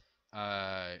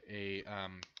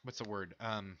what's the word?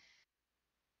 I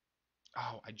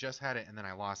just had it and then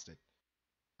I lost it.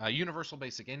 Universal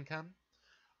basic income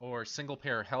or single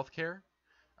payer health care.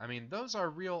 I mean, those are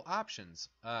real options,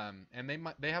 and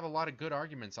they have a lot of good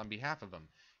arguments on behalf of them.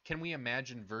 Can we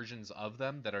imagine versions of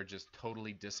them that are just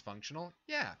totally dysfunctional?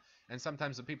 Yeah, and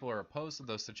sometimes the people who are opposed to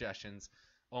those suggestions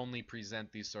only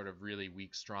present these sort of really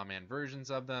weak straw man versions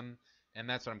of them, and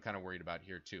that's what I'm kind of worried about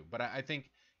here too. But I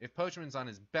think If Pochman's on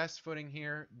his best footing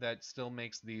here, that still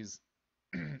makes these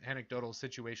anecdotal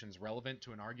situations relevant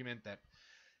to an argument that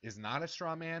is not a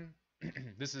straw man.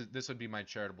 This would be my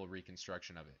charitable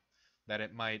reconstruction of it, that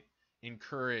it might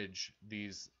encourage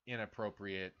these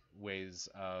inappropriate ways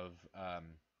of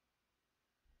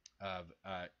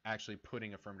actually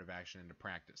putting affirmative action into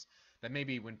practice. That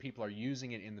maybe when people are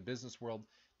using it in the business world,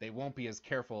 they won't be as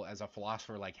careful as a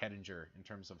philosopher like Hettinger in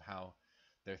terms of how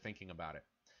they're thinking about it.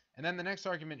 And then the next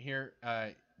argument here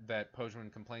that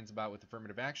Pochman complains about with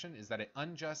affirmative action is that it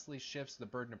unjustly shifts the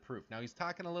burden of proof. Now he's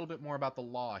talking a little bit more about the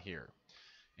law here.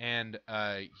 And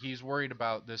he's worried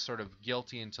about this sort of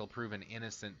guilty until proven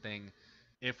innocent thing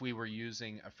if we were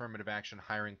using affirmative action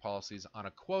hiring policies on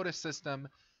a quota system,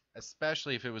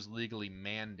 especially if it was legally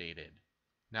mandated.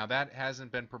 Now that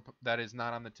is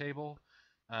not on the table.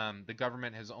 The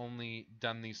government has only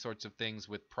done these sorts of things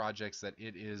with projects that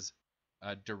it is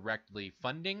directly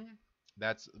funding.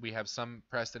 We have some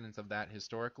precedence of that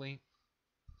historically.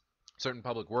 Certain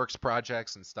public works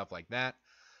projects and stuff like that.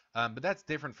 But that's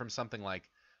different from something like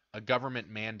a government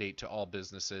mandate to all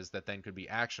businesses that then could be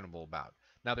actionable about.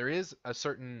 Now, there is a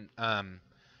certain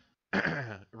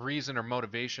reason or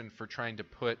motivation for trying to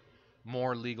put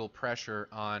more legal pressure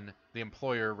on the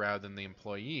employer rather than the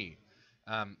employee.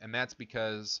 And that's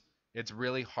because it's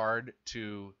really hard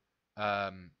to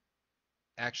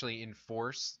actually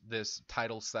enforce this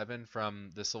Title VII from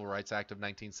the Civil Rights Act of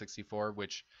 1964,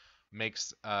 which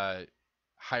makes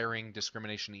hiring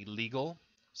discrimination illegal.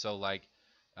 So like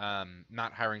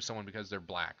not hiring someone because they're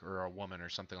black or a woman or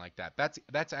something like that.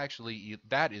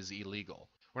 That is illegal.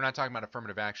 We're not talking about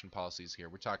affirmative action policies here.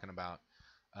 We're talking about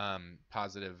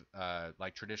positive,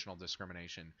 like traditional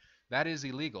discrimination. That is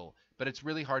illegal, but it's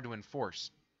really hard to enforce.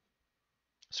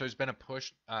 So there's been a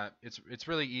push. It's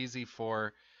really easy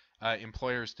for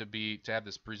employers to have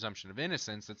this presumption of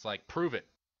innocence. It's like prove it,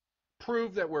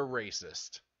 prove that we're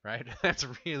racist, right? That's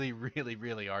really, really,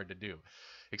 really hard to do,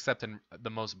 except in the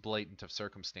most blatant of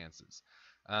circumstances.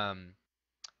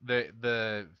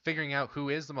 The figuring out who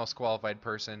is the most qualified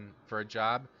person for a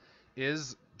job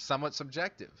is somewhat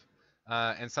subjective.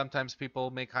 And sometimes people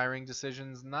make hiring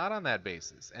decisions not on that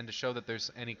basis. And to show that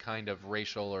there's any kind of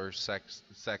racial or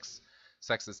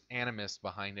sexist animus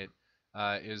behind it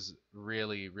is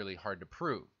really, really hard to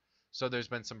prove. So there's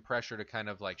been some pressure to kind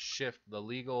of like shift the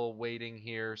legal weighting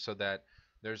here so that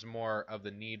there's more of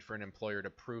the need for an employer to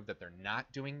prove that they're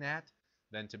not doing that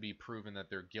than to be proven that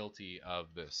they're guilty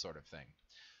of this sort of thing.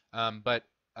 But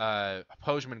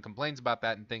Pochman complains about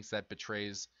that and thinks that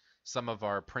betrays some of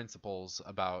our principles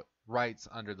about rights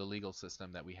under the legal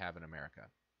system that we have in America.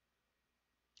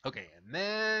 Okay, and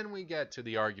then we get to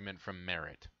the argument from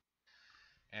Merritt.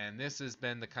 And this has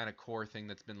been the kind of core thing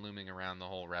that's been looming around the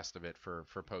whole rest of it for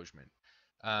Pochman.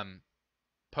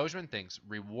 Pochman thinks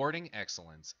rewarding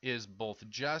excellence is both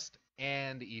just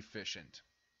and efficient.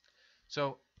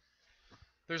 So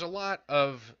there's a lot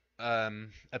of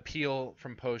appeal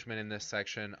from Pochman in this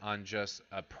section on just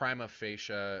a prima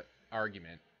facie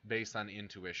argument based on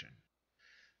intuition.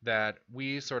 That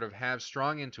we sort of have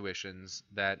strong intuitions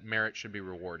that merit should be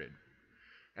rewarded.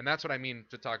 And that's what I mean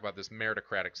to talk about this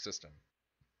meritocratic system.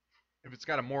 If it's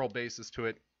got a moral basis to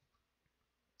it,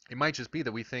 it might just be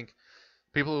that we think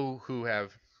people who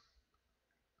have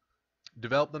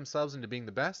developed themselves into being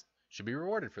the best should be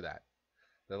rewarded for that.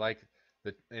 They're like,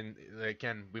 and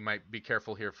again, we might be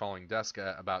careful here following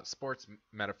Duska about sports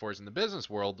metaphors in the business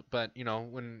world, but you know,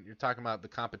 when you're talking about the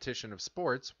competition of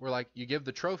sports, we're like, you give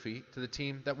the trophy to the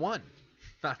team that won,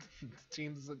 not the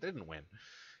teams that didn't win.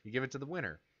 You give it to the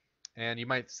winner. And you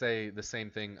might say the same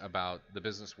thing about the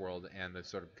business world and the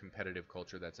sort of competitive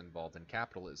culture that's involved in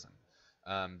capitalism,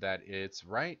 that it's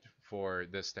right for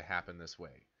this to happen this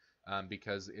way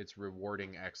because it's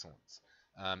rewarding excellence.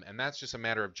 And that's just a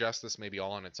matter of justice, maybe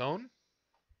all on its own.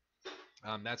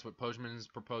 That's what Pochman is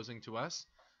proposing to us.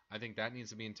 I think that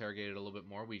needs to be interrogated a little bit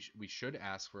more. We should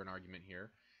ask for an argument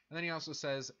here. And then he also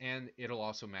says, and it'll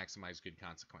also maximize good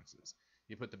consequences.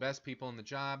 You put the best people in the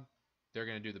job, they're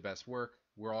going to do the best work.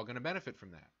 We're all going to benefit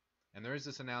from that. And there is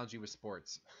this analogy with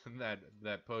sports that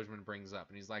Pochman brings up.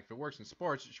 And he's like, if it works in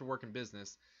sports, it should work in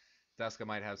business. Duska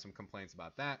might have some complaints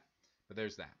about that, but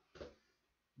there's that.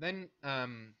 Then,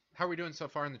 how are we doing so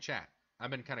far in the chat?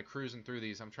 I've been kind of cruising through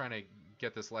these. I'm trying to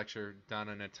get this lecture done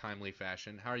in a timely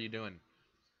fashion. How are you doing?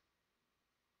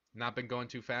 Not been going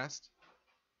too fast?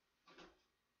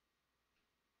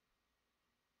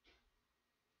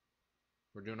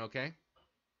 We're doing okay?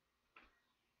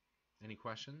 Any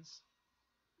questions?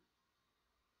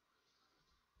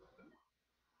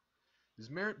 Is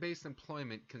merit-based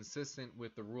employment consistent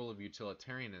with the rule of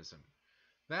utilitarianism?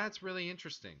 That's really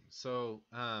interesting. So,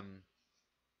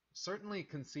 certainly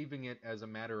conceiving it as a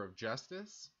matter of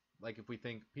justice, like if we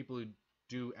think people who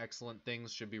do excellent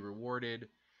things should be rewarded,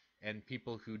 and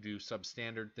people who do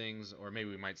substandard things, or maybe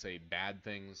we might say bad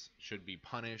things, should be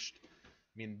punished.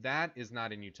 I mean, that is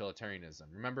not in utilitarianism.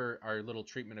 Remember our little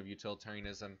treatment of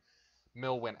utilitarianism?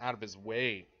 Mill went out of his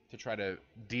way to try to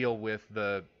deal with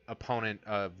the opponent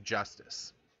of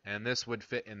justice, and this would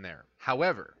fit in there.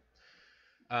 However,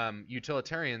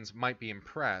 utilitarians might be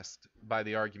impressed by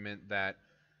the argument that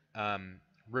um,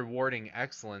 rewarding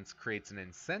excellence creates an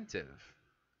incentive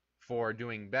for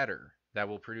doing better that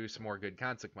will produce more good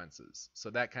consequences. So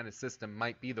that kind of system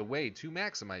might be the way to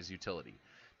maximize utility.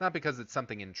 Not because it's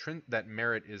something that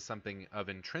merit is something of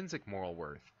intrinsic moral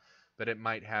worth, but it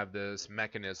might have this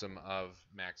mechanism of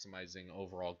maximizing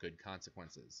overall good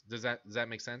consequences. Does that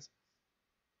make sense?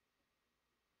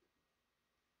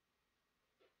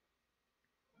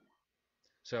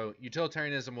 So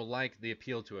utilitarianism will like the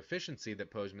appeal to efficiency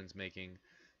that Postman's making,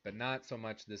 but not so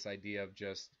much this idea of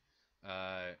just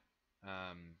uh,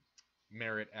 um,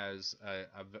 merit as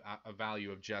a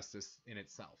value of justice in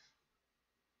itself.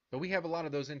 But we have a lot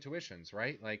of those intuitions,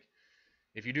 right? Like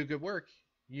if you do good work,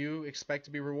 you expect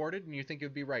to be rewarded, and you think it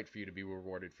would be right for you to be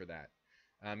rewarded for that.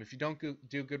 If you don't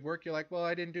do good work, you're like, well,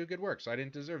 I didn't do good work, so I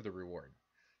didn't deserve the reward.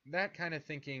 That kind of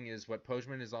thinking is what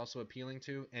Postman is also appealing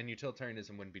to, and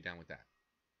utilitarianism wouldn't be down with that.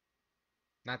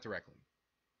 Not directly.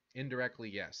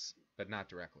 Indirectly, yes, but not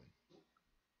directly.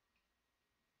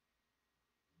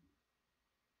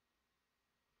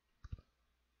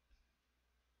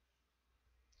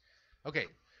 Okay,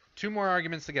 two more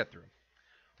arguments to get through.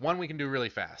 One we can do really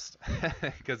fast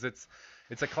because it's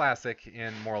a classic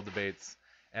in moral debates,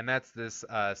 and that's this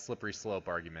slippery slope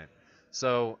argument.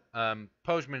 So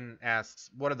Postman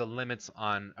asks, what are the limits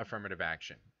on affirmative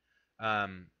action?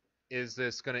 Um, is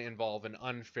this going to involve an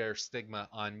unfair stigma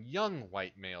on young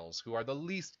white males who are the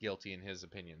least guilty in his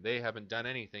opinion? They haven't done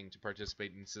anything to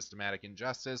participate in systematic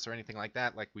injustice or anything like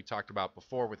that, like we talked about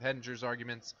before with Hedinger's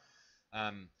arguments.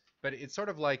 Um, but it's sort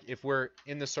of like if we're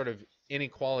in this sort of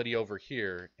inequality over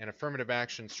here, and affirmative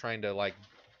action's trying to like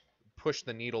push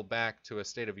the needle back to a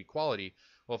state of equality.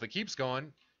 Well, if it keeps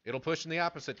going, it'll push in the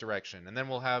opposite direction, and then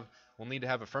we'll need to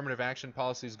have affirmative action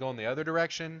policies go in the other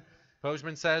direction.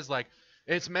 Postman says like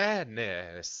it's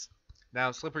madness.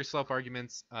 Now, slippery slope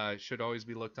arguments should always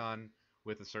be looked on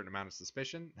with a certain amount of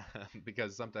suspicion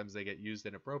because sometimes they get used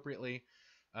inappropriately.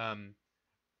 Um,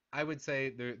 I would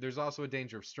say there's also a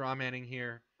danger of straw manning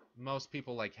here. Most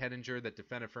people like Hedinger that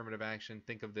defend affirmative action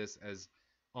think of this as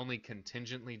only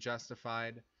contingently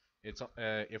justified. It's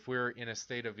if we're in a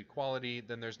state of equality,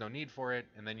 then there's no need for it,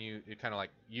 and then you kind of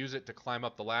like use it to climb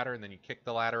up the ladder, and then you kick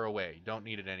the ladder away. You don't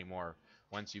need it anymore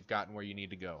once you've gotten where you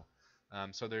need to go.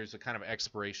 So there's a kind of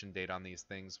expiration date on these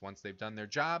things. Once they've done their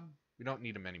job, we don't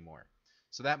need them anymore.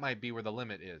 So that might be where the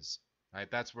limit is.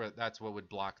 Right? That's what would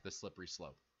block the slippery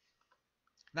slope.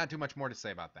 Not too much more to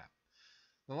say about that.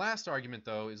 The last argument,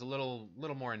 though, is a little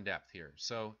more in depth here.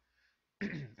 So,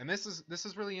 and this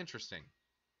is really interesting.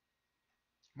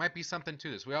 Might be something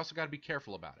to this. We also got to be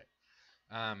careful about it.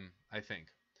 I think.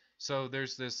 So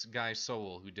there's this guy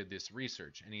Sowell who did this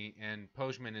research, and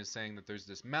Postman is saying that there's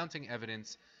this mounting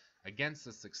evidence against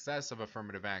the success of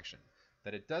affirmative action,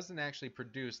 that it doesn't actually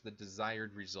produce the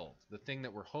desired result. The thing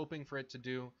that we're hoping for it to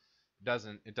do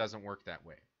doesn't work that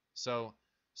way. So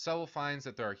Sowell finds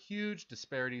that there are huge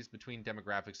disparities between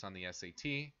demographics on the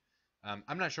SAT.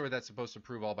 I'm not sure what that's supposed to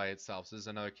prove all by itself. So this is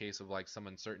another case of like some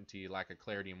uncertainty, lack of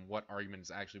clarity in what argument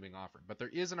is actually being offered. But there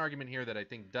is an argument here that I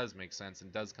think does make sense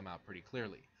and does come out pretty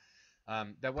clearly.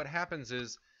 That what happens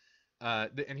is,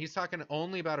 and he's talking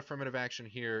only about affirmative action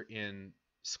here in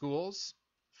schools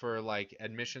for like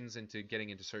admissions into getting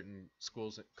into certain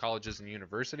schools, colleges, and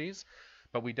universities.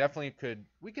 But we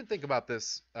could think about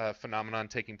this phenomenon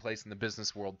taking place in the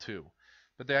business world too.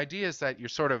 But the idea is that you're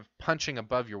sort of punching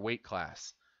above your weight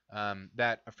class.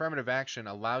 That affirmative action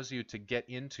allows you to get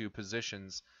into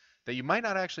positions that you might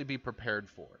not actually be prepared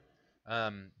for.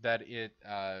 That it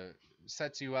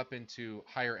sets you up into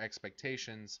higher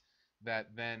expectations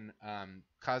that then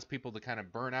cause people to kind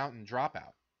of burn out and drop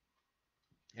out.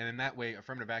 And in that way,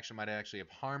 affirmative action might actually have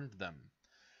harmed them.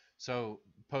 So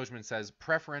Postman says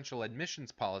preferential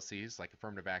admissions policies, like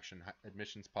affirmative action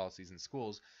admissions policies in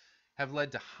schools, have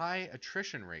led to high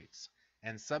attrition rates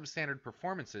and substandard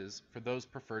performances for those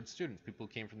preferred students, people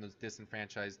who came from those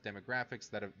disenfranchised demographics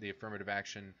that the affirmative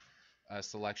action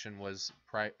selection was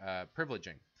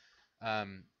privileging.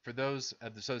 For those,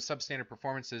 so substandard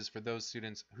performances for those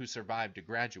students who survived to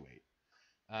graduate.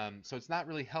 So it's not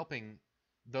really helping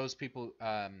those people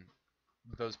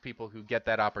who get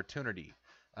that opportunity.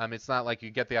 It's not like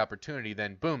you get the opportunity,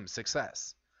 then boom,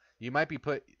 success. You might be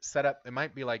set up. It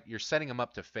might be like you're setting them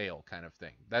up to fail, kind of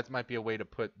thing. That might be a way to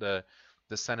put the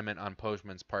sentiment on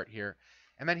Postman's part here.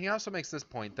 And then he also makes this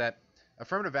point that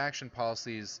affirmative action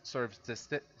policies, sort of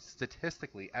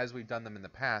statistically, as we've done them in the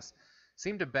past,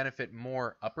 seem to benefit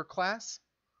more upper class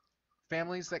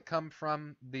families that come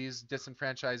from these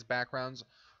disenfranchised backgrounds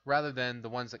rather than the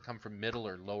ones that come from middle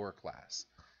or lower class.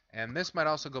 And this might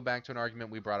also go back to an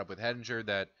argument we brought up with Hedinger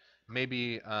that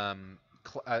maybe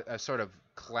a sort of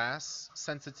class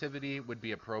sensitivity would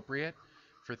be appropriate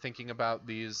for thinking about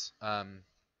these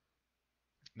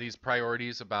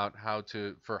priorities about how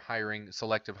to for hiring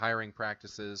selective hiring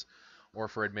practices or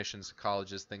for admissions to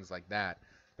colleges, things like that.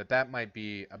 That might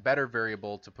be a better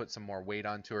variable to put some more weight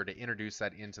onto or to introduce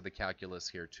that into the calculus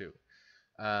here too.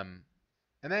 Um,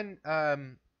 and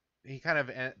then he kind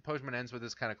of Postman ends with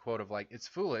this kind of quote of like, it's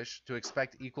foolish to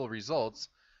expect equal results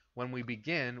when we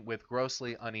begin with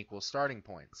grossly unequal starting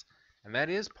points. And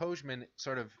that is Postman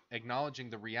sort of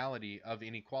acknowledging the reality of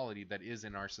inequality that is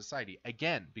in our society.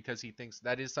 Again, because he thinks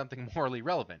that is something morally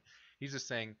relevant. He's just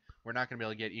saying we're not going to be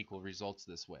able to get equal results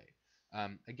this way.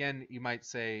 Again, you might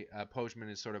say Postman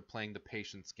is sort of playing the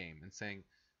patience game and saying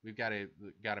we've got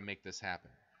to make this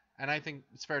happen. And I think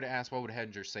it's fair to ask, what would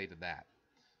Hedinger say to that?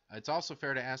 It's also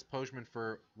fair to ask Postman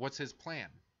for what's his plan.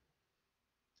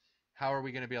 How are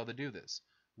we going to be able to do this?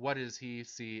 What does he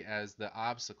see as the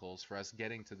obstacles for us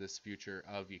getting to this future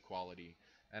of equality?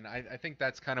 And I think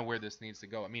that's kind of where this needs to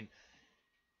go. I mean,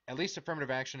 at least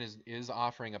affirmative action is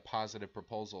offering a positive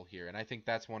proposal here, and I think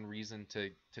that's one reason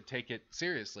to take it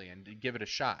seriously and to give it a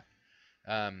shot,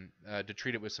 to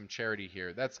treat it with some charity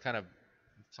here. That's kind of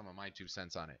some of my 2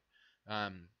 cents on it.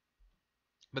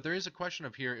 But there is a question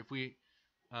of here if we,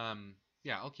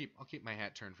 yeah, I'll keep my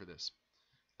hat turned for this.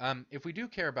 If we do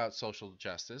care about social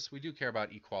justice, we do care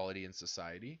about equality in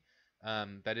society.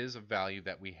 That is a value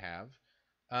that we have.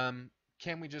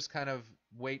 Can we just kind of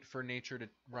wait for nature to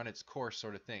run its course,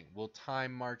 sort of thing? Will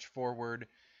time march forward,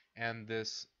 and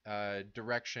this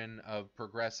direction of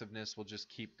progressiveness will just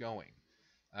keep going?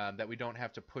 That we don't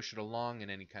have to push it along in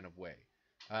any kind of way.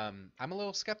 I'm a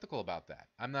little skeptical about that.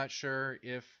 I'm not sure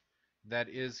if that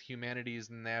is humanity's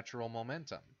natural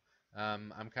momentum.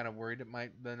 I'm kind of worried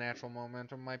the natural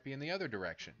momentum might be in the other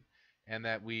direction, and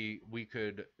that we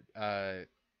could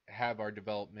have our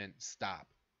development stop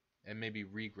and maybe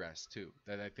regress too.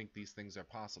 That I think these things are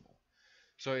possible.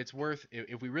 So it's worth,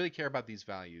 if we really care about these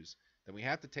values, then we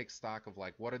have to take stock of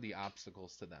like what are the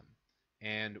obstacles to them,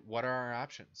 and what are our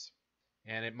options.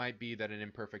 And it might be that an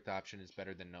imperfect option is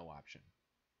better than no option.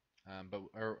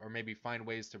 Or maybe find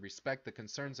ways to respect the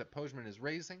concerns that Postman is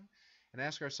raising and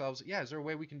ask ourselves, yeah, is there a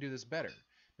way we can do this better?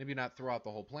 Maybe not throw out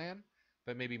the whole plan,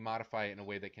 but maybe modify it in a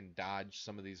way that can dodge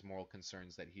some of these moral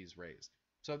concerns that he's raised.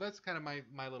 So that's kind of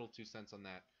my little 2 cents on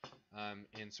that,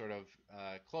 in sort of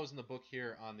closing the book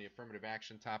here on the affirmative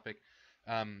action topic.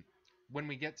 When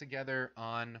we get together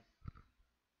on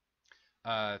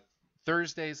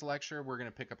Thursday's lecture, we're going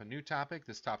to pick up a new topic,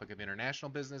 this topic of international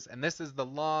business, and this is the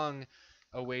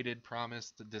long-awaited,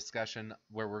 promised discussion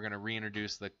where we're going to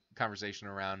reintroduce the conversation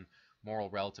around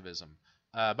moral relativism.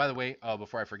 By the way,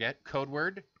 before I forget, code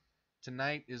word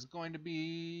tonight is going to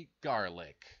be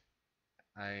garlic.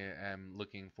 I am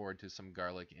looking forward to some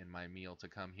garlic in my meal to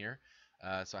come here.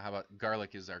 So how about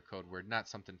garlic is our code word, not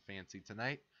something fancy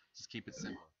tonight. Just keep it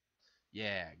simple.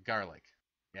 Yeah, garlic.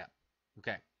 Yeah.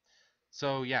 Okay.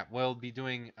 So yeah, we'll be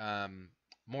doing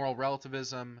moral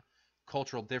relativism,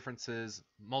 cultural differences,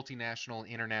 multinational,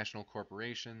 international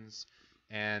corporations,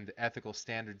 and ethical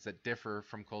standards that differ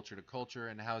from culture to culture,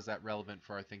 and how is that relevant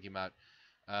for our thinking about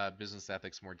business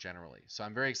ethics more generally. So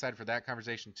I'm very excited for that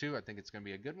conversation too. I think it's going to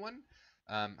be a good one.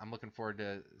 I'm looking forward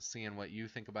to seeing what you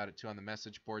think about it too on the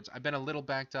message boards. I've been a little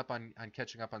backed up on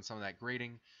catching up on some of that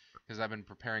grading because I've been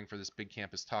preparing for this big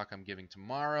campus talk I'm giving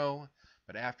tomorrow.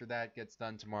 But after that gets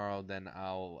done tomorrow, then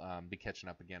I'll be catching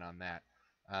up again on that.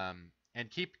 And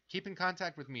keep in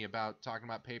contact with me about talking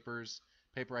about papers,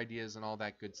 paper ideas, and all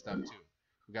that good stuff too.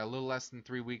 We've got a little less than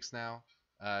 3 weeks now,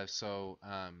 so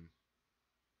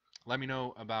let me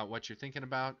know about what you're thinking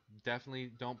about. Definitely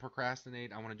don't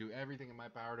procrastinate. I want to do everything in my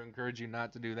power to encourage you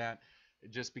not to do that,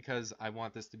 just because I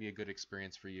want this to be a good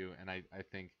experience for you, and I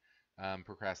think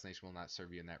procrastination will not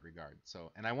serve you in that regard.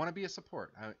 So, and I want to be a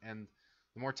support, and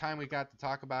the more time we got to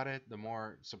talk about it, the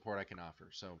more support I can offer.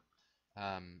 So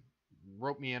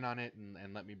rope me in on it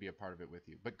and let me be a part of it with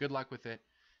you. But good luck with it,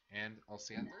 and I'll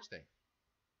see you on Thursday.